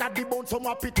rather the bone. Some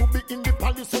happy to be in the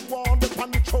palace, some want the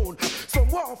on the throne. Some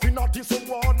want to naughty, some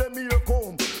want them here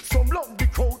come. Some love the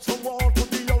crowd, some want to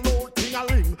be alone,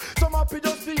 ting-a-ling. Some happy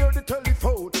just to hear the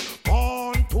telephone.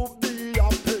 Born to be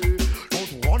happy.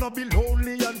 Don't wanna be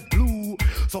lonely and blue.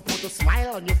 So put a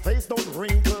smile on your face, don't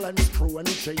wrinkle and screw, and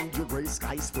change your gray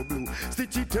skies to blue.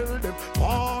 Stitchy tell them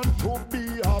born to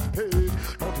be happy.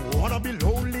 Don't wanna be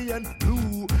lonely and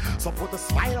blue. So put a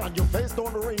smile on your face,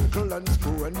 don't wrinkle and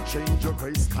screw, and change your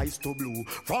gray skies to blue.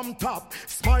 From top,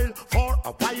 smile for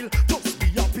a while, just be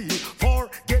happy.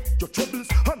 Forget your troubles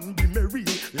and be merry.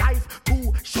 Life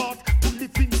too short to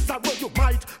live in sorrow. You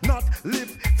might not live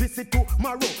visit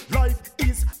tomorrow. Life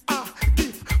is a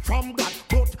gift from God,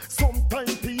 but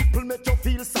sometimes people make you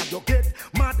feel sad. You get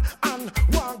mad and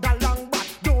want along, but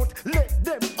don't let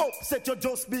them upset you.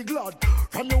 Just be glad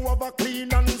from you have a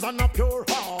clean hands and a pure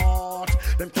heart.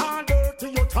 Them can't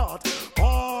dirty your thought.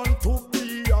 Born to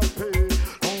be happy.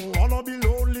 Don't wanna be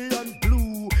lonely and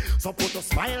blue. So put a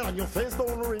smile on your face,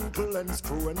 don't wrinkle and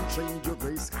screw, and change your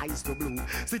gray skies to blue.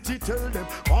 Stitchy tell them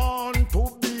born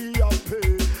to be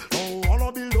happy. Don't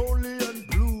wanna be lonely and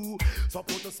blue. So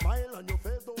and your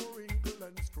feather wrinkle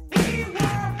and screw. We were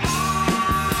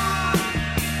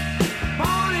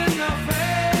born in the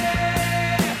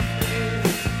fair.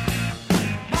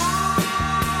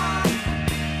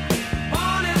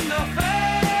 Born in the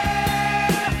fair.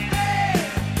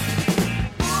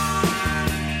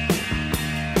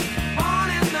 Born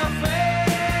in the fair.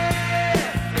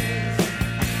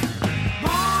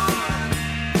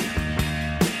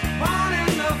 Born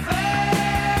in the fair.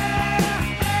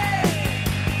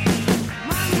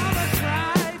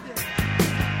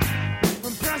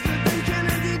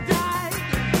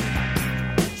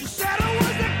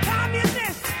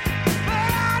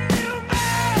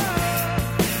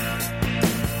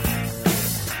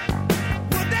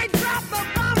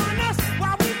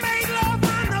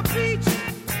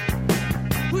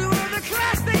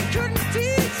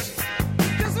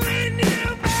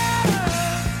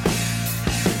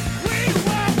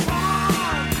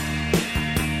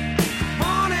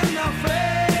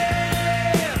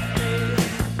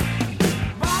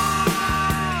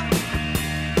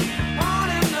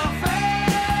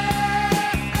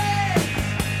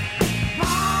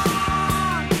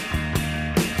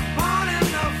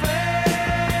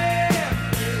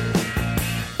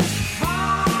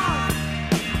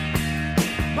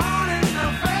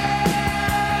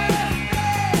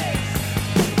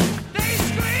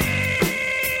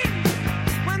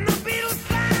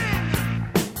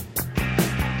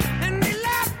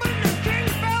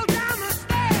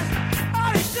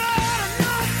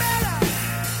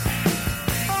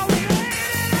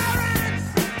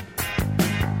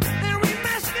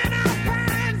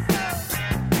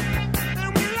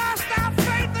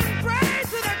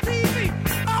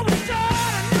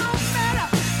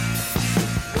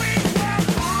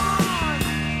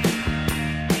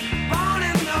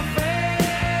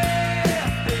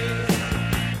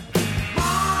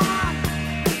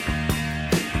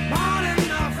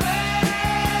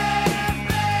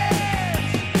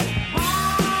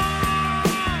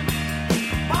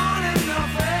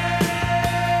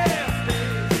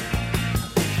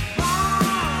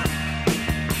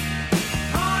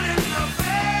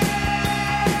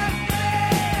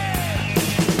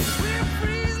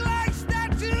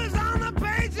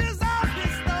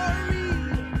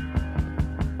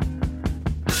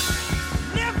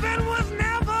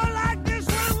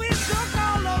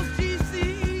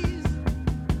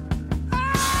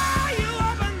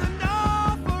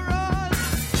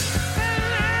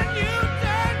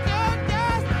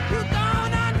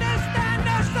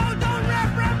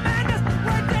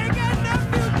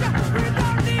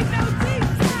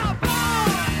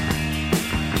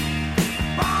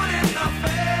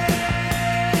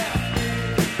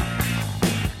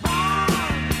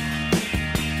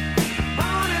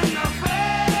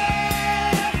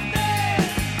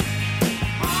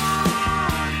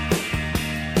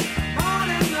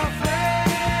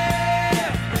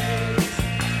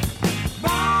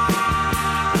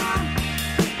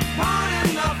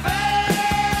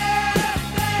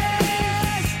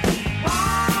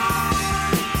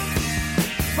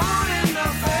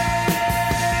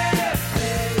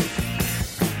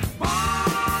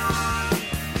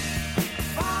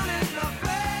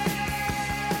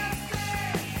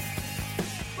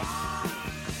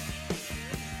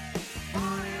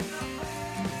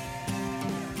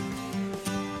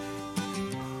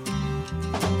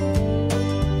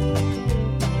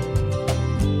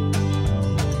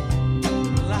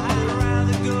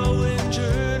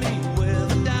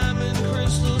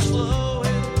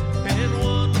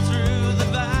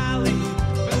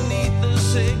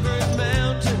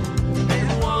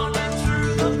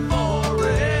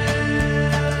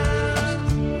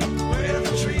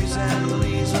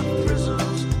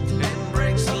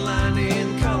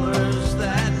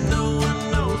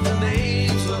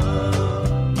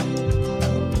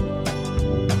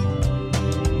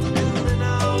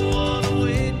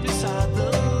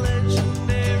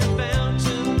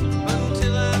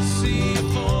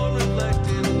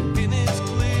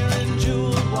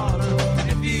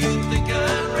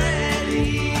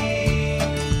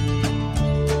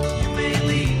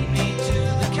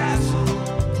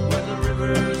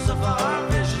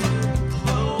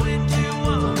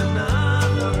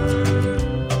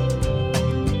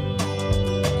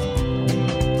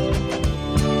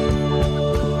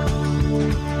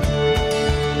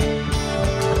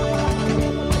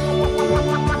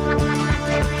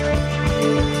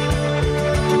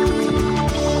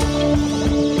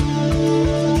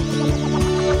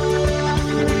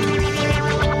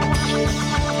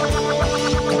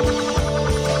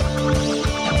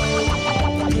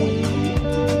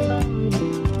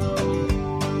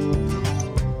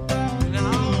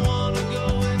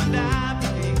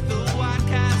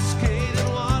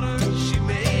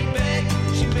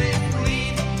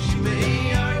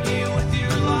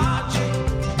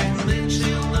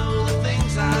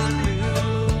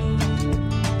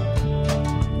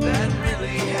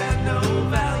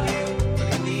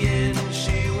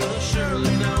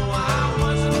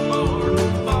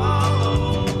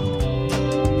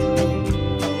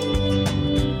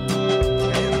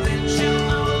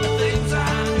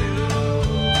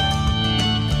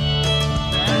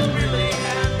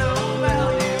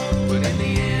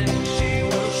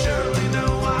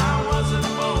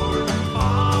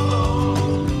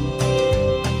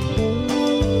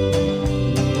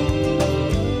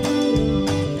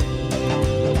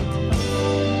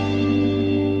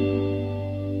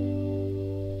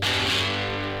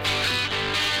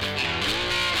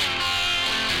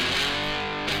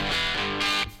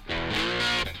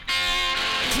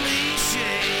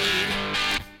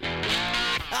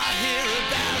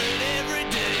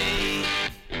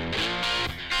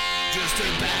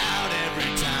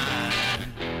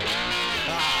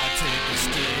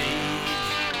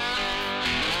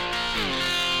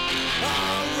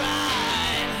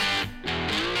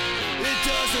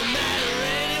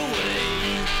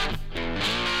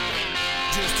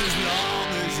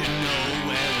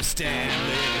 stand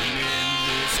living in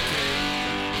this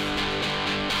cave.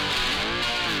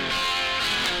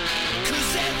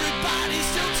 'Cause everybody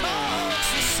still talks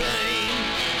the same.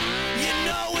 You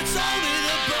know it's only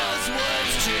the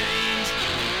buzzwords change.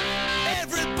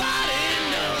 Everybody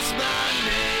knows my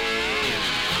name.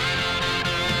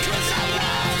 'Cause I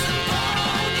wasn't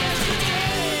born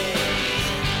yesterday.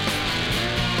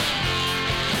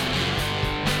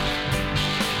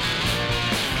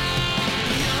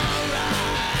 Your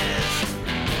eyes,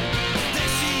 they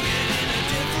see it in a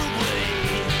different way.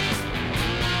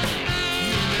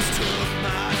 You mistook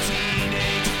my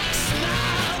teenage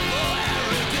smile for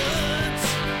arrogance.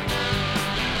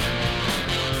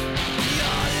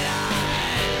 Your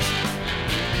lies,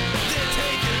 they're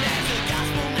taken as a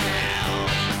gospel now.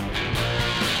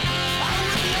 I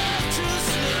would love to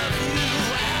snuff you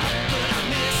out, but I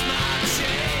miss my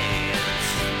chance.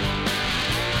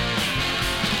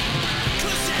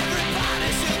 'Cause everybody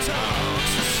still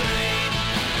talks the same.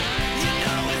 You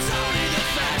know it's only the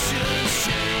fashions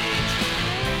change.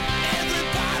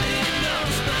 Everybody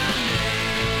knows my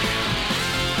name.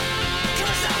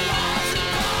 'Cause I wasn't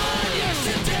born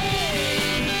yesterday.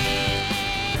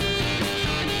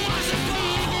 Wasn't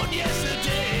born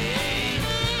yesterday.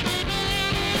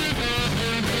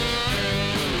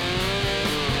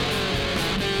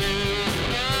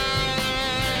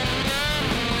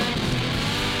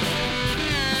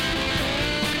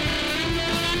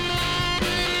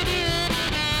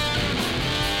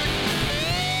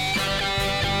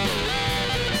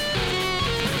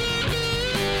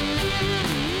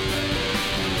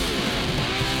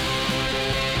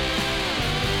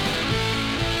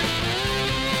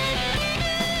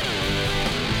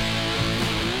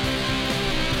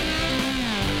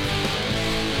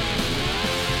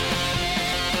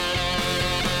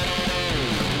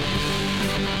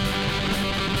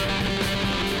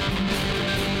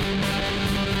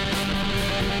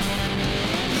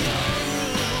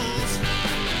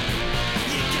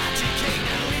 You got your cake,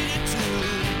 now eat it too.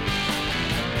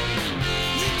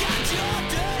 You got your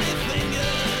dirty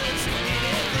fingers in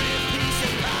every piece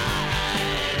of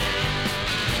pie.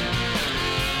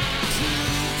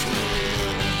 Too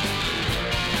cool.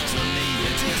 To me,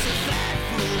 you're just a fat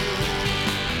fool.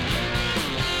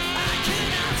 I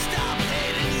cannot stop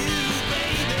hating you,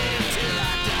 baby, till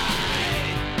I die.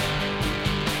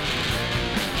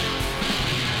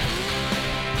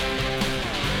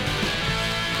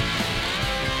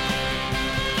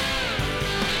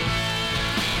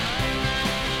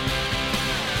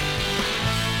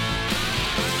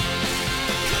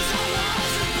 Cause I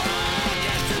wasn't born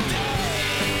yesterday.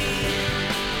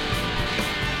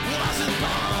 Wasn't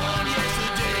born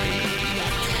yesterday.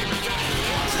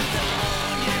 Wasn't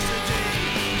born yesterday.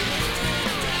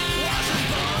 Wasn't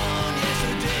born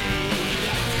yesterday.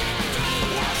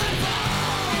 Wasn't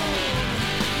born.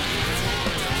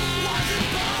 Wasn't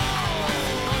born.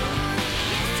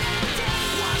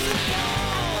 Wasn't born.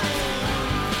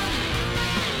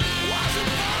 Wasn't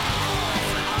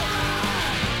born.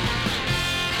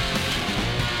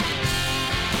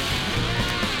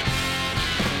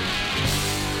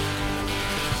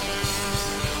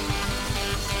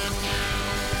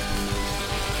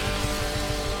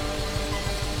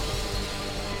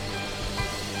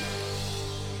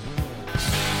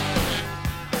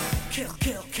 Kill,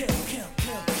 kill, kill, kill,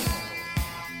 kill.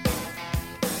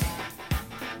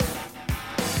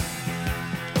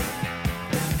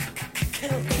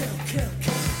 Kill, kill, kill,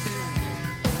 kill.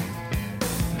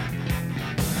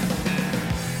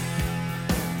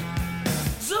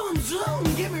 Zoom, zoom,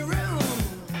 give me room.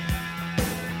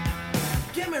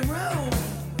 Give me room.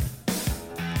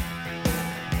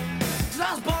 'Cause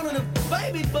I was born in a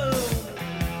baby boom.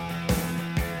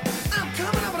 I'm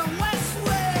coming up with a west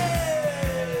way.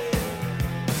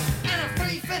 And a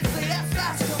 350,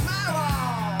 that's Camaro.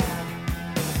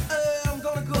 I'm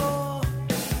gonna go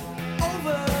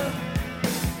over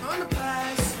on the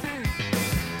pass.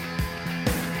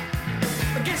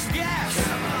 Against the gas.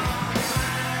 Come on,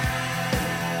 man.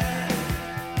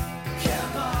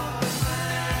 Come on, man.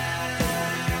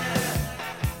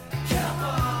 Come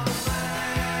on, man.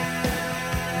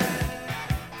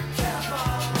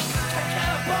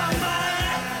 Come on,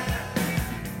 man.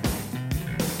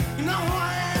 You know who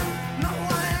I am? Know who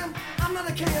I am? I'm not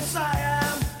a king of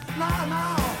Siam. No, no,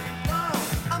 no.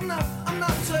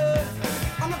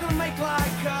 I'm not gonna make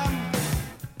like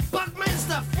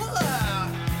Buckminster Fuller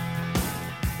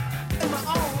in my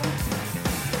own.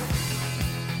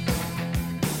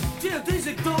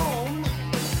 Geodesic dome.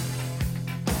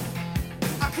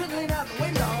 I could lean out the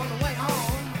window on the way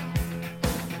home.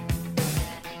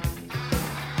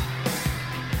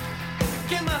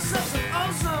 Get myself some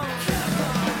ozone.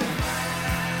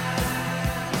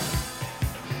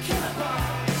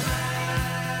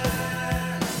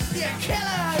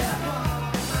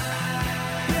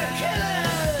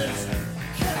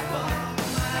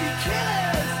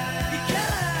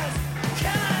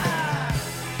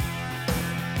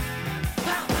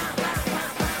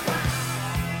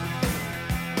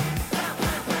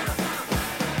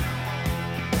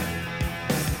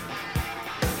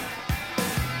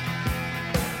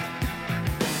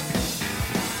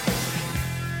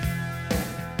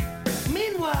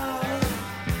 world.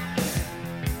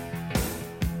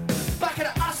 Back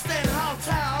at the Austin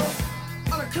Hotel,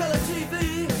 on a color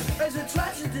TV, there's a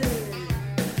tragedy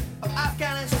of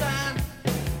Afghanistan,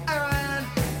 Iran,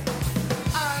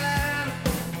 Ireland,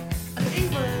 and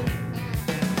even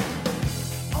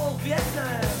old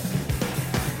Vietnam.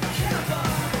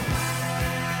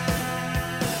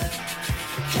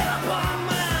 Cannibal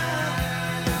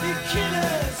man, you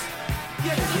killers,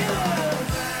 you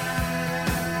killers.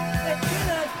 They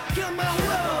kill my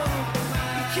world,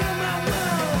 you kill my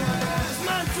world. It's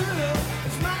mine too,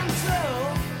 it's mine too.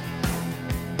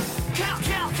 Cow,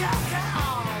 cow, cow,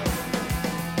 cow.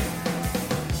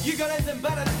 You got anything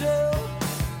better to do?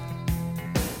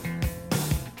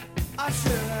 I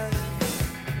should.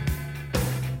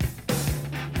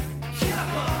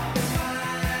 Cannibal.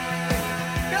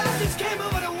 God just came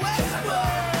over to Westwood.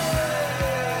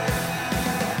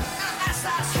 That's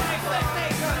our straight foot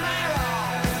thing from Mero.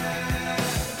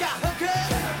 Got hookers,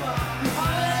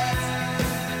 pilots,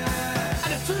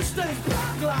 and a two-stage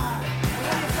block line.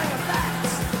 What do you think of that?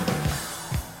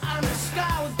 And the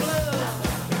sky was blue,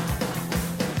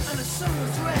 and the sun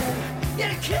was red.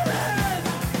 Yeah, the killers!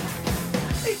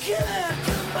 The killers!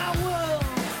 Kill my world!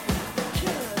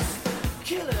 Killers!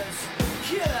 Killers!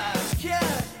 Killers!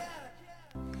 Killers!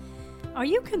 Are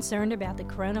you concerned about the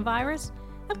coronavirus?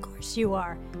 Of course you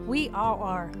are. We all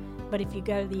are. But if you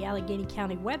go to the Allegheny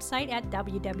County website at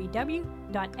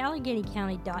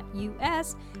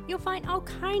www.alleghenycounty.us, you'll find all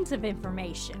kinds of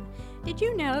information. Did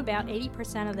you know about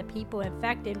 80% of the people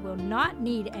infected will not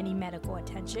need any medical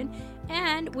attention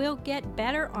and will get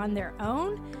better on their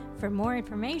own? For more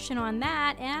information on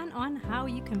that and on how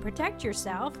you can protect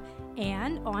yourself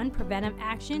and on preventive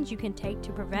actions you can take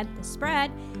to prevent the spread,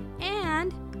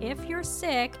 and if you're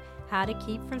sick, how to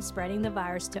keep from spreading the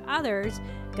virus to others,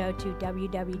 go to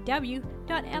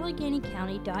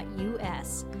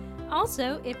www.alleghenycounty.us.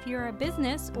 Also, if you're a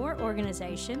business or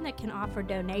organization that can offer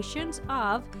donations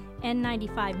of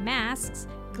N95 masks,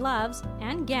 gloves,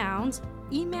 and gowns,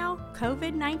 email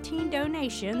COVID-19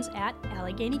 donations at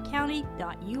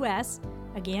alleghenycounty.us.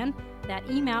 Again, that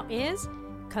email is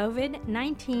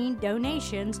COVID-19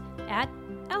 donations at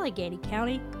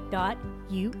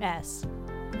alleghenycounty.us.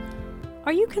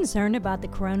 Are you concerned about the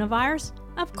coronavirus?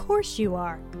 Of course you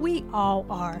are. We all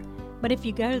are. But if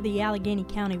you go to the Allegheny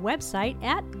County website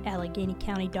at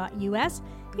alleghenycounty.us,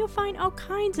 you'll find all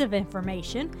kinds of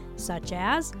information, such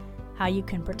as how you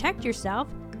can protect yourself,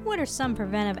 what are some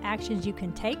preventive actions you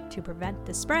can take to prevent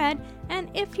the spread, and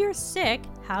if you're sick,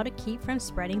 how to keep from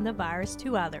spreading the virus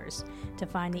to others. To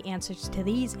find the answers to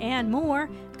these and more,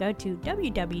 go to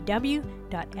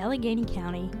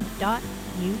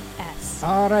www.alleghenycounty.us.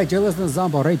 All right, you're listening to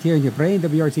Zombo right here in your brain,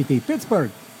 WRCT Pittsburgh.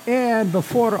 And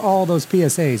before all those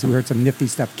PSAs, we heard some nifty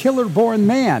stuff. Killer Born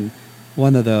Man,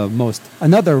 one of the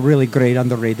another really great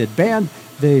underrated band,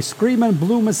 the Screamin'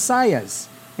 Blue Messiahs.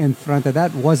 In front of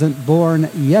that, Wasn't Born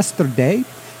Yesterday,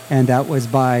 and that was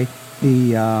by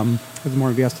the, Was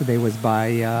Born Yesterday was by,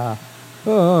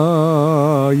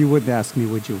 you wouldn't ask me,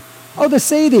 would you? Oh, the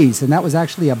Sadies, and that was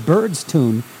actually a Birds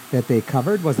tune that they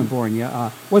covered. Wasn't Born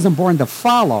to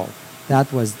Follow.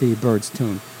 That was the Birds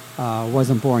tune.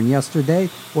 Wasn't Born Yesterday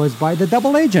was by the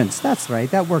Double Agents. That's right.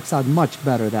 That works out much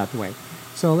better that way.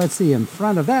 So let's see. In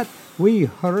front of that, we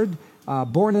heard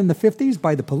Born in the 50s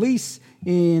by the Police.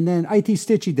 And then IT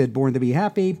Stitchy did Born to Be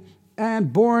Happy.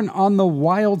 And Born on the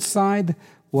Wild Side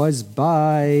was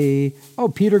by,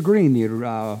 Peter Green, the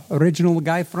original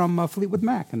guy from Fleetwood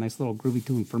Mac. A nice little groovy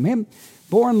tune from him.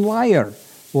 Born Liar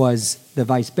was the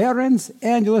Vice Barons.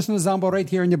 And you listen to Zombo right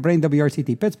here in your brain,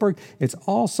 WRCT Pittsburgh. It's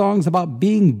all songs about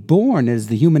being born as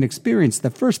the human experience,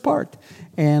 the first part.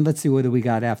 And let's see, what do we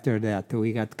got after that?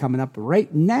 We got coming up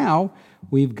right now,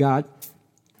 we've got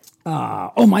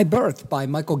Oh My Birth by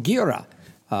Michael Gira,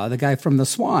 the guy from the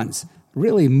Swans.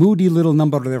 Really moody little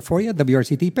number there for you,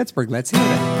 WRCT Pittsburgh. Let's hear it.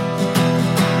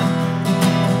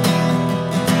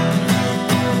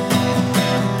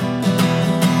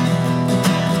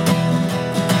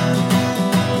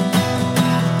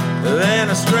 Then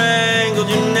I strangled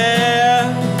your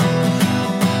neck,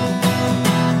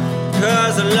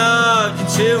 'cause I loved you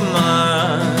too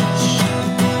much.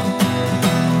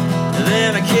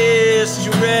 Then I kissed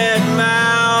your red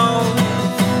mouth,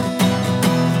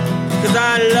 'cause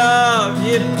I love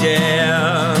you to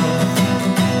death.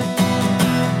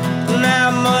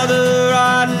 Now, mother,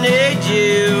 I need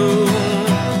you.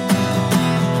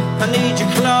 I need your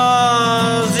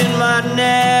claws in my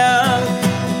neck.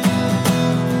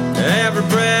 Every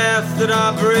breath that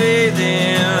I breathe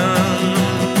in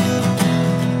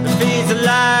feeds the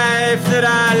life that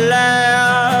I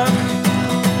lack.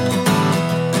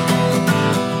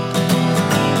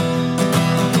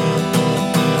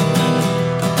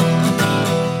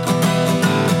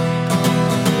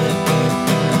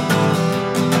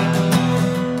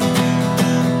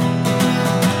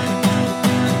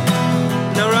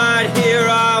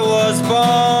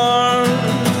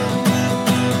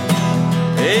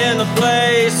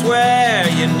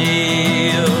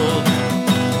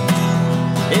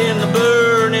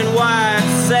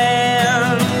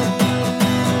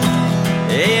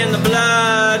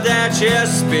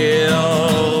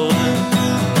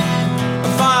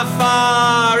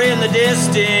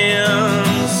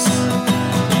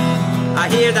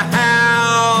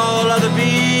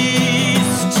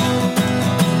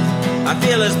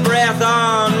 feel his breath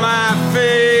on my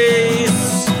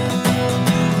face.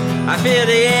 I feel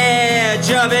the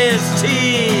edge of his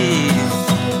teeth.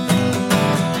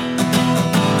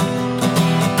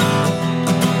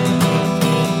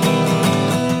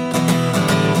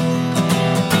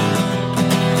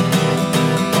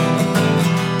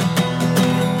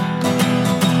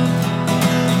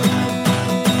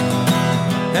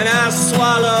 And I'll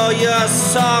swallow your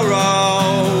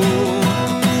sorrow,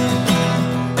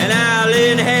 and I'll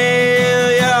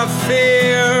inhale your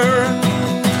fear,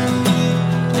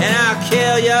 and I'll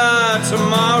kill your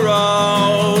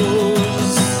tomorrows,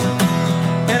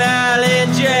 and I'll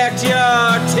inject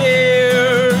your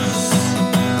tears.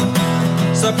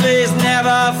 So please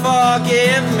never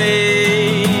forgive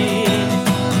me,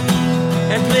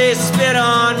 and please spit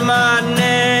on my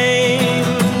name,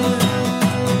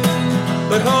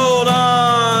 but hold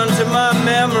on to my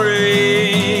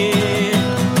memory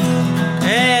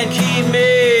and keep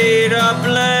me to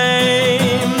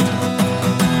blame.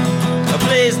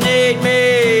 Please need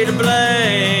me to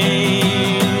blame.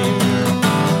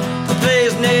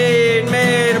 Please need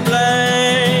me to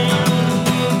blame.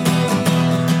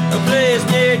 Please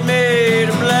need me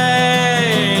to blame.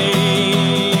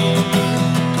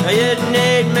 You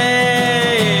need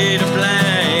me to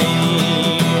blame.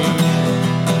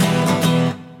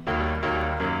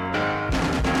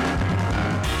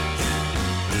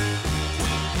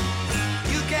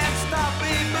 You can't stop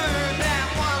a bird that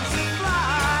wants to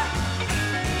fly,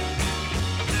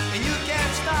 and you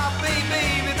can't stop a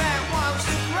baby that wants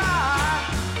to cry,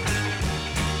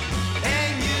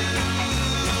 and you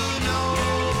know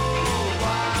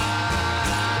why.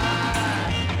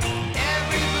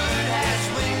 Every bird has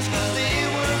wings 'cause they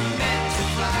were meant to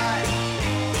fly,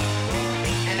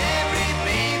 and every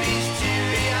baby's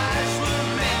teary eyes were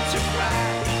meant to cry,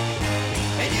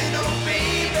 and you know,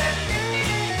 baby.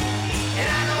 And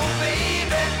I know,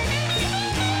 baby,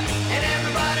 and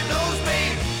everybody knows,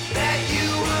 babe, that you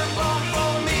were born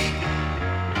for me.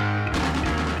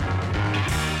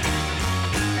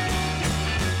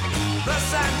 The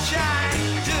sunshine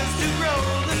just to grow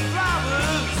the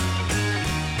flowers.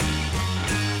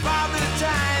 Father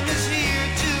time is here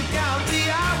to count the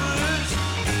hours,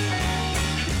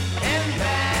 and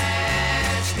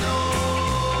that's no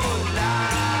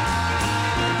lie.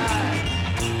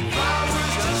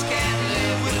 Flowers just can't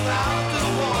live without the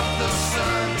warmth of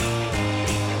sun.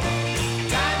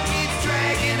 Time keeps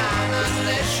dragging on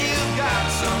unless you've got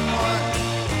someone.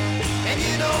 And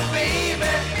you know,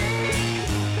 baby,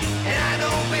 and I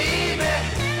know, baby,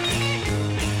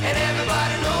 and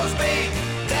everybody knows, babe,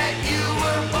 that you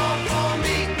were born for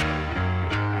me.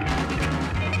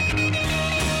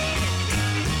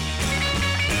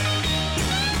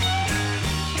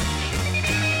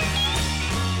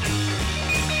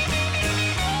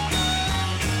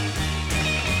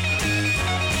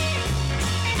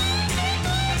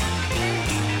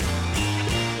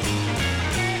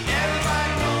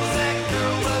 Everybody knows that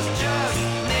girl was just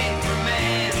made for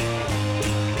man.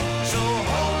 So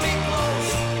hold me close,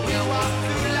 we'll walk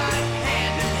through life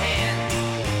hand in hand.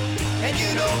 And you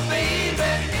know,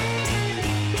 baby,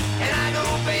 and I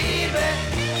know, baby,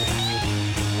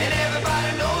 and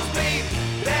everybody knows, babe,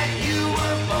 that you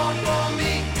were born for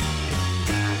me.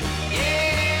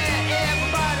 Yeah,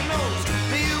 everybody knows that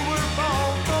you were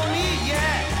born for me,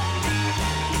 yeah.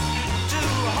 To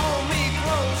hold me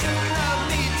close and love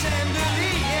me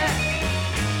tenderly, yeah.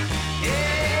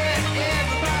 Yeah,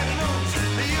 everybody knows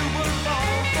that you were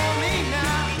born for me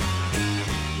now.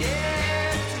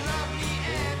 Yeah, to love me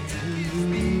and to kiss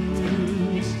me.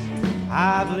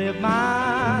 I've lived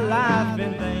my life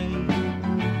in vain.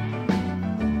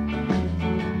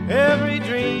 Every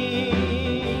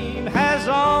dream has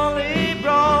only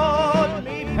brought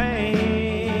me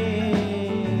pain.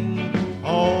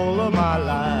 All of my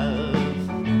life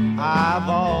I've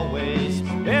always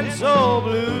been so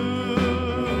blue.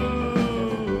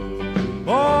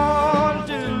 Born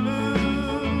to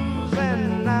lose,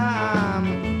 and I'm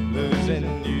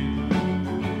losing you.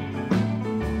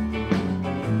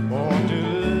 Born to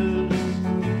lose,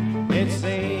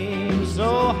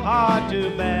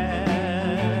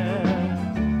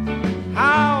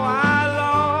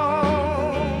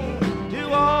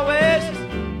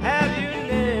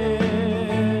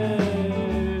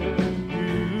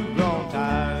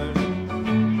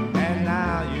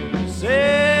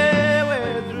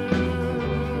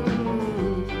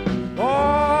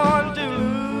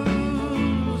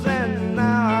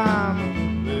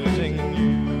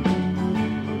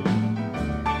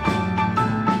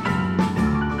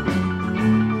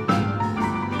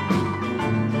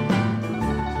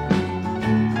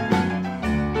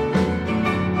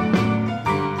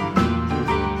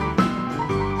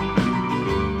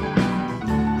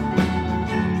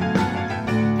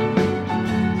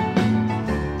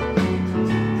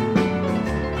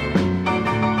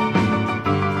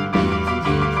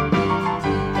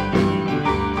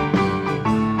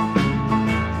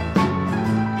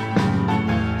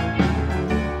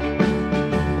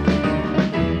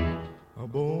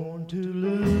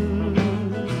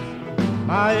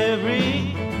 my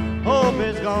every hope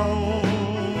is gone.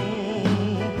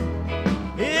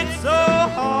 It's so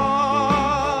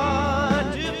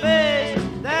hard to face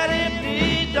that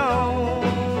empty dawn.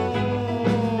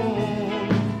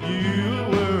 You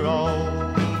were all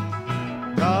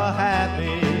the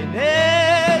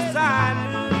happiness I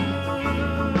knew.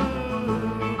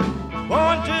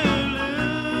 Born to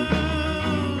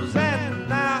lose, and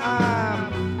now I'm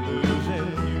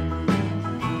losing you.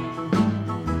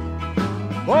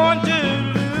 Born to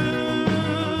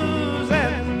lose,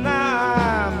 and now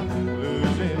I'm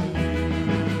losing you.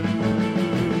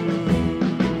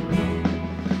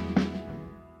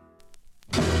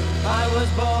 I was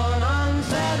born on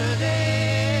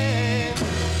Saturday,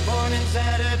 born in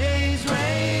Saturday's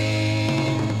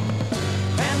rain,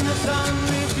 and the sun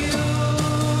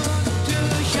refused to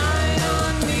shine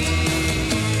on me.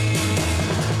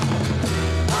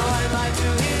 How I'd like to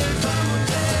hear someone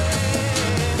say,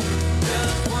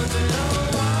 just once in a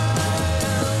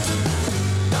while,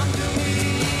 come to me,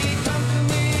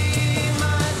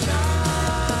 my child.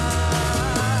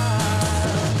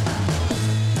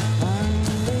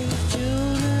 Monday's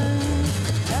children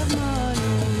have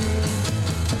money.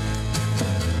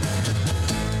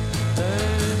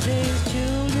 Thursday's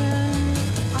children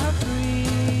are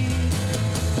free.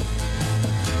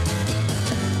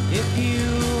 If you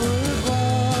were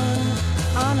born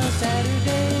on a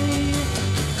Saturday,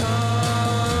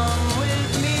 come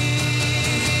with me.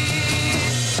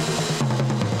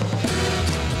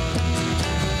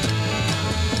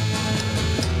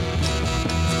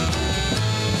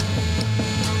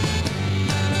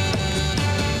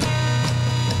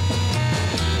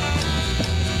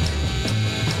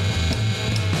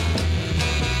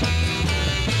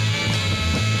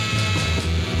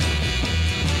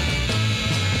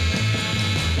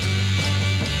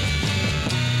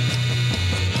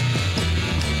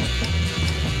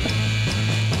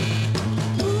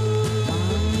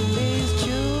 Monday's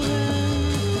children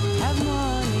have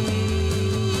money.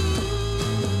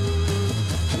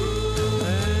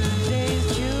 Thursday's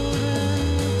children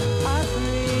are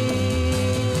free.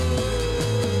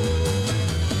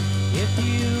 If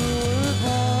you were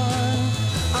born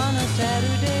on a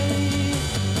Saturday,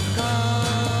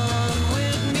 come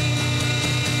with me.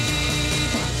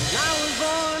 I was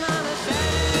born on a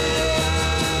Saturday.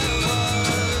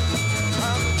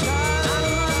 I'm a child. Not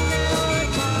a Monday or a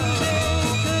Tuesday.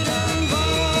 Could have been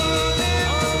born there.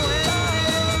 Oh, when I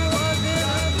was in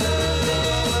a Thursday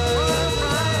or a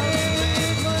Friday.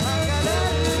 But I got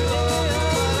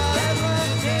that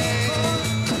much day.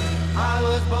 I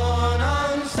was born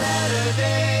on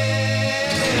Saturday.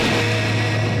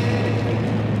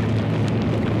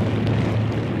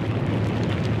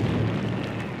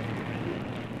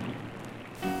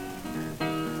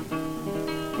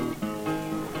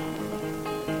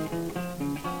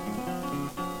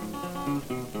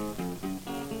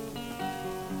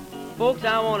 Folks,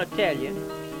 I want to tell you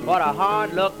what a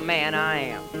hard luck man I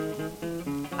am.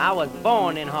 I was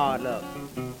born in hard luck.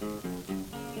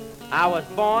 I was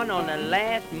born on the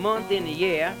last month in the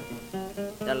year,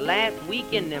 the last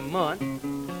week in the month,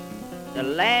 the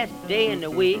last day in the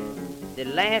week, the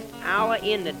last hour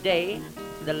in the day,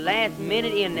 the last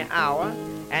minute in the hour,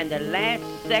 and the last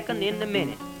second in the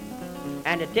minute.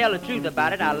 And to tell the truth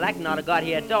about it, I like not have got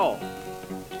here at all.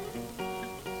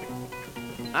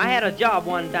 I had a job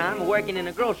one time working in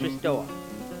a grocery store.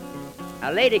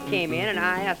 A lady came in and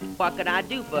I asked what could I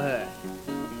do for her.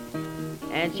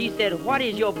 And she said, "What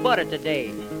is your butter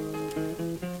today?"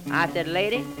 I said,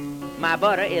 "Lady, my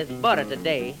butter is butter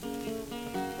today."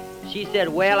 She said,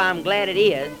 "Well, I'm glad it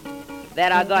is.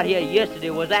 That I got here yesterday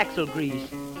was axle grease."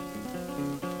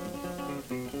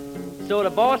 So the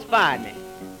boss fired me.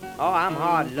 Oh, I'm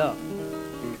hard luck.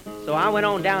 So I went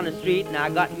on down the street and I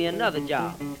got me another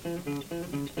job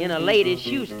in a ladies'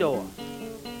 shoe store.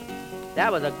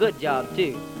 That was a good job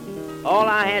too. All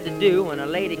I had to do when a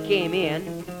lady came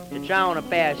in to try on a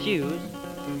pair of shoes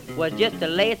was just to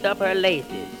lace up her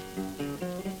laces.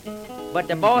 But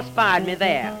the boss fired me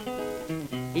there.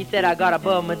 He said I got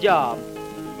above my job.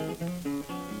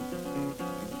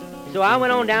 So I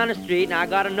went on down the street and I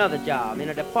got another job in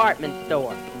a department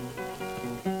store.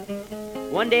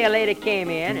 One day a lady came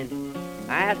in and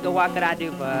I asked her what could I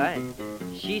do for her, and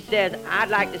she says, "I'd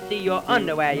like to see your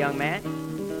underwear, young man."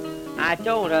 I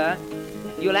told her,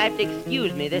 "You'll have to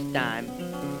excuse me this time.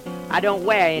 I don't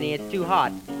wear any, it's too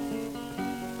hot."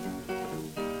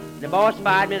 The boss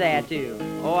fired me there too.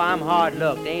 Oh, I'm hard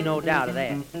luck, there ain't no doubt of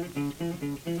that.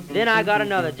 Then I got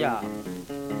another job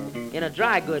in a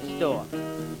dry goods store.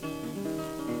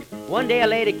 One day a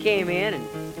lady came in and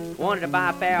wanted to buy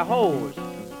a pair of hose.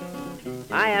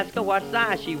 I asked her what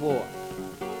size she wore.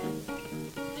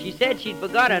 She said she'd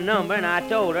forgot her number, and I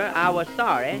told her I was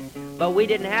sorry, but we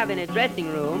didn't have any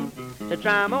dressing room to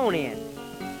try 'em on in.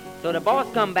 So the boss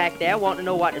come back there wanting to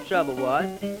know what the trouble was,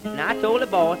 and I told the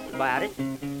boss about it.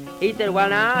 He said, well,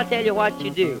 now I'll tell you what you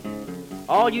do.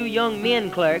 All you young men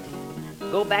clerks,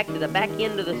 go back to the back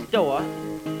end of the store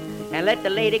and let the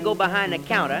lady go behind the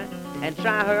counter and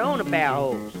try her on a pair of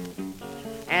hose.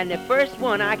 And the first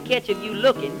one I catch of you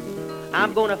looking,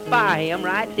 I'm going to fire him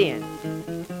right then.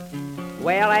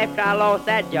 Well, after I lost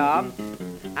that job,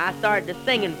 I started to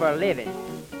singing for a living.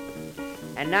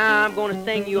 And now I'm going to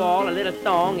sing you all a little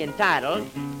song entitled,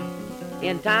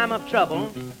 In Time of Trouble,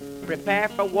 Prepare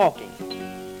for Walking.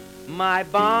 My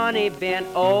Bonnie bent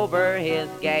over his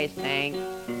gas tank,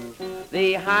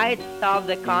 the heights of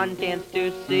the contents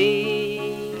to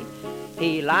see.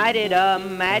 He lighted a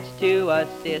match to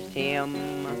assist him.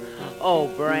 Oh,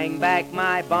 bring back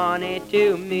my Bonnie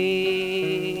to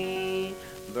me.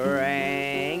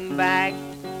 Bring back,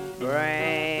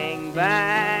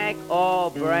 oh,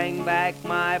 bring back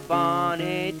my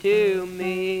Bonnie to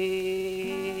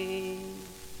me.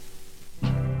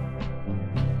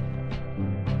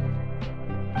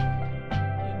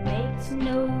 It makes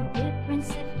no difference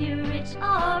if you're rich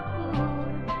or poor,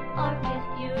 or if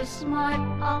you're smart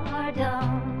or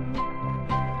dumb.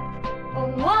 A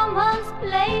woman's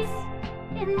place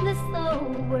in this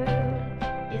whole world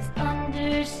is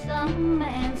under some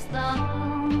man's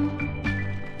thumb.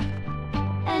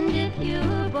 And if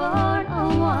you're born a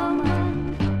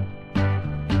woman,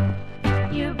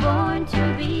 you're born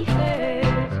to be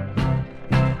hurt.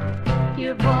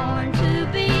 You're born to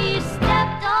be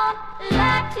stepped on,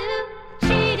 lied to,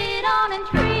 cheated on, and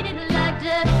treated like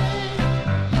dirt.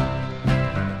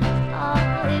 Oh,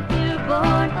 if you're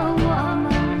born a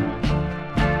woman,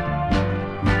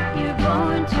 you're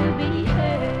born to be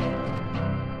hurt.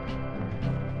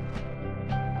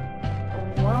 A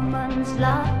woman's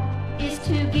lot is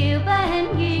to give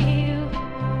and give,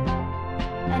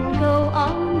 and go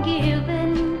on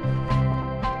giving.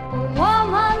 A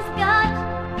woman's got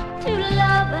to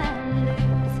love and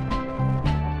lose,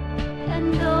 and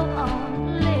go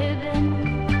on living.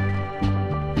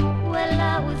 Well,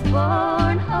 I was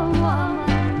born a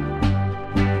woman,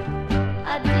 I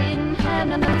didn't have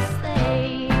no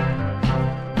say.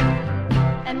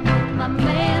 And when my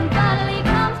man finally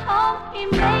comes home, he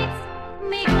makes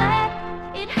me glad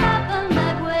it happened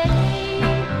that way.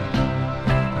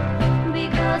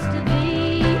 Because to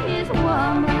be his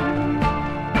woman,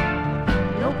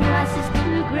 no price is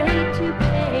too great to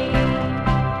pay.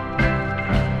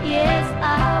 Yes,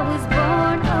 I was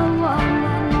born a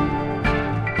woman,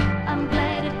 I'm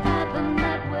glad it happened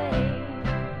that way.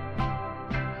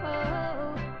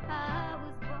 Oh, I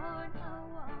was born a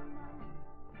woman.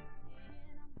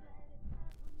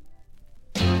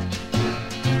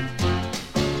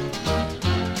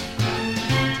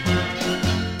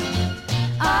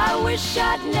 I wish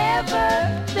I'd never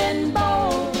been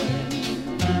born.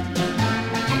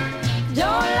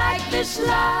 Don't like this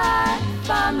life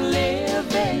I'm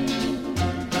living.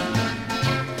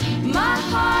 My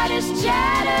heart is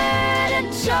shattered and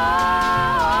torn.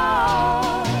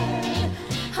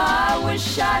 I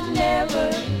wish I'd never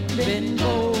been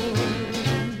born.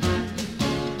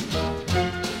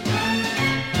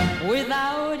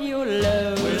 Without your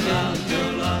love,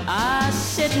 I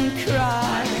sit and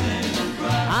cry.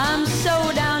 I'm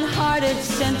so downhearted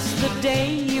since the day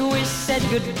we said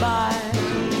goodbye.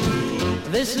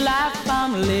 This life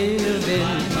I'm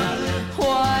living,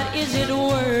 what is it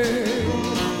worth?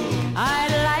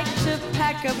 I'd like to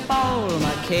pack up all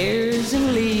my cares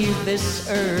and leave this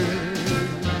earth.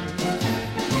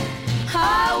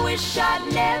 I wish I'd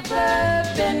never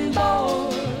been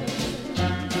born.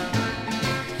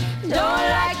 Don't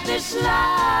like this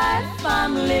life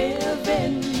I'm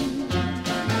living.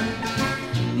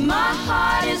 My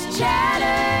heart is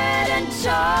shattered and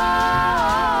torn.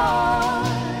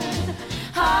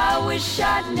 I wish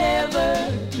I'd never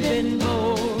been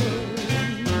born.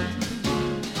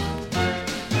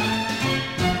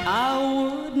 I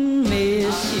wouldn't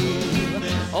miss you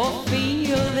or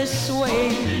feel this way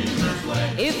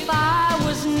if I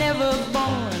was never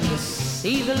born to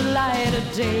see the light of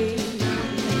day.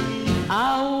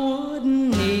 I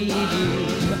wouldn't need you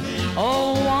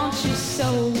or want you so.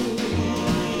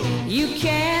 You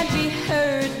can't be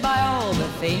hurt by all the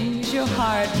things your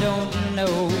heart don't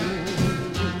know.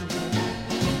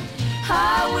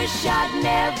 I wish I'd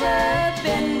never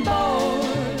been born.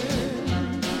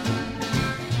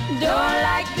 Don't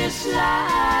like this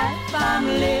life I'm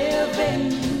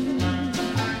living.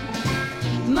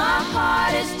 My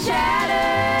heart is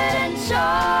tattered and torn.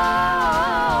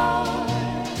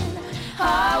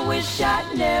 I wish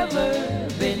I'd never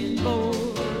been born.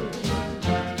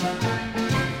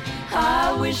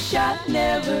 I wish I'd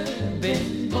never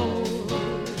been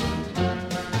born.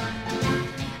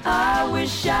 I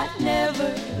wish I'd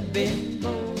never been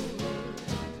born.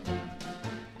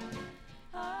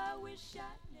 I wish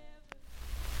I'd never.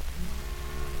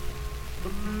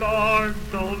 The Lord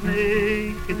told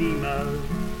Nicodemus,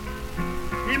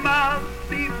 you must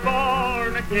be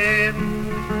born again.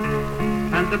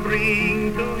 And to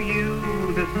bring to you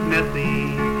this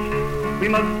message, we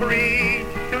must preach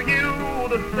to you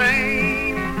the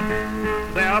same.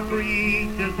 There are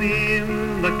preachers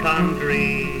in the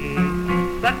country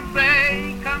that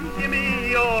say, come give me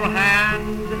your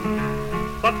hand.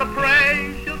 But the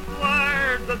precious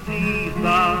words of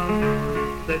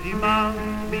Jesus says you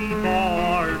must be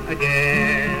born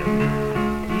again.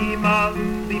 You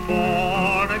must be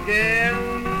born again.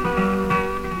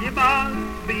 You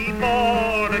must be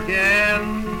born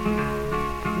again.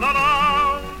 Not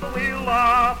of the will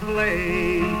of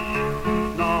flesh,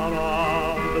 not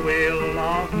of the will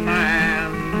of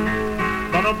man,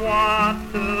 but of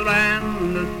water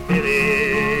and the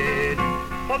Spirit.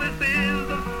 For this is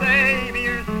the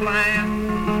Savior's plan.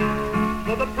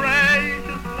 For the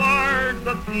precious words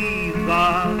of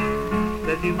Jesus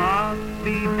that you must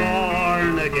be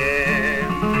born again.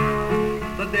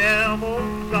 The devil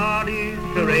started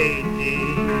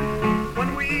raging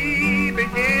when we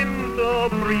begin to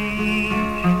preach.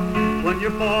 When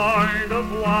you're born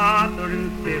of water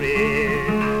and Spirit,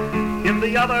 in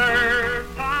the other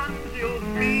tongues you'll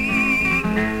speak.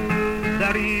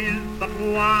 There is but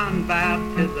one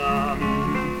baptism,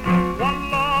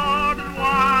 one Lord and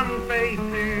one faith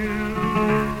too.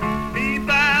 Be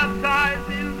baptized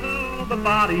into the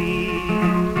body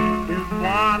is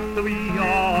what we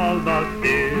all must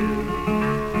do.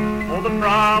 Oh, the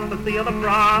prophecy of the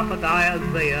prophet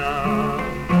Isaiah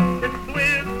is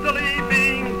swiftly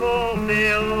being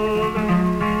fulfilled,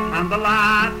 and the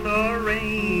latter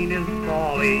rain is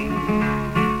falling.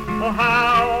 Oh,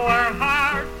 how our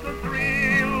hearts are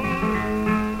thrilled.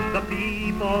 The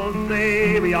people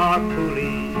say we are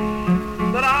foolish,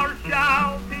 that our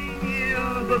shouting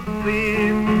is a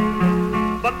sin.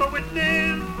 But the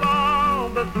witness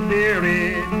of the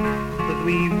Spirit says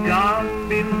we've just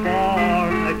been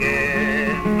born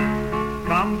again.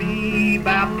 Come be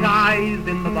baptized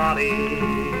in the body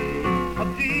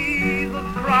of Jesus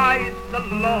Christ the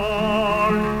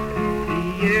Lord.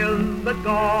 He is the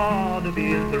God of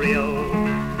Israel,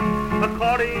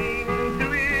 according to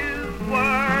his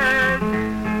word.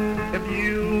 If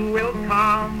you will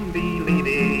come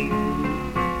believing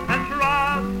and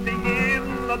trusting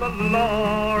in the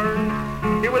Lord,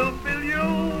 he will fill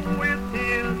you with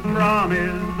his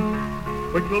promise,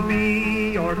 which will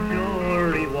be your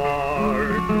sure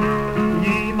reward.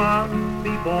 Ye must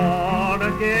be born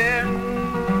again.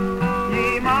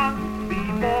 Ye must be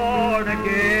born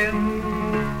again.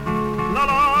 Not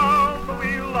of the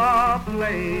will of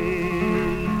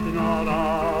flesh, not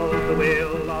of the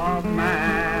will of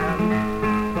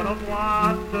man, but of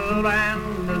water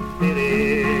and the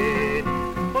Spirit.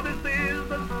 For this is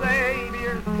the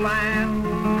Savior's plan.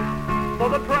 For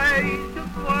the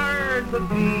precious words of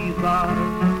Jesus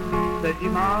that you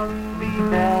must be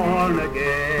born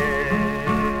again.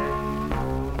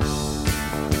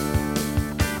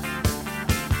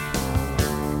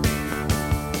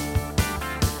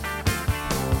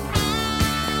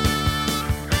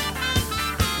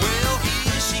 Well,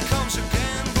 here she comes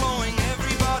again, blowing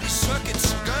everybody's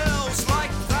circuits. Girls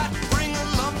like that bring a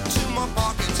lump to my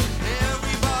pocket.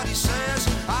 Everybody says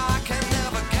I can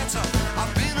never get her.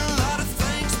 I've been a lot of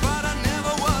things, but I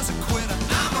never was a quitter.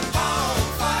 I'm a bone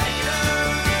fighter.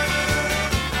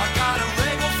 I got a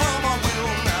wriggle from my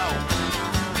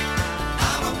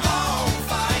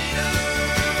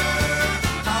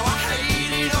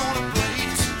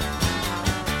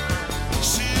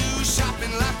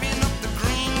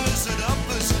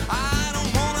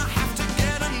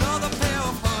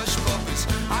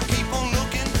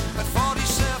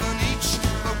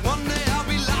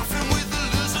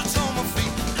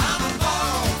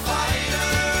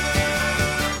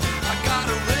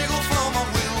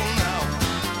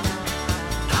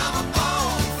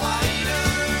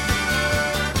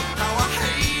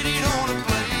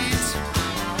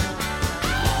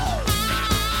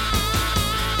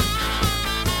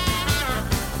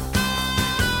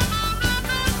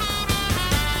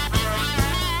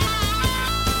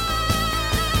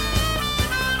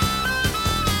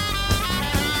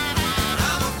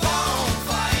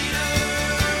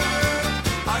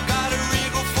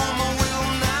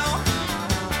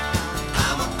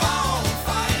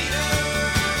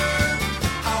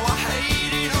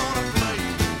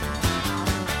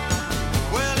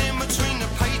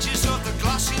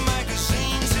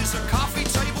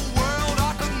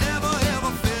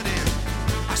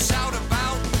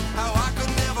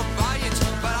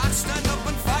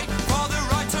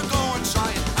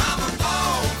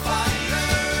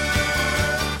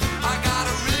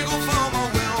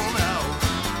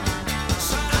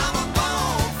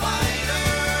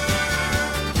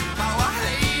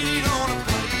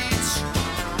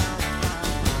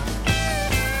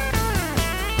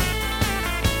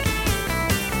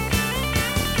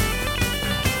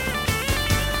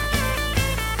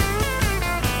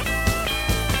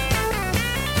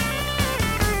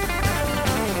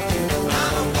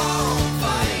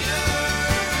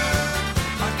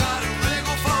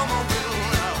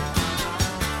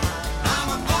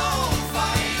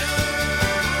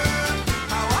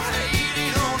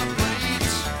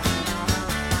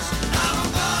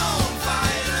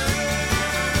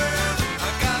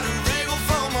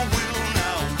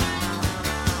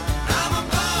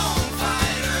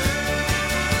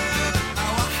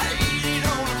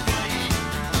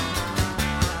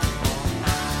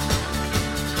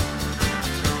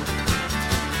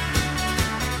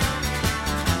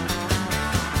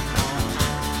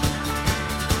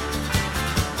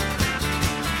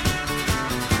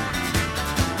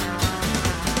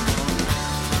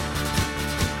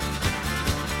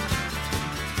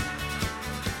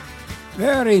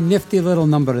Very nifty little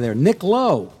number there. Nick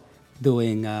Lowe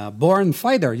doing Born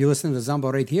Fighter. You listen to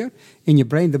Zombo right here in your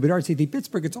brain. WRCT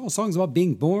Pittsburgh. It's all songs about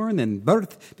being born and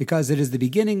birth because it is the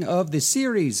beginning of the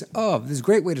series of. This is a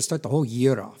great way to start the whole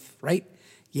year off, right?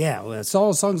 Yeah, well, it's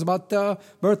all songs about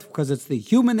birth because it's the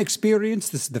human experience.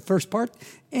 This is the first part.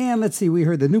 And let's see, we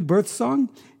heard the new birth song,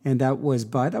 and that was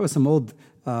some old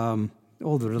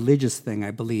religious thing,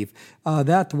 I believe.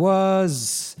 That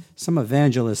was some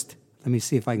evangelist. Let me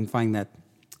see if I can find that.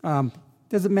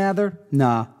 Does it matter?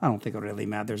 Nah, I don't think it really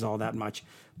matters all that much.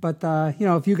 But,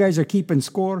 if you guys are keeping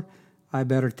score, I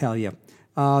better tell you.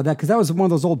 Because that was one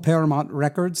of those old Paramount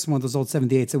records, one of those old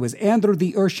 78s. It was Andrew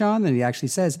the Urshan, and he actually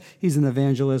says he's an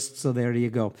evangelist, so there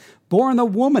you go. Born a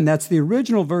Woman, that's the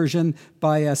original version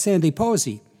by Sandy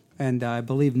Posey. And I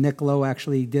believe Nick Lowe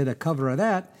actually did a cover of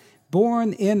that.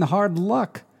 Born in Hard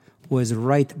Luck was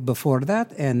right before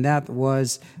that, and that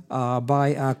was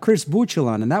by Chris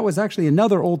Bouchillon. And that was actually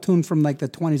another old tune from like the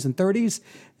 20s and 30s,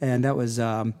 and that was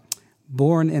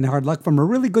Born in Hard Luck from a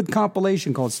really good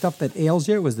compilation called Stuff That Ails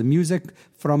You. It was the music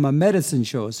from medicine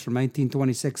shows from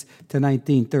 1926 to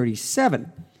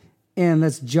 1937. And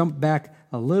let's jump back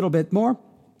a little bit more.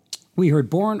 We heard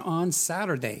Born on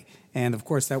Saturday, and of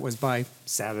course that was by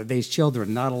Saturday's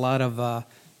Children. Not a lot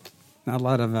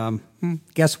of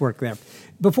guesswork there.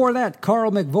 Before that,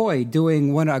 Carl McVoy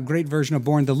doing a great version of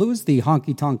Born to Lose, the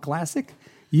honky tonk classic.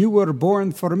 You Were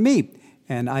Born for Me,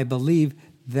 and I believe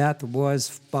that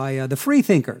was by the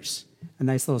Freethinkers. A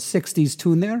nice little 60s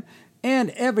tune there. And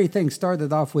everything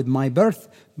started off with My Birth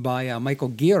by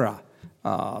Michael Gira,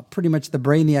 pretty much the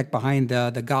brainiac behind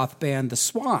the goth band The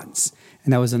Swans.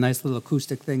 And that was a nice little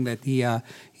acoustic thing that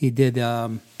he did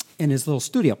in his little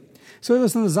studio. So you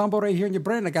listen to Zombo right here in your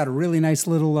brain. I got a really nice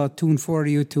little tune for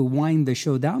you to wind the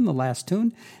show down, the last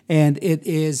tune. And it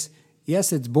is,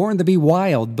 yes, it's Born to be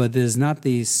Wild, but it is not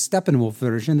the Steppenwolf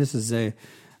version. This is a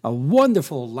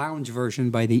wonderful lounge version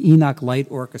by the Enoch Light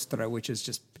Orchestra, which is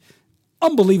just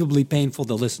unbelievably painful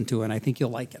to listen to, and I think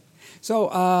you'll like it.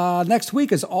 So next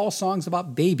week is all songs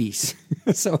about babies.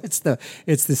 So it's the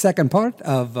second part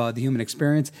of the human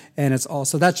experience, and it's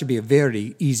also that should be a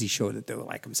very easy show to do.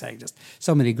 Like I'm saying, just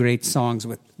so many great songs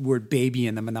with word baby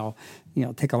in them, and I'll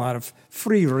take a lot of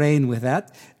free reign with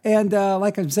that. And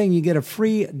like I'm saying, you get a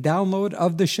free download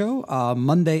of the show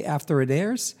Monday after it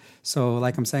airs. So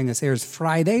like I'm saying, this airs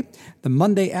Friday. The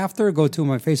Monday after, go to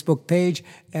my Facebook page,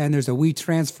 and there's a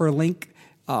WeTransfer link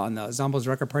on the Zombo's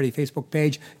Record Party Facebook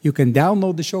page. You can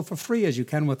download the show for free, as you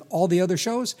can with all the other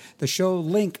shows. The show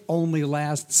link only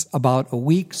lasts about a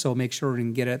week, so make sure you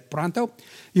can get it pronto.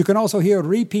 You can also hear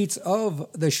repeats of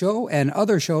the show and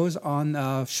other shows on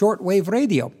shortwave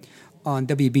radio on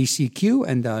WBCQ,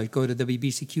 and go to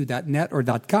WBCQ.net or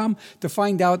 .com to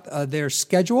find out their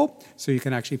schedule. So you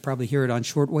can actually probably hear it on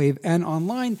shortwave and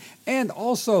online. And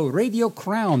also Radio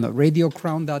Crown.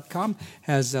 RadioCrown.com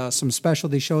has some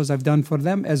specialty shows I've done for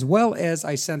them, as well as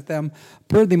I sent them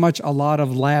pretty much a lot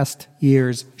of last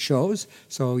year's shows.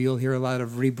 So you'll hear a lot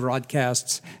of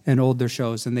rebroadcasts and older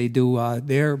shows. And they do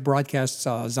their broadcasts,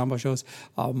 Zombo shows,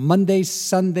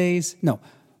 Mondays,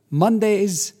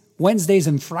 Wednesdays,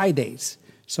 and Fridays.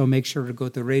 So make sure to go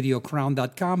to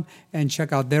radiocrown.com and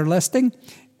check out their listing.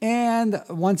 And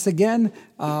once again,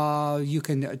 you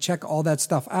can check all that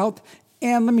stuff out.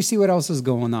 And let me see what else is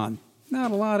going on. Not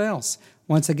a lot else.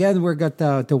 Once again, we're got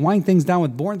to wind things down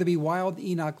with Born to be Wild,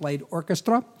 Enoch Light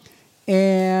Orchestra.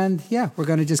 And yeah, we're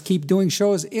going to just keep doing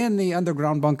shows in the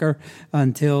underground bunker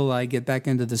until I get back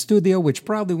into the studio, which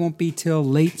probably won't be till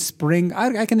late spring.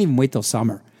 I can even wait till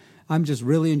summer. I'm just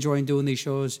really enjoying doing these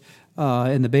shows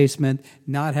in the basement,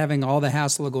 not having all the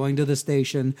hassle of going to the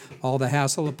station, all the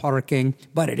hassle of parking,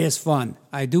 but it is fun.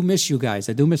 I do miss you guys.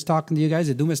 I do miss talking to you guys.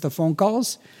 I do miss the phone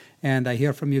calls, and I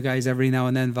hear from you guys every now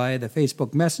and then via the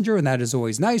Facebook Messenger, and that is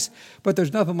always nice, but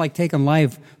there's nothing like taking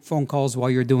live phone calls while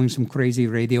you're doing some crazy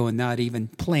radio and not even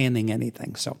planning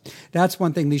anything. So that's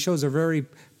one thing. These shows are very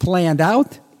planned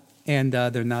out, and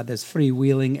they're not as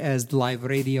freewheeling as live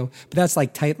radio. But that's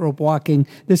like tightrope walking.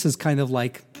 This is kind of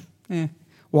like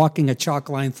walking a chalk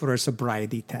line for a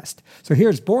sobriety test. So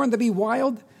here's Born to be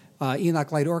Wild,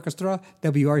 Enoch Light Orchestra,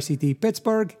 WRCT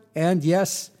Pittsburgh, and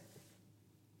yes,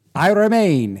 I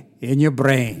remain in your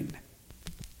brain.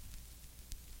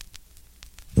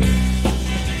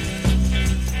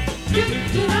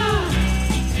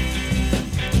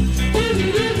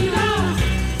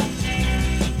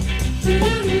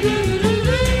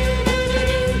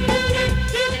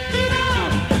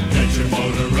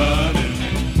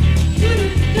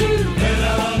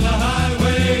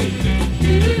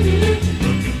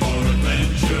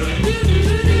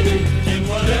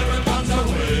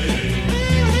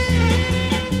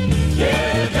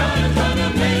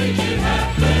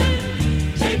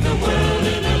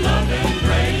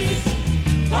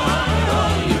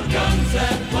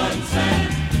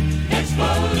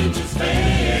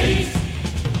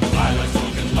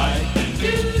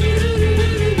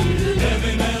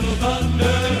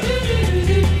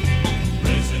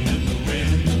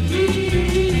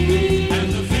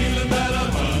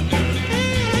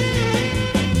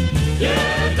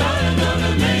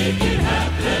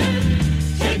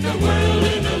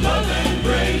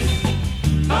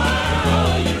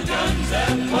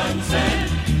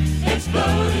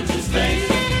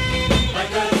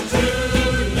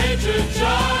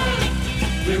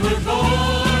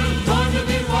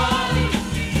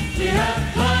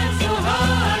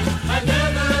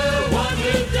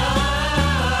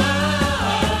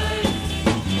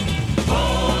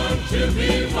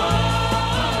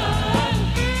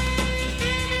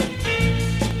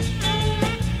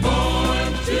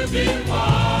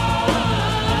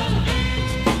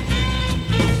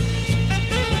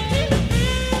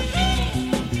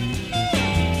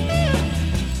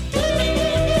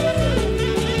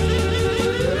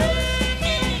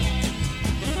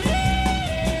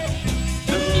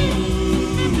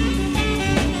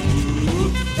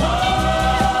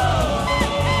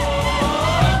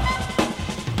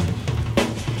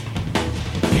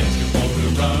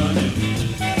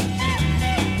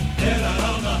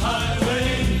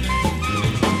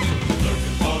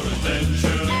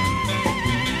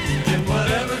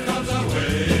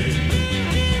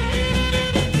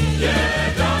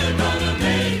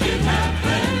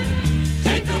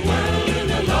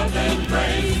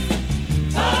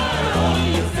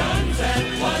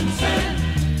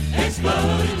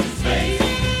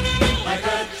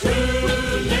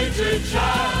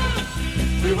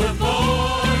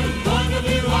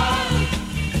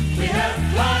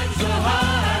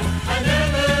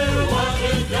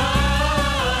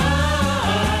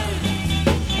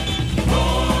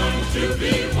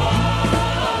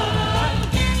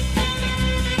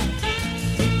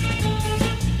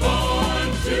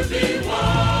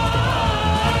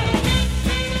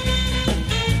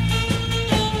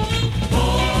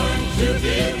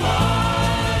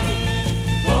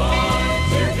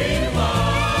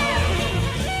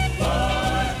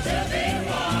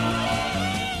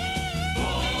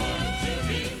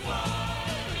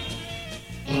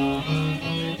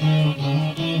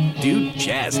 Do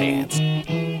jazz hands.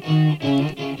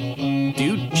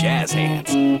 Do jazz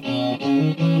hands.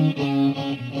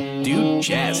 Do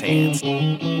jazz hands.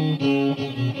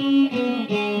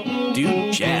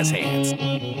 Do jazz hands.